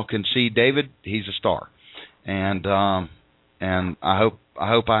 and y'all can see David. He's a star, and I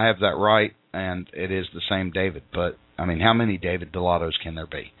hope I have that right. And it is the same David, but I mean, how many David Delatos can there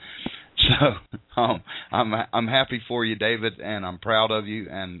be? So I'm happy for you, David, and I'm proud of you,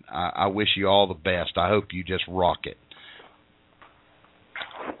 and I wish you all the best. I hope you just rock it.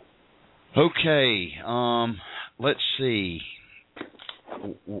 Okay, let's see.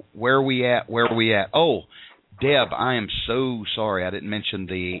 Where are we at? Oh, Deb, I am so sorry I didn't mention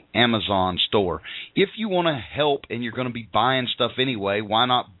the Amazon store. If you want to help and you're going to be buying stuff anyway, why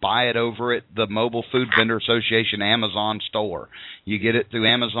not buy it over at the Mobile Food Vendor Association Amazon store? You get it through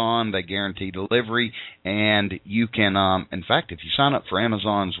Amazon. They guarantee delivery, and you can, in fact, if you sign up for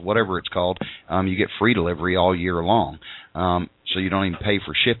Amazon's whatever it's called, you get free delivery all year long, so you don't even pay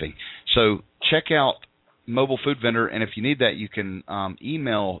for shipping. So check out Mobile Food Vendor, and if you need that, you can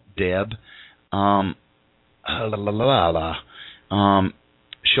email Deb.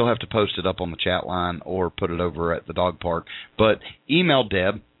 She'll have to post it up on the chat line or put it over at the dog park. But email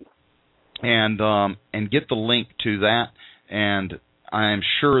Deb and get the link to that. And I'm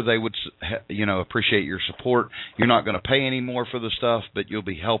sure they would, appreciate your support. You're not going to pay any more for the stuff, but you'll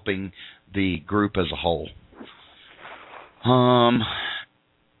be helping the group as a whole.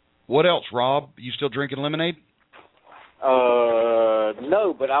 What else, Rob? You still drinking lemonade?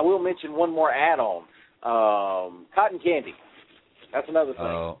 No, but I will mention one more add-on. Cotton candy. That's another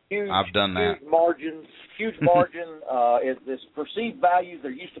thing. I've done that. Huge margin. Is perceived values.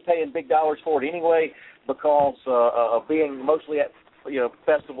 They're used to paying big dollars for it anyway because of being mostly at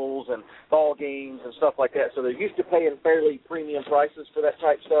festivals and ball games and stuff like that. So they're used to paying fairly premium prices for that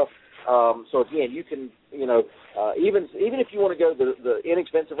type stuff. So again, you can even if you want to go the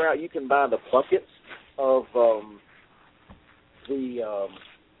inexpensive route, you can buy the buckets of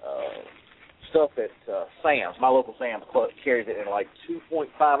stuff at Sam's. My local Sam's carries it in like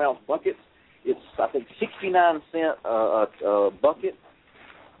 2.5 ounce buckets. It's I think 69 cent a bucket.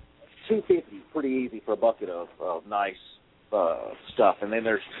 $2.50, pretty easy for a bucket of nice stuff. And then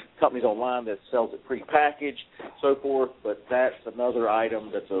there's companies online that sells it prepackaged, so forth. But that's another item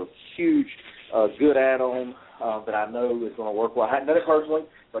that's a huge, good add-on that I know is going to work well. I haven't done it personally,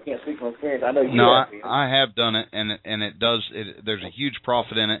 so I can't speak from experience. I know you have. I have done it, and it does. There's a huge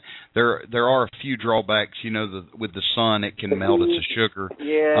profit in it. There are a few drawbacks. With the sun, it can melt. It's a sugar.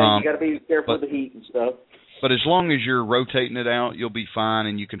 Yeah, you got to be careful of the heat and stuff. But as long as you're rotating it out, you'll be fine,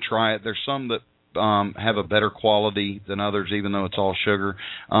 and you can try it. There's some that have a better quality than others, even though it's all sugar.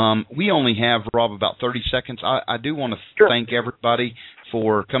 We only have, Rob, about 30 seconds. I do want to thank everybody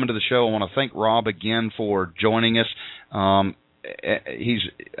for coming to the show. I want to thank Rob again for joining us. I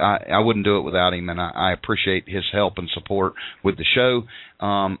wouldn't do it without him, and I appreciate his help and support with the show.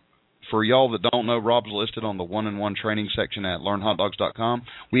 For y'all that don't know, Rob's listed on the 1-in-1 training section at learnhotdogs.com.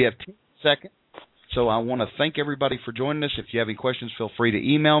 We have 10 seconds. So I want to thank everybody for joining us. If you have any questions, feel free to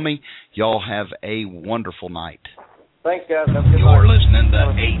email me. Y'all have a wonderful night. Thanks, guys. Have a good night. You're listening to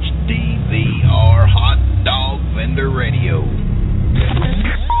HDVR Hot Dog Vendor Radio.